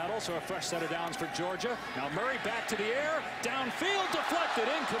that battle, so a fresh set of downs for Georgia. Now Murray back to the air, downfield, deflected,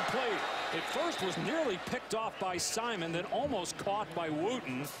 incomplete. It first was nearly picked off by Simon, then almost caught by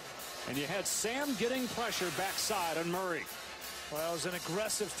Wooten. And you had Sam getting pressure backside on Murray. Well, it was an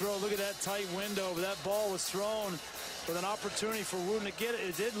aggressive throw. Look at that tight window. That ball was thrown with an opportunity for Wooten to get it.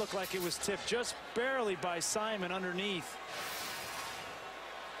 It did look like it was tipped just barely by Simon underneath.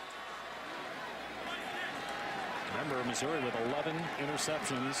 Remember, Missouri with 11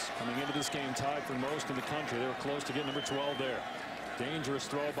 interceptions coming into this game, tied for most in the country. They were close to getting number 12 there. Dangerous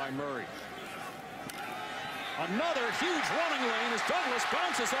throw by Murray. Another huge running lane as Douglas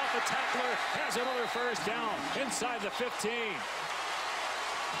bounces off the tackler, has another first down inside the 15.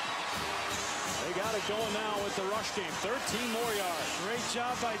 They got it going now with the rush game. 13 more yards. Great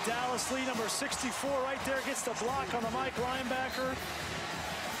job by Dallas Lee, number 64 right there, gets the block on the Mike linebacker.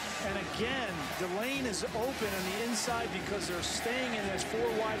 And again, the lane is open on the inside because they're staying in this 4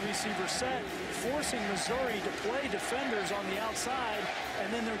 wide receiver set, forcing Missouri to play defenders on the outside,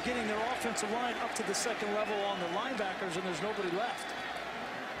 and then they're getting their offensive line up to the second level on the linebackers, and there's nobody left.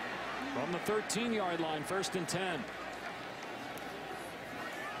 From the 13-yard line, 1st and 10.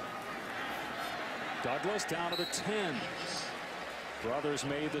 Douglas down to the 10. Brothers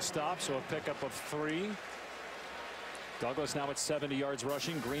made the stop, so a pickup of 3. Douglas now at 70 yards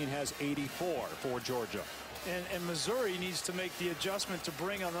rushing. Green has 84 for Georgia. And Missouri needs to make the adjustment to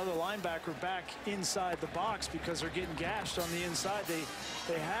bring another linebacker back inside the box because they're getting gashed on the inside.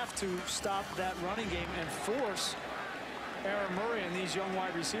 They have to stop that running game and force Aaron Murray and these young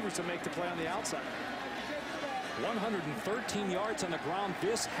wide receivers to make the play on the outside. 113 yards on the ground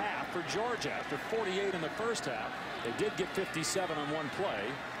this half for Georgia after 48 in the first half. They did get 57 on one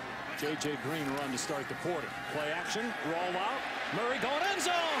play. J.J. Green run to start the quarter. Play action, roll out. Murray going end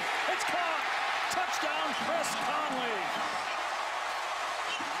zone. It's caught. Touchdown, Chris Conley.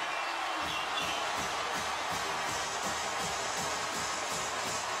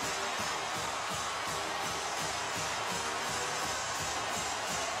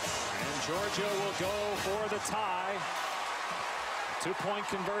 And Georgia will go for the tie. 2-point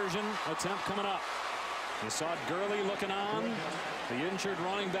conversion attempt coming up. You saw Gurley looking on, the injured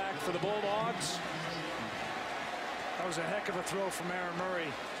running back for the Bulldogs. That was a heck of a throw from Aaron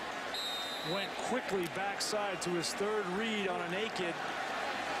Murray. Went quickly backside to his 3rd read on a naked.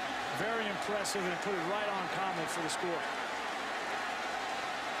 Very impressive, and put it right on Conley for the score.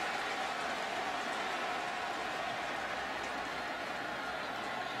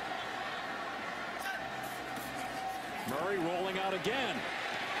 Murray rolling out again.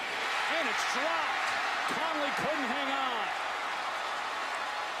 And it's dropped. Conley couldn't hang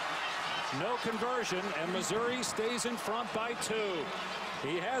on. No conversion, and Missouri stays in front by 2.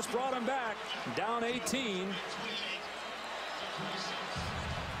 He has brought him back, down 18.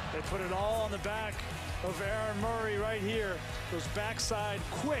 They put it all on the back of Aaron Murray right here. Goes backside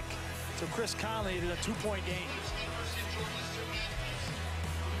quick to Chris Conley in a 2-point game.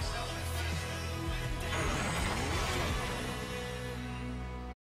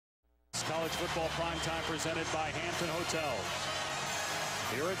 College football primetime presented by Hampton Hotels.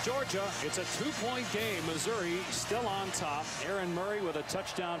 Here at Georgia, it's a 2-point game. Missouri still on top. Aaron Murray with a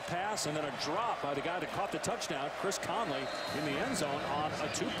touchdown pass and then a drop by the guy that caught the touchdown, Chris Conley, in the end zone on a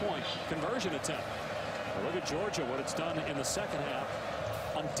 2-point conversion attempt. Now look at Georgia, what it's done in the second half.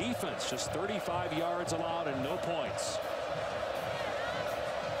 On defense, just 35 yards allowed and no points.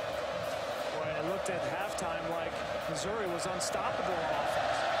 Boy, it looked at halftime like Missouri was unstoppable on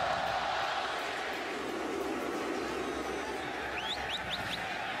offense.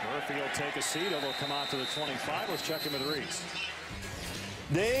 Murphy will take a seat. It'll come out to the 25. Let's check in with Reese.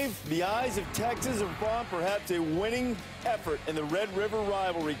 Dave, the eyes of Texas are upon perhaps a winning effort in the Red River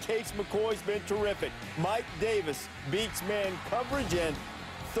rivalry. Case McCoy's been terrific. Mike Davis beats man coverage and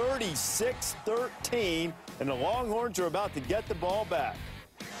 36-13, and the Longhorns are about to get the ball back.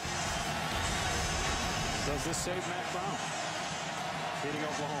 Does this save Matt Brown? Beating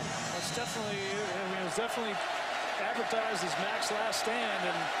Oklahoma. It's definitely, it was definitely advertised as Mac's last stand,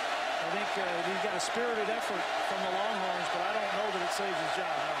 and I think he got a spirited effort from the Longhorns, but I don't know that it saves his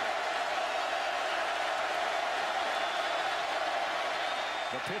job. No.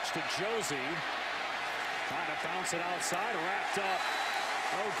 The pitch to Josie. Trying to bounce it outside, wrapped up.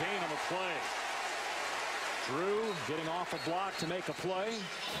 No gain on the play. Drew getting off a block to make a play.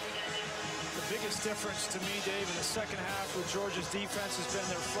 The biggest difference to me, Dave, in the second half with Georgia's defense has been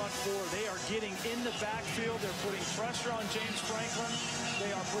their front four. They are getting in the backfield. They're putting pressure on James Franklin.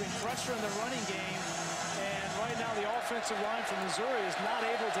 They are putting pressure in the running game. And right now the offensive line from Missouri is not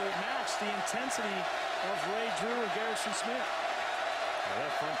able to match the intensity of Ray Drew and Garrison Smith. Well,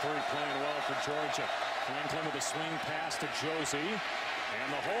 that front three playing well for Georgia. Franklin with a swing pass to Josie. And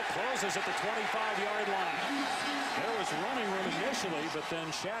the hole closes at the 25-yard line. There was running room initially, but then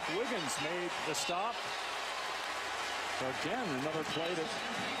Shaq Wiggins made the stop. So again, another play that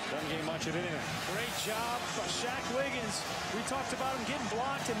doesn't gain much of anything. Great job by Shaq Wiggins. We talked about him getting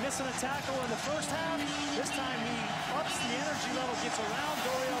blocked and missing a tackle in the first half. This time he ups the energy level, gets around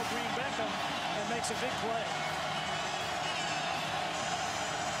Dorial Green-Beckham, and makes a big play.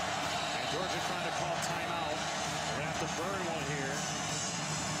 And Georgia trying to call timeout. They're going to have to burn one here.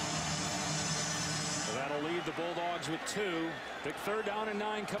 So that'll leave the Bulldogs with 2. Big 3rd down and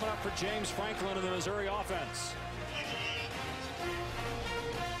 9 coming up for James Franklin and the Missouri offense.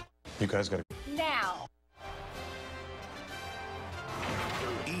 You guys got to. Now.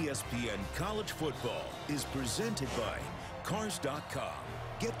 ESPN College Football is presented by Cars.com.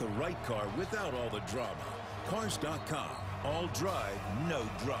 Get the right car without all the drama. Cars.com. All drive, no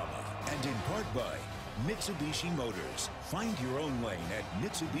drama. And in part by Mitsubishi Motors. Find your own lane at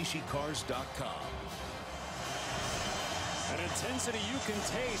MitsubishiCars.com. An intensity you can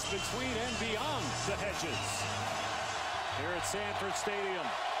taste between and beyond the hedges. Here at Sanford Stadium.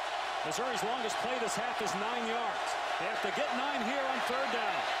 Missouri's longest play this half is 9 yards. They have to get 9 here on 3rd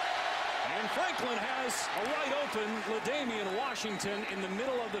down. And Franklin has a wide open LaDamian Washington in the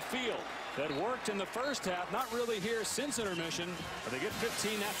middle of the field. That worked in the first half, not really here since intermission, but they get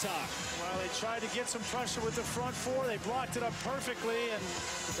 15 that time. Well, they tried to get some pressure with the front four. They blocked it up perfectly, and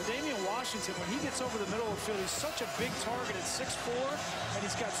LaDamian Washington, when he gets over the middle of the field, he's such a big target at 6'4", and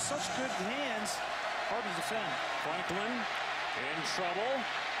he's got such good hands. Hard to defend. Franklin in trouble.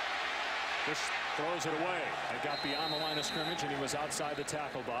 Just throws it away. They got beyond the line of scrimmage, and he was outside the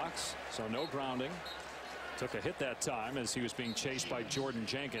tackle box, so no grounding. Took a hit that time as he was being chased by Jordan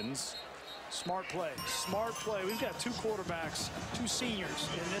Jenkins. Smart play. Smart play. We've got 2 quarterbacks, 2 seniors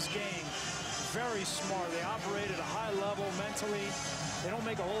in this game. Very smart. They operate at a high level mentally. They don't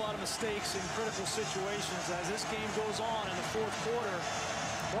make a whole lot of mistakes in critical situations. As this game goes on in the 4th quarter,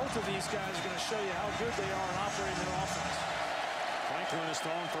 both of these guys are going to show you how good they are in operating their offense. Franklin has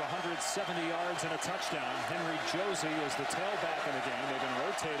thrown for 170 yards and a touchdown. Henry Josie is the tailback in the game. They've been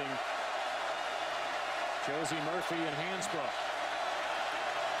rotating Josie, Murphy, and Hansbrough.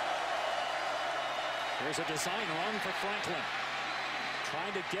 Here's a design run for Franklin.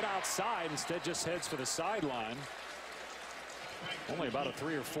 Trying to get outside, instead just heads for the sideline. Only about a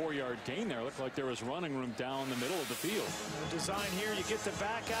 3 or 4 yard gain there. Looked like there was running room down the middle of the field. The design here, you get the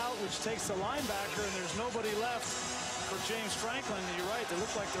back out, which takes the linebacker, and there's nobody left for James Franklin. You're right, it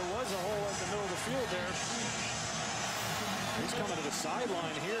looked like there was a hole at the middle of the field there. He's coming to the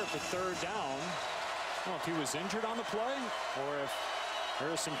sideline here for 3rd down. I don't know if he was injured on the play or if there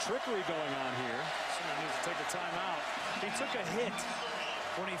is some trickery going on here. Somebody needs to take a timeout. He took a hit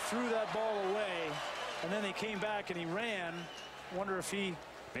when he threw that ball away, and then they came back and he ran. Wonder if he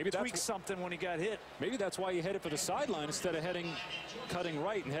tweaked something when he got hit. Maybe that's why he headed for the sideline instead of cutting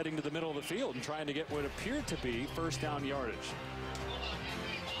right and heading to the middle of the field and trying to get what appeared to be 1st down yardage.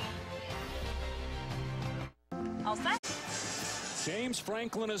 All set. James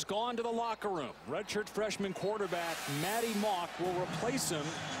Franklin has gone to the locker room. Redshirt freshman quarterback Matty Mock will replace him,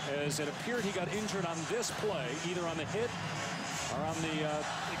 as it appeared he got injured on this play, either on the hit or on the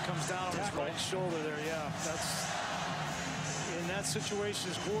it comes down on his right shoulder there. Yeah, that's in that situation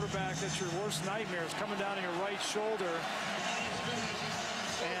as quarterback, that's your worst nightmare, is coming down on your right shoulder.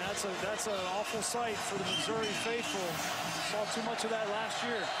 And that's an awful sight for the Missouri faithful. Saw too much of that last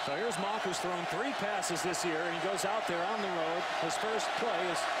year. So here's Mock, who's thrown 3 passes this year, and he goes out there on the road. His first play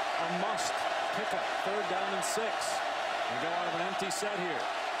is a must pickup, 3rd down and 6. They go out of an empty set here.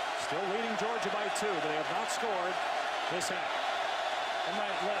 Still leading Georgia by 2, but they have not scored this half. They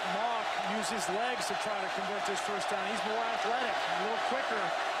might let Mock use his legs to try to convert this 1st down. He's more athletic, a little quicker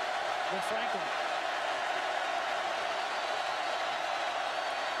than Franklin.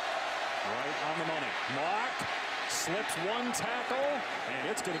 Right on the money. Mock slips 1 tackle, and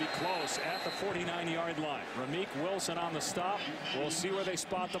it's going to be close at the 49-yard line. Rameek Wilson on the stop. We'll see where they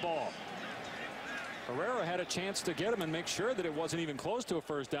spot the ball. Herrera had a chance to get him and make sure that it wasn't even close to a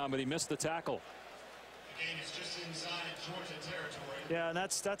 1st down, but he missed the tackle. The game is just inside Georgia territory. Yeah, and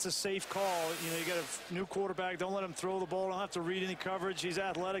that's a safe call. You know, you got a new quarterback. Don't let him throw the ball. Don't have to read any coverage. He's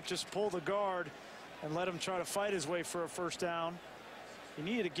athletic. Just pull the guard and let him try to fight his way for a first down. He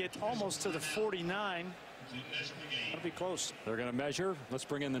needed to get almost to the 49. That'll be close. They're going to measure. Let's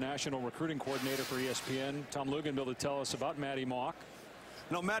bring in the national recruiting coordinator for ESPN, Tom Luganville, to tell us about Matty Mock.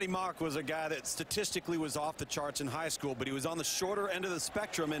 No, Matty Mock was a guy that statistically was off the charts in high school, but he was on the shorter end of the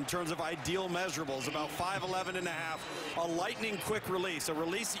spectrum in terms of ideal measurables, about 5'11 and a half, a lightning quick release, a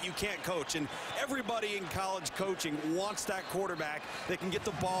release that you can't coach. And everybody in college coaching wants that quarterback that can get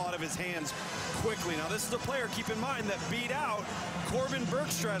the ball out of his hands quickly. Now, this is a player, keep in mind, that beat out Corbin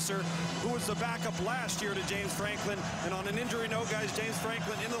Bergstresser, who was the backup last year to James Franklin. And on an injury note, guys, James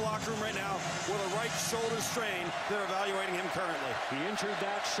Franklin in the locker room right now with a right shoulder strain. They're evaluating him currently. He injured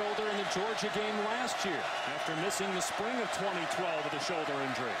that shoulder in the Georgia game last year after missing the spring of 2012 with a shoulder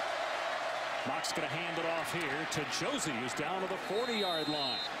injury. Mock's going to hand it off here to Josie, who's down to the 40-yard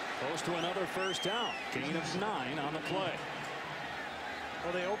line. Close to another first down. Gain of 9 on the play.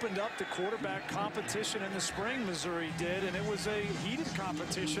 Well, they opened up the quarterback competition in the spring, Missouri did, and it was a heated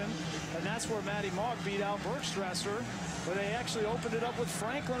competition, and that's where Matty Mock beat out Bergstresser, but they actually opened it up with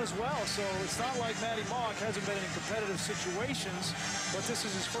Franklin as well. So it's not like Matty Mock hasn't been in competitive situations, but this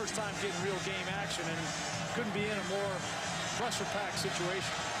is his first time getting real game action, and couldn't be in a more pressure-packed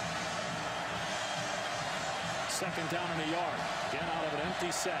situation. Second down and a yard. Again out of an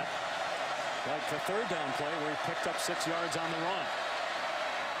empty set. Like the third down play where he picked up 6 yards on the run.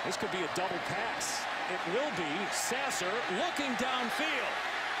 This could be a double pass. It will be. Sasser looking downfield.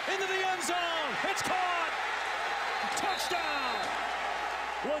 Into the end zone. It's caught. Touchdown.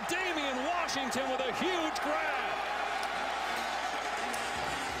 LaDainian Washington with a huge grab.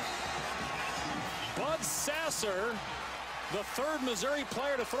 Bud Sasser, the third Missouri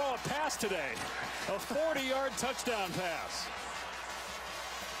player to throw a pass today. A 40-yard touchdown pass.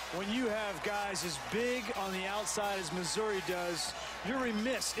 When you have guys as big on the outside as Missouri does, you're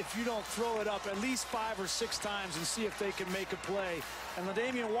remiss if you don't throw it up at least 5 or 6 times and see if they can make a play. And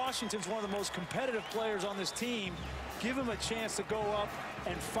LaDainian Washington's one of the most competitive players on this team. Give him a chance to go up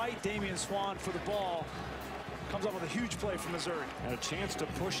and fight Damian Swann for the ball. Comes up with a huge play for Missouri. And a chance to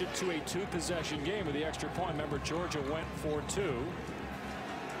push it to a 2-possession game with the extra point. Remember, Georgia went for 2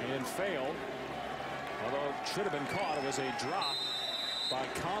 and failed. Although it should have been caught, it was a drop by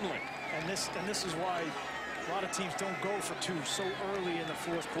Conley. And this is why a lot of teams don't go for 2 so early in the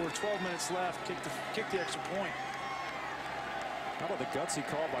fourth quarter. 12 minutes left, kick the extra point. How about the gutsy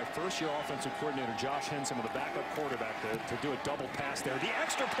call by first-year offensive coordinator Josh Henson with a backup quarterback to do a double pass there. The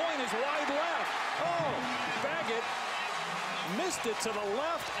extra point is wide left. Oh, Baggett missed it to the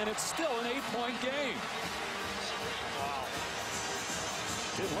left, and it's still an 8-point game. Wow.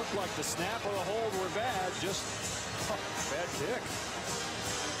 Didn't look like the snap or the hold were bad, just bad kick.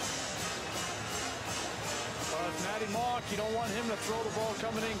 But Matty Mock, you don't want him to throw the ball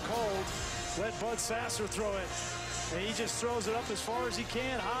coming in cold. Let Bud Sasser throw it. And he just throws it up as far as he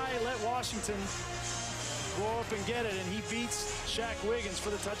can, high, let Washington go up and get it, and he beats Shaq Wiggins for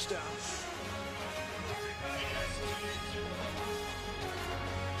the touchdown.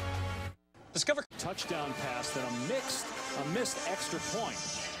 Discover touchdown pass, then a missed extra point.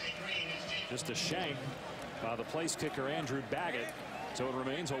 Just a shank by the place kicker Andrew Baggett. So it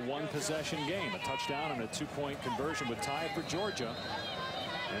remains a 1-possession game. A touchdown and a 2-point conversion would tie it for Georgia.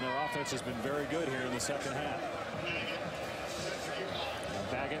 And their offense has been very good here in the second half.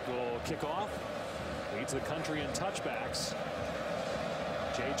 Baggett will kick off. Leads the country in touchbacks.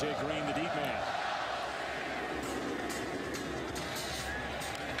 J.J. Green, the deep man.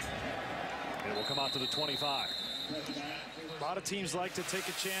 It will come out to the 25. A lot of teams like to take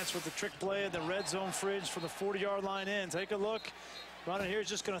a chance with the trick play in the red zone fridge for the 40-yard line in. Take a look. Running here is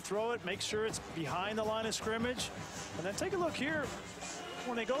just going to throw it. Make sure it's behind the line of scrimmage. And then take a look here.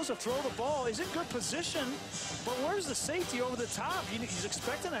 When he goes to throw the ball, he's in good position, but where's the safety over the top? He's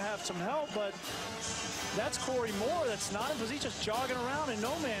expecting to have some help, but that's Corey Moore. That's not him, because he's just jogging around in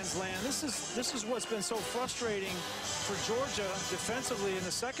no man's land. This is what's been so frustrating for Georgia defensively in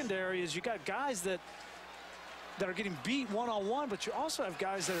the secondary, is you got guys that are getting beat one-on-one, but you also have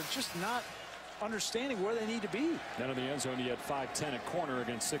guys that are just not understanding where they need to be. Then in the end zone, you had 5'10" at corner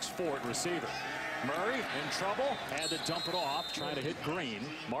against 6'4" at receiver. Murray in trouble, had to dump it off, trying to hit Green.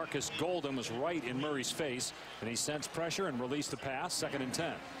 Marcus Golden was right in Murray's face, and he sensed pressure and released the pass. 2nd and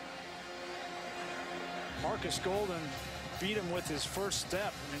 10. Marcus Golden beat him with his first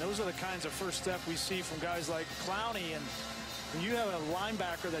step. I mean, those are the kinds of first step we see from guys like Clowney. And when you have a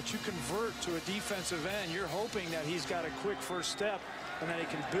linebacker that you convert to a defensive end, you're hoping that he's got a quick first step and that he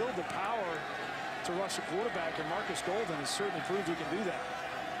can build the power to rush a quarterback. And Marcus Golden has certainly proved he can do that.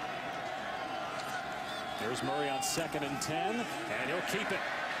 There's Murray on 2nd and 10, and he'll keep it.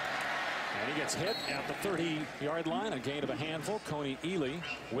 And he gets hit at the 30-yard line, a gain of a handful. Coney Ely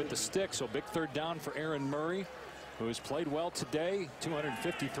with the stick, so big third down for Aaron Murray, who has played well today.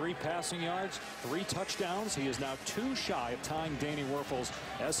 253 passing yards, 3 touchdowns. He is now 2 shy of tying Danny Werfel's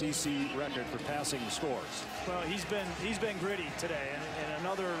SEC record for passing scores. Well, he's been gritty today, and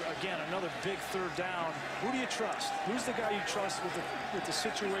another big third down. Who do you trust? Who's the guy you trust with the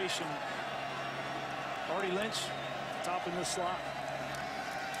situation? Artie Lynch, top in the slot.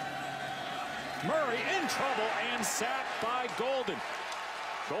 Murray in trouble and sacked by Golden.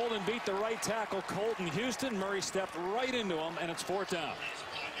 Golden beat the right tackle, Colton Houston. Murray stepped right into him, and it's 4th down.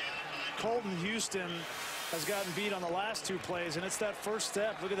 Colton Houston has gotten beat on the last 2 plays, and it's that first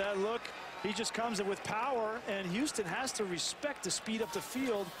step. Look at that look. He just comes in with power, and Houston has to respect the speed up the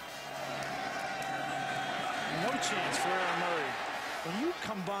field. No chance for Aaron Murray. When you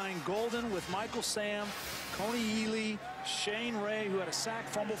combine Golden with Michael Sam, Coney Ely, Shane Ray, who had a sack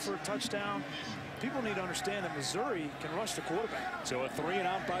fumble for a touchdown, people need to understand that Missouri can rush the quarterback. So a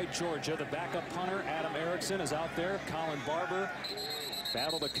 3-and-out by Georgia. The backup punter, Adam Erickson, is out there. Colin Barber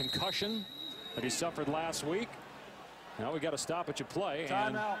battled a concussion that he suffered last week. Now we got to stop at your play.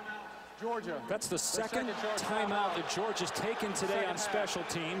 Timeout, Georgia. That's the second timeout that Georgia's taken today on special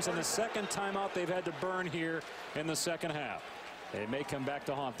teams, and the second timeout they've had to burn here in the second half. They may come back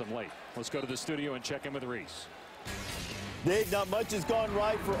to haunt them late. Let's go to the studio and check in with Reese. Dave, not much has gone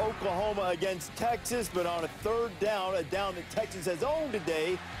right for Oklahoma against Texas, but on a 3rd down, a down that Texas has owned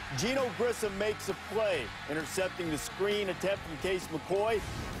today, Geno Grissom makes a play, intercepting the screen attempt from Case McCoy.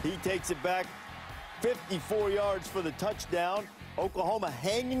 He takes it back 54 yards for the touchdown. Oklahoma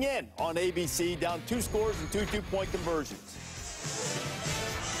hanging in on ABC, down 2 scores and 2 two-point conversions.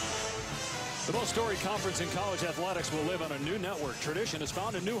 The most storied conference in college athletics will live on a new network. Tradition has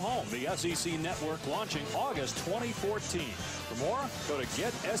found a new home. The SEC Network launching August 2014. For more, go to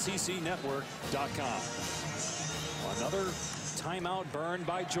GetSECNetwork.com. Another timeout burned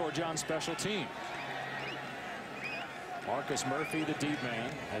by Georgia on special team. Marcus Murphy, the deep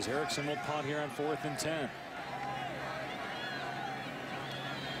man, as Erickson will punt here on 4th and 10.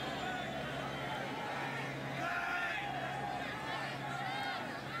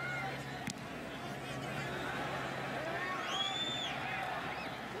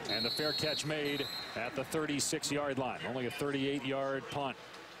 And the fair catch made at the 36-yard line. Only a 38-yard punt.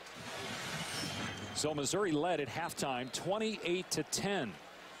 So Missouri led at halftime 28-10.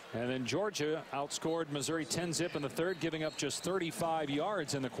 And then Georgia outscored Missouri 10-zip in the 3rd, giving up just 35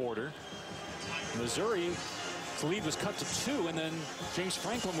 yards in the quarter. Missouri's lead was cut to 2, and then James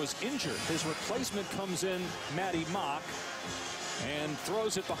Franklin was injured. His replacement comes in, Matty Mock, and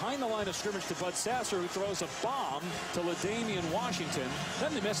throws it behind the line of scrimmage to Bud Sasser, who throws a bomb to LaDamian Washington.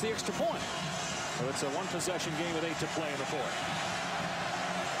 Then they miss the extra point. So it's a 1-possession game with 8 to play in the 4th.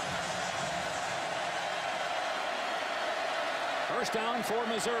 First down for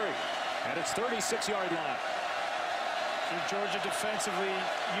Missouri at its 36-yard line. In Georgia defensively,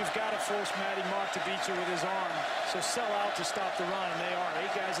 you've got to force Matty Mock to beat you with his arm. So sell out to stop the run, and they are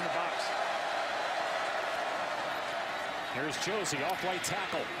 8 guys in the box. Here's Josie off right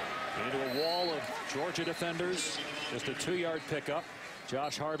tackle into a wall of Georgia defenders. Just a 2-yard pickup.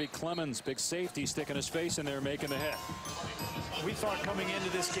 Josh Harvey Clemens, big safety, sticking his face in there, making the hit. We thought coming into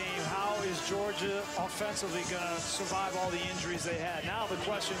this game, how is Georgia offensively going to survive all the injuries they had? Now the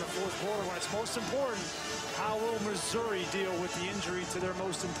question in the 4th quarter, when it's most important, how will Missouri deal with the injury to their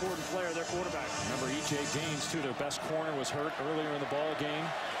most important player, their quarterback? Remember E.J. Gaines, too, their best corner, was hurt earlier in the ball game.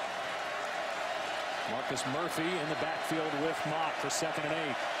 Marcus Murphy in the backfield with Mock for 2nd and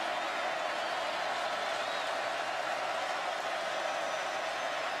 8.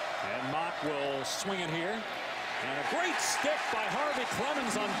 And Mock will swing it here. And a great stick by Harvey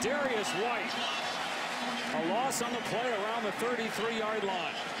Clemens on Darius White. A loss on the play around the 33-yard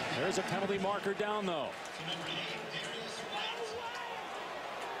line. There's a penalty marker down, though.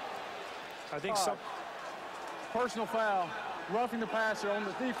 I think so. Personal foul, roughing the passer on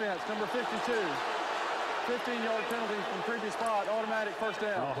the defense, number 52. 15-yard penalty from previous spot, automatic first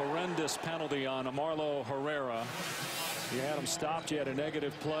down. A horrendous penalty on Marlo Herrera. You had him stopped. You had a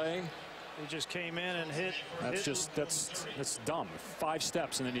negative play. He just came in and hit. That's dumb. 5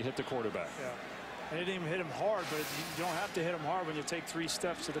 steps and then you hit the quarterback. Yeah. And he didn't even hit him hard, but you don't have to hit him hard when you take 3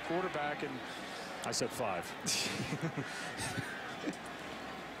 steps to the quarterback. And I said 5.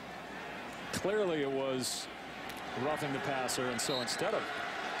 Clearly it was roughing the passer, and so instead of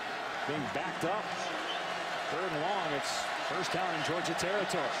being backed up 3rd and long, it's first down in Georgia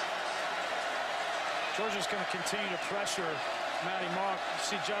territory. Georgia's going to continue to pressure Matty Mock.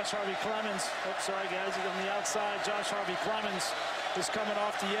 You see Josh Harvey Clemens. Oh, sorry, guys. He's on the outside. Josh Harvey Clemens is coming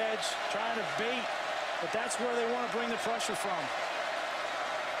off the edge, trying to bait, but that's where they want to bring the pressure from.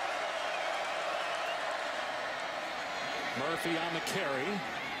 Murphy on the carry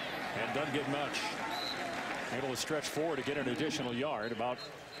and doesn't get much. Able to stretch forward to get an additional yard, about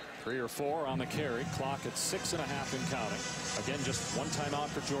 3 or 4 on the carry. Clock at 6.5 and counting. Again, just one timeout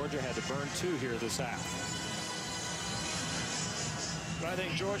for Georgia. Had to burn 2 here this half. But I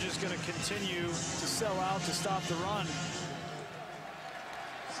think Georgia's going to continue to sell out to stop the run.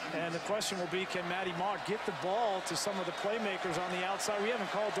 And the question will be, can Matty Mock get the ball to some of the playmakers on the outside? We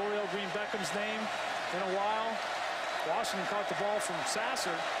haven't called Dorial Green-Beckham's name in a while. Washington caught the ball from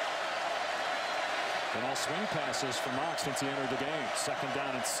Sasser. And all swing passes for Mock since he entered the game. 2nd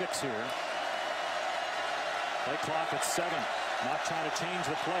down and 6 here. Play clock at 7. Mock trying to change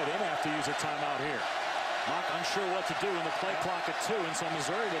the play. They may have to use a timeout here. Mock unsure what to do in the play clock at 2, and so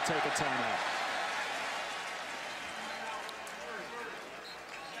Missouri will take a timeout.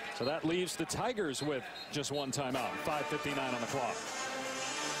 So that leaves the Tigers with just one timeout. 5:59 on the clock.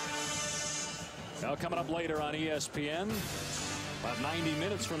 Now coming up later on ESPN, about 90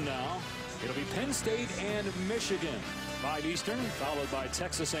 minutes from now, it'll be Penn State and Michigan. 5 Eastern, followed by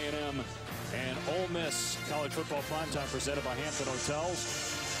Texas A&M and Ole Miss. College football primetime presented by Hampton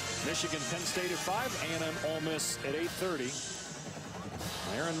Hotels. Michigan, Penn State at 5, A&M, Ole Miss at 8:30.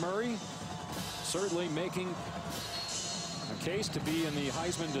 Aaron Murray certainly making a case to be in the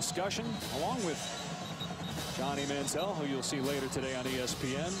Heisman discussion, along with Johnny Manziel, who you'll see later today on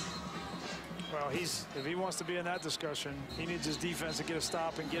ESPN. Well, if he wants to be in that discussion, he needs his defense to get a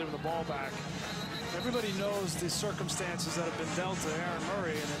stop and get him the ball back. Everybody knows the circumstances that have been dealt to Aaron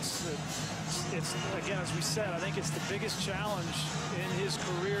Murray, and it's again, as we said, I think it's the biggest challenge in his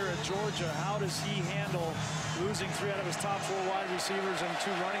career at Georgia. How does he handle losing 3 out of his top 4 wide receivers and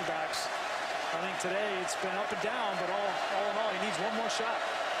 2 running backs? I think today it's been up and down, but all in all, he needs one more shot.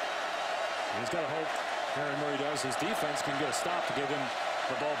 He's got to hope Aaron Murray does. His defense can get a stop to give him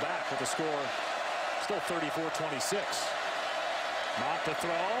the ball back with the score still 34-26. Mock the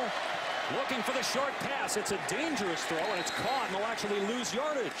throw. Looking for the short pass. It's a dangerous throw, and it's caught, and they'll actually lose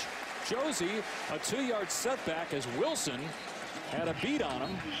yardage. Josie, a 2-yard setback as Wilson had a beat on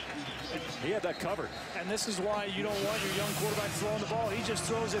him. He had that covered. And this is why you don't want your young quarterback throwing the ball. He just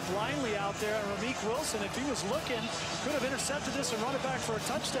throws it blindly out there. And Rameek Wilson, if he was looking, could have intercepted this and run it back for a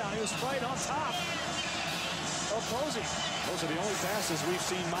touchdown. He was right on top of Posey. Those are the only passes we've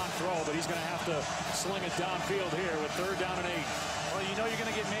seen Mock throw, but he's going to have to sling it downfield here with 3rd down and 8. Well, you know you're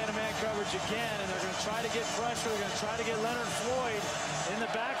going to get man-to-man coverage again, and they're going to try to get pressure. They're going to try to get Leonard Floyd in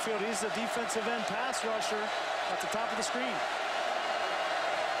the backfield. He's the defensive end pass rusher at the top of the screen.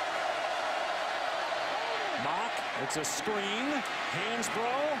 Mock, it's a screen.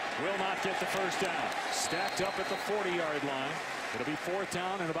 Hansbrough will not get the 1st down. Stacked up at the 40-yard line. It'll be 4th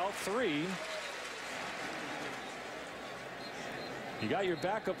down and about 3. You got your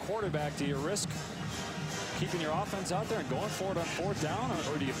backup quarterback. Do you risk keeping your offense out there and going for it on 4th down,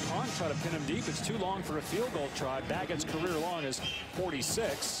 or do you punt, try to pin him deep? It's too long for a field goal try. Baggett's career long is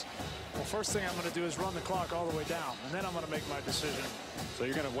 46. Well, first thing I'm going to do is run the clock all the way down, and then I'm going to make my decision. So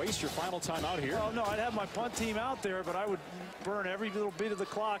you're going to waste your final time out here? Well, no, I'd have my punt team out there, but I would burn every little bit of the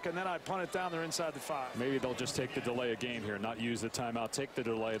clock, and then I'd punt it down there inside the 5. Maybe they'll just take the delay of game here, not use the timeout, take the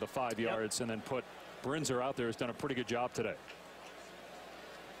delay, the 5 yards, and then put Brinzer out there, who's done a pretty good job today.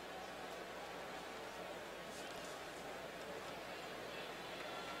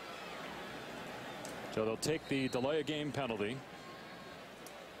 So they'll take the delay of game penalty.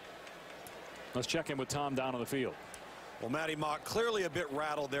 Let's check in with Tom down on the field. Well, Matty Mock clearly a bit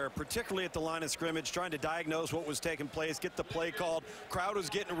rattled there, particularly at the line of scrimmage, trying to diagnose what was taking place, get the play called. Crowd was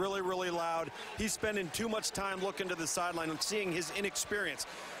getting really, really loud. He's spending too much time looking to the sideline and seeing his inexperience.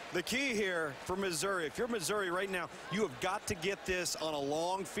 The key here for Missouri, if you're Missouri right now, you have got to get this on a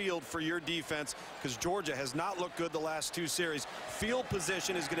long field for your defense, because Georgia has not looked good the last 2 series. Field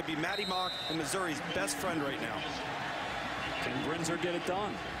position is going to be Matty Mock and Missouri's best friend right now. Can Brinzer get it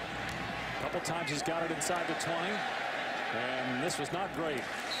done? A couple times he's got it inside the 20, and this was not great.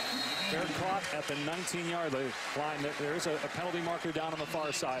 They're caught at the 19-yard line. There is a penalty marker down on the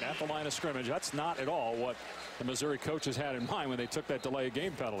far side at the line of scrimmage. That's not at all what the Missouri coaches had in mind when they took that delay of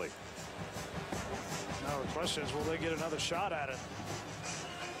game penalty. Now the question is, will they get another shot at it?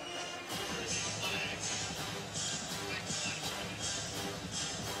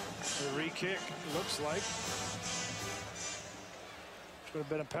 The re-kick looks like should have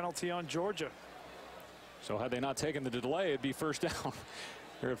been a penalty on Georgia. So had they not taken the delay, it'd be 1st down.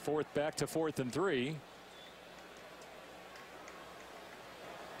 They're at back to 4th and 3.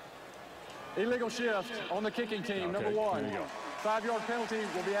 Illegal shift on the kicking team, okay, number 1. There you go. 5-yard penalty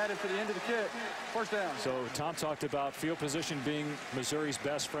will be added to the end of the kick. First down. So Tom talked about field position being Missouri's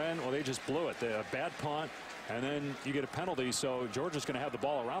best friend. Well, they just blew it. They had a bad punt, and then you get a penalty. So Georgia's going to have the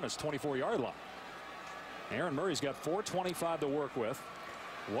ball around its 24-yard line. Aaron Murray's got 4:25 to work with.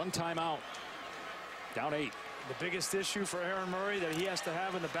 One timeout. Down 8. The biggest issue for Aaron Murray that he has to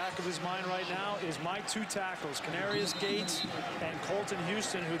have in the back of his mind right now is my 2 tackles, Canarius Gates and Colton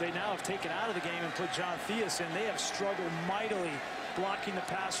Houston, who they now have taken out of the game and put John Theus in. They have struggled mightily blocking the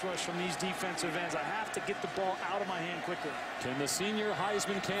pass rush from these defensive ends. I have to get the ball out of my hand quickly. Can the senior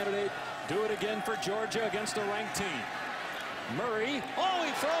Heisman candidate do it again for Georgia against a ranked team? Murray, oh,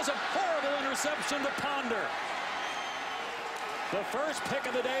 he throws a horrible interception to Ponder. The first pick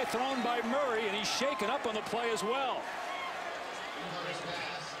of the day thrown by Murray, and he's shaken up on the play as well.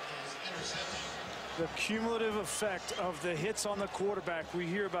 The cumulative effect of the hits on the quarterback. We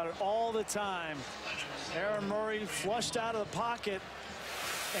hear about it all the time. Aaron Murray flushed out of the pocket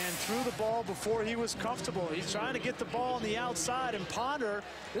and threw the ball before he was comfortable. He's trying to get the ball on the outside, and Ponder,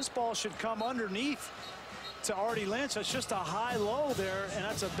 this ball should come underneath to Artie Lynch. That's just a high-low there, and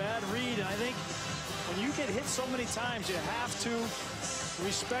that's a bad read. And I think when you get hit so many times, you have to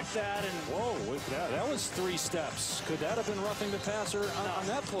respect that. And whoa, that was 3 steps. Could that have been roughing the passer on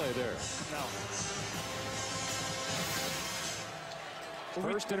that play there? No.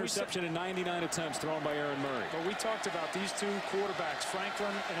 First interception in 99 attempts thrown by Aaron Murray. But we talked about these 2 quarterbacks,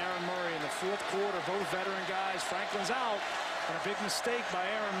 Franklin and Aaron Murray, in the 4th quarter, both veteran guys. Franklin's out, and a big mistake by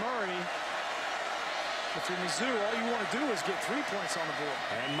Aaron Murray. If you're Mizzou, all you want to do is get 3 points on the board.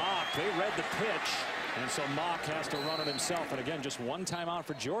 And Mock, they read the pitch, and so Mock has to run it himself. And again, just 1 timeout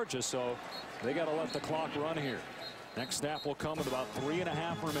for Georgia, so they got to let the clock run here. Next snap will come with about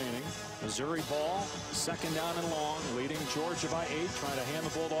 3.5 remaining. Missouri ball, 2nd down and long, leading Georgia by 8, trying to hand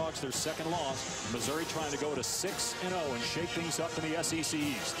the Bulldogs their 2nd loss. Missouri trying to go to 6-0 and shake things up in the SEC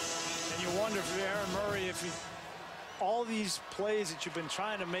East. And you wonder for Aaron Murray if he, all these plays that you've been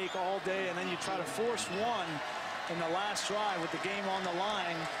trying to make all day, and then you try to force one in the last drive with the game on the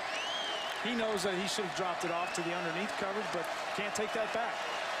line. He knows that he should have dropped it off to the underneath coverage, but can't take that back.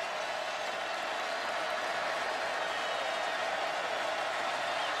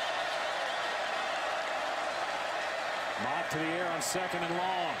 Mock to the air on 2nd and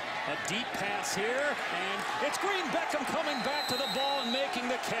long. A deep pass here, and it's Green Beckham coming back to the ball and making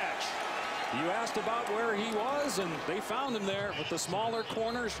the catch. You asked about where he was, and they found him there with the smaller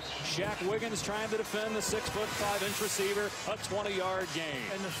corners. Shaq Wiggins trying to defend the 6'5" receiver, a 20-yard gain.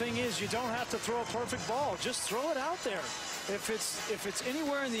 And the thing is, you don't have to throw a perfect ball. Just throw it out there. If it's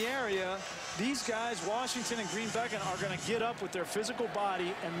anywhere in the area, these guys, Washington and Green Beckham, are going to get up with their physical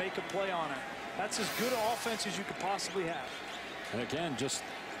body and make a play on it. That's as good an offense as you could possibly have. And again, just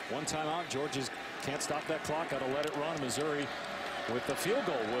 1 timeout. Georgia can't stop that clock. Got to let it run. Missouri, with the field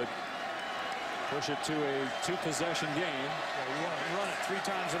goal, would push it to a 2-possession game. Yeah, you want to run it 3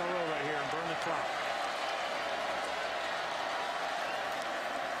 times in a row right here and burn the clock.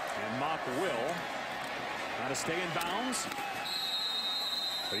 And Mock will try to stay in bounds.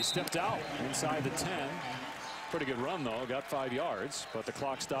 But he stepped out inside the 10. Pretty good run, though. Got 5 yards, but the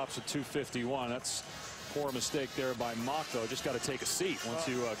clock stops at 2:51. That's a poor mistake there by Mock, though. Just got to take a seat once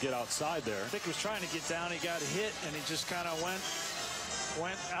you get outside there. I think he was trying to get down. He got hit, and he just kind of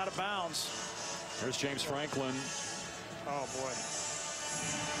went out of bounds. There's James Franklin. Oh, boy.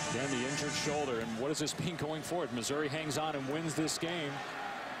 Again, the injured shoulder. And what does this mean going forward? Missouri hangs on and wins this game.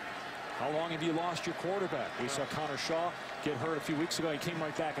 How long have you lost your quarterback? We saw Connor Shaw get hurt a few weeks ago. He came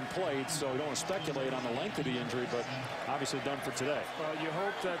right back and played, so we don't want to speculate on the length of the injury, but obviously done for today. Well, you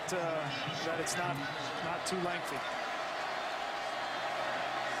hope that that it's not too lengthy.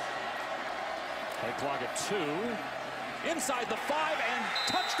 Play clock at 2. Inside the 5, and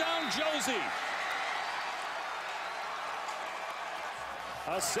touchdown Josie.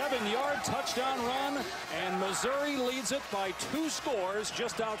 A 7-yard touchdown run, and Missouri leads it by 2 scores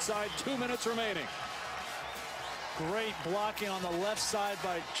just outside 2 minutes remaining. Great blocking on the left side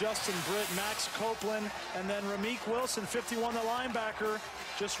by Justin Britt, Max Copeland, and then Rameek Wilson, 51, the linebacker,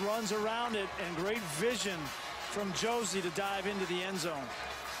 just runs around it, and great vision from Josie to dive into the end zone.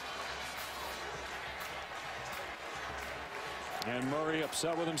 And Murray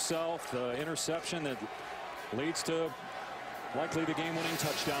upset with himself. The interception that leads to likely the game-winning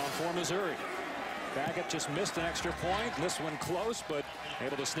touchdown for Missouri. Baggett just missed an extra point. This one close, but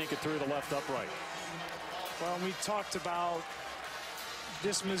able to sneak it through the left upright. Well, we talked about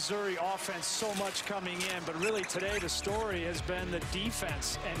this Missouri offense so much coming in, but really today the story has been the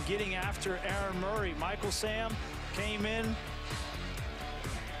defense and getting after Aaron Murray. Michael Sam came in,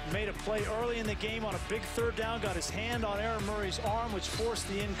 made a play early in the game on a big third down, got his hand on Aaron Murray's arm, which forced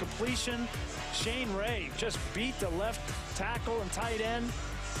the incompletion. Shane Ray just beat the left tackle and tight end.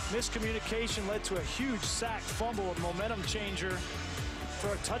 Miscommunication led to a huge sack fumble, a momentum changer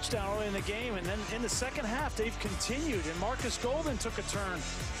for a touchdown early in the game. And then in the second half, they've continued, and Marcus Golden took a turn.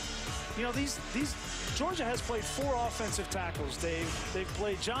 You know, Georgia has played 4 offensive tackles, Dave. They've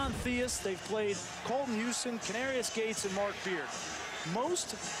played John Theus, they've played Colton Houston, Canarius Gates, and Mark Beard.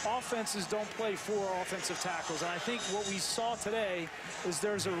 Most offenses don't play 4 offensive tackles, and I think what we saw today is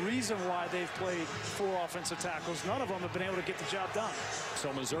there's a reason why they've played 4 offensive tackles. None of them have been able to get the job done.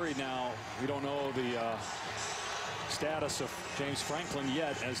 So Missouri now, we don't know the status of James Franklin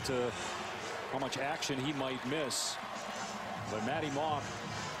yet as to how much action he might miss. But Matty Mock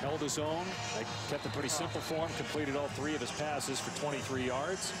held his own. They kept it pretty simple for him, completed all 3 of his passes for 23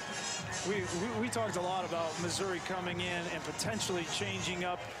 yards. We talked a lot about Missouri coming in and potentially changing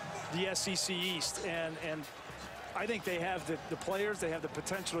up the SEC East, and I think they have the players, they have the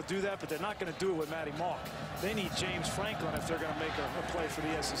potential to do that, but they're not going to do it with Matty Mock. They need James Franklin if they're going to make a play for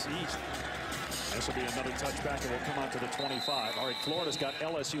the SEC East. This will be another touchback, and we'll come out to the 25. All right, Florida's got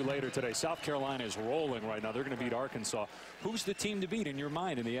LSU later today. South Carolina is rolling right now. They're going to beat Arkansas. Who's the team to beat in your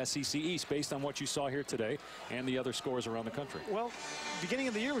mind in the SEC East based on what you saw here today and the other scores around the country? Well, beginning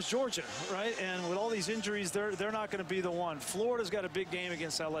of the year was Georgia, right? And with all these injuries, they're not going to be the one. Florida's got a big game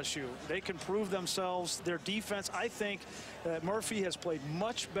against LSU. They can prove themselves. Their defense, I think Murphy has played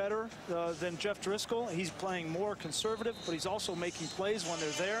much better than Jeff Driscoll. He's playing more conservative, but he's also making plays when they're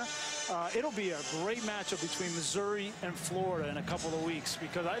there. It'll be a great matchup between Missouri and Florida in a couple of weeks,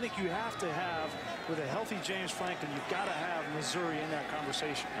 because I think you have to have, with a healthy James Franklin, you've got to have Missouri in that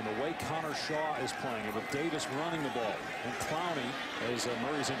conversation. And the way Connor Shaw is playing, and with Davis running the ball, and Clowney, as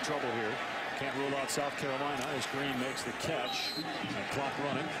Murray's in trouble here, can't rule out South Carolina as Green makes the catch. And clock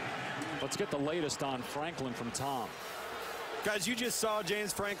running. Let's get the latest on Franklin from Tom. Guys, you just saw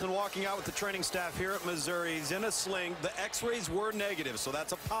James Franklin walking out with the training staff here at Missouri. He's in a sling. The x-rays were negative, so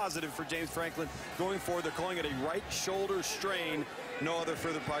that's a positive for James Franklin going forward. They're calling it a right shoulder strain. No other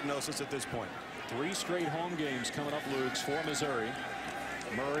further prognosis at this point. 3 straight home games coming up, Luke, for Missouri.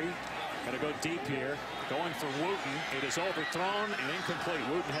 Murray going to go deep here, going for Wooten. It is overthrown and incomplete.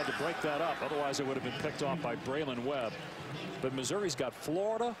 Wooten had to break that up, otherwise it would have been picked off by Braylon Webb. But Missouri's got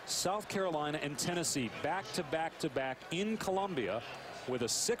Florida, South Carolina, and Tennessee back-to-back in Columbia with a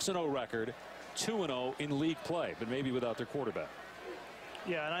 6-0 record, 2-0 in league play, but maybe without their quarterback.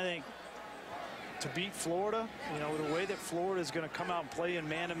 Yeah, and I think to beat Florida, you know, the way that Florida is going to come out and play in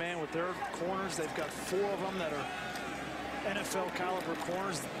man-to-man with their corners, they've got 4 of them that are NFL caliber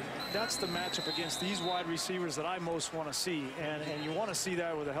corners. That's the matchup against these wide receivers that I most want to see, and you want to see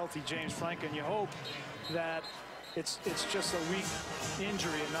that with a healthy James Franklin. You hope that it's just a weak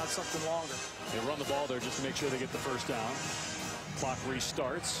injury and not something longer. They run the ball there just to make sure they get the first down. Clock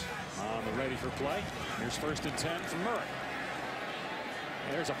restarts on the ready for play. Here's 1st and 10 from Murray.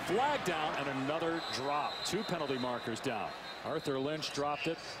 And there's a flag down and another drop. 2 penalty markers down. Arthur Lynch dropped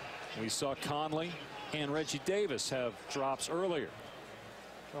it. We saw Conley and Reggie Davis have drops earlier.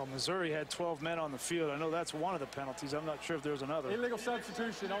 Well, Missouri had 12 men on the field. I know that's one of the penalties. I'm not sure if there's another. Illegal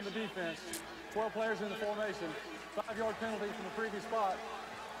substitution on the defense. 12 players in the formation. 5-yard penalty from the previous spot.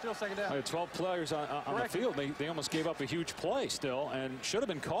 Still second down. 12 players on the field. They almost gave up a huge play still and should have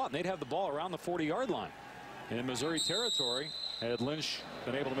been caught, and they'd have the ball around the 40-yard line. In Missouri territory, had Lynch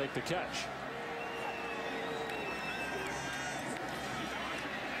been able to make the catch.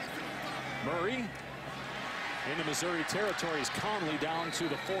 Murray into Missouri territory is Conley down to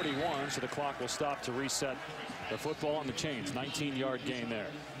the 41, so the clock will stop to reset the football on the chains. 19-yard gain there.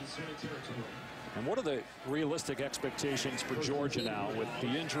 And what are the realistic expectations for Georgia now with the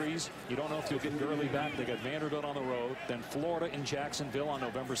injuries? You don't know if you'll get Gurley back. They got Vanderbilt on the road, then Florida in Jacksonville on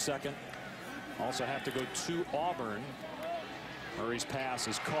November 2nd. Also have to go to Auburn. Murray's pass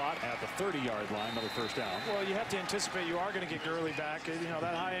is caught at the 30-yard line, another first down. Well, you have to anticipate you are going to get Gurley back. You know,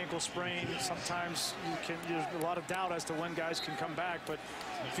 that high ankle sprain, sometimes there's a lot of doubt as to when guys can come back. But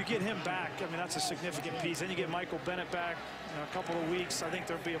if you get him back, I mean, that's a significant piece. Then you get Michael Bennett back in a couple of weeks. I think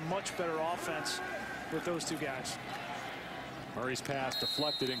there'll be a much better offense with those 2 guys. Murray's pass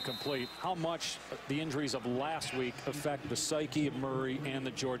deflected, incomplete. How much the injuries of last week affect the psyche of Murray and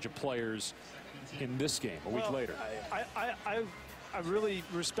the Georgia players in this game a week later? I really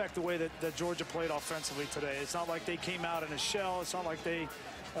respect the way that Georgia played offensively today. It's not like they came out in a shell. It's not like they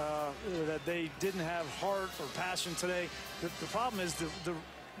didn't have heart or passion today. The problem is the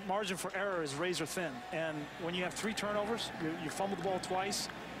margin for error is razor thin. And when you have 3 turnovers, you fumbled the ball twice,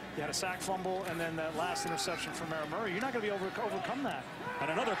 you had a sack fumble, and then that last interception from Aaron Murray, you're not going to be overcome that. And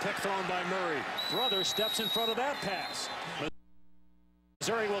another pick thrown by Murray. Brother steps in front of that pass.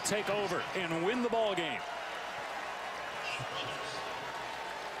 Missouri will take over and win the ball game.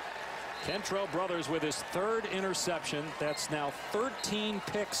 Kentrell Brothers with his third interception. That's now 13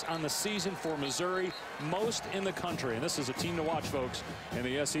 picks on the season for Missouri, most in the country. And this is a team to watch, folks, in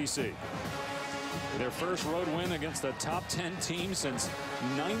the SEC. Their first road win against the top 10 team since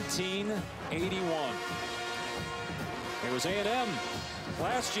 1981. It was A&M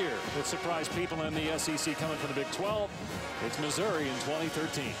last year that surprised people in the SEC coming from the Big 12. It's Missouri in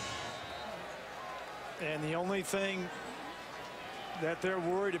 2013. And the only thing that they're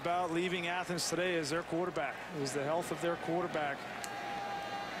worried about leaving Athens today is their quarterback, is the health of their quarterback.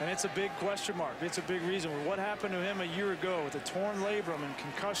 And it's a big question mark. It's a big reason. What happened to him a year ago with the torn labrum and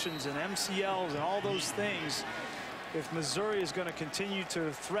concussions and MCLs and all those things? If Missouri is going to continue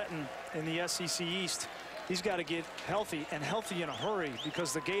to threaten in the SEC East, he's got to get healthy, and healthy in a hurry,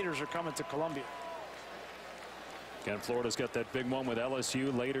 because the Gators are coming to Columbia. Again, Florida's got that big one with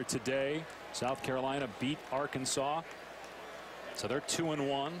LSU later today. South Carolina beat Arkansas. So they're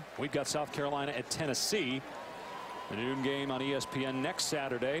 2-1. We've got South Carolina at Tennessee. The noon game on ESPN next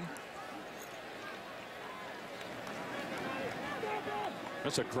Saturday.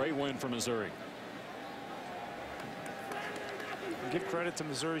 That's a great win for Missouri. Give credit to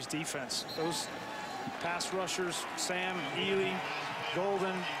Missouri's defense. Those pass rushers, Sam, Ely,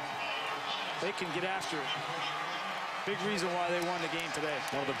 Golden, they can get after it. Big reason why they won the game today.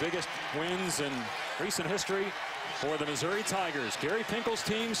 One of the biggest wins in recent history for the Missouri Tigers. Gary Pinkel's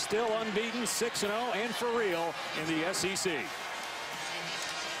team still unbeaten, 6-0, and for real in the SEC.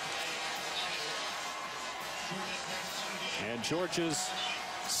 And Georgia's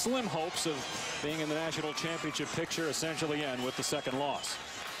slim hopes of being in the national championship picture essentially end with the second loss.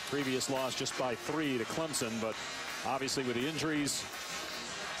 Previous loss just by 3 to Clemson, but obviously with the injuries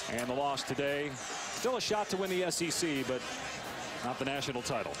and the loss today, still a shot to win the SEC, but not the national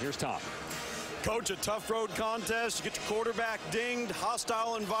title. Here's Tom. Coach, a tough road contest. You get your quarterback dinged,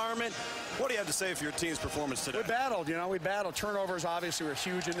 hostile environment. What do you have to say for your team's performance today? We battled, we battled. Turnovers obviously were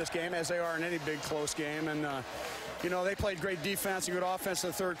huge in this game, as they are in any big close game. And, they played great defense and good offense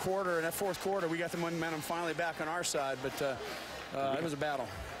in the third quarter. And that fourth quarter, we got the momentum finally back on our side. But it was a battle.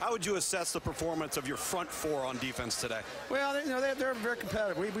 How would you assess the performance of your front four on defense today? Well, they're very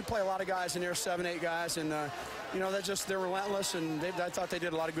competitive. We play a lot of guys in there, 7-8 guys, and they're relentless, and I thought they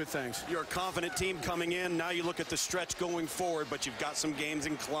did a lot of good things. You're a confident team coming in. Now you look at the stretch going forward, but you've got some games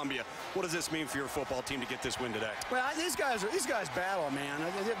in Columbia. What does this mean for your football team to get this win today? Well, these guys battle, man.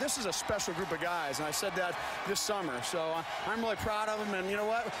 This is a special group of guys, and I said that this summer. So I'm really proud of them, and you know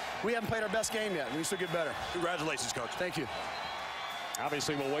what? We haven't played our best game yet. We still get better. Congratulations, Coach. Thank you.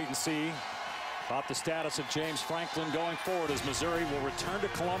 Obviously, we'll wait and see about the status of James Franklin going forward, as Missouri will return to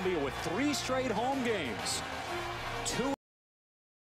Columbia with 3 straight home games. 2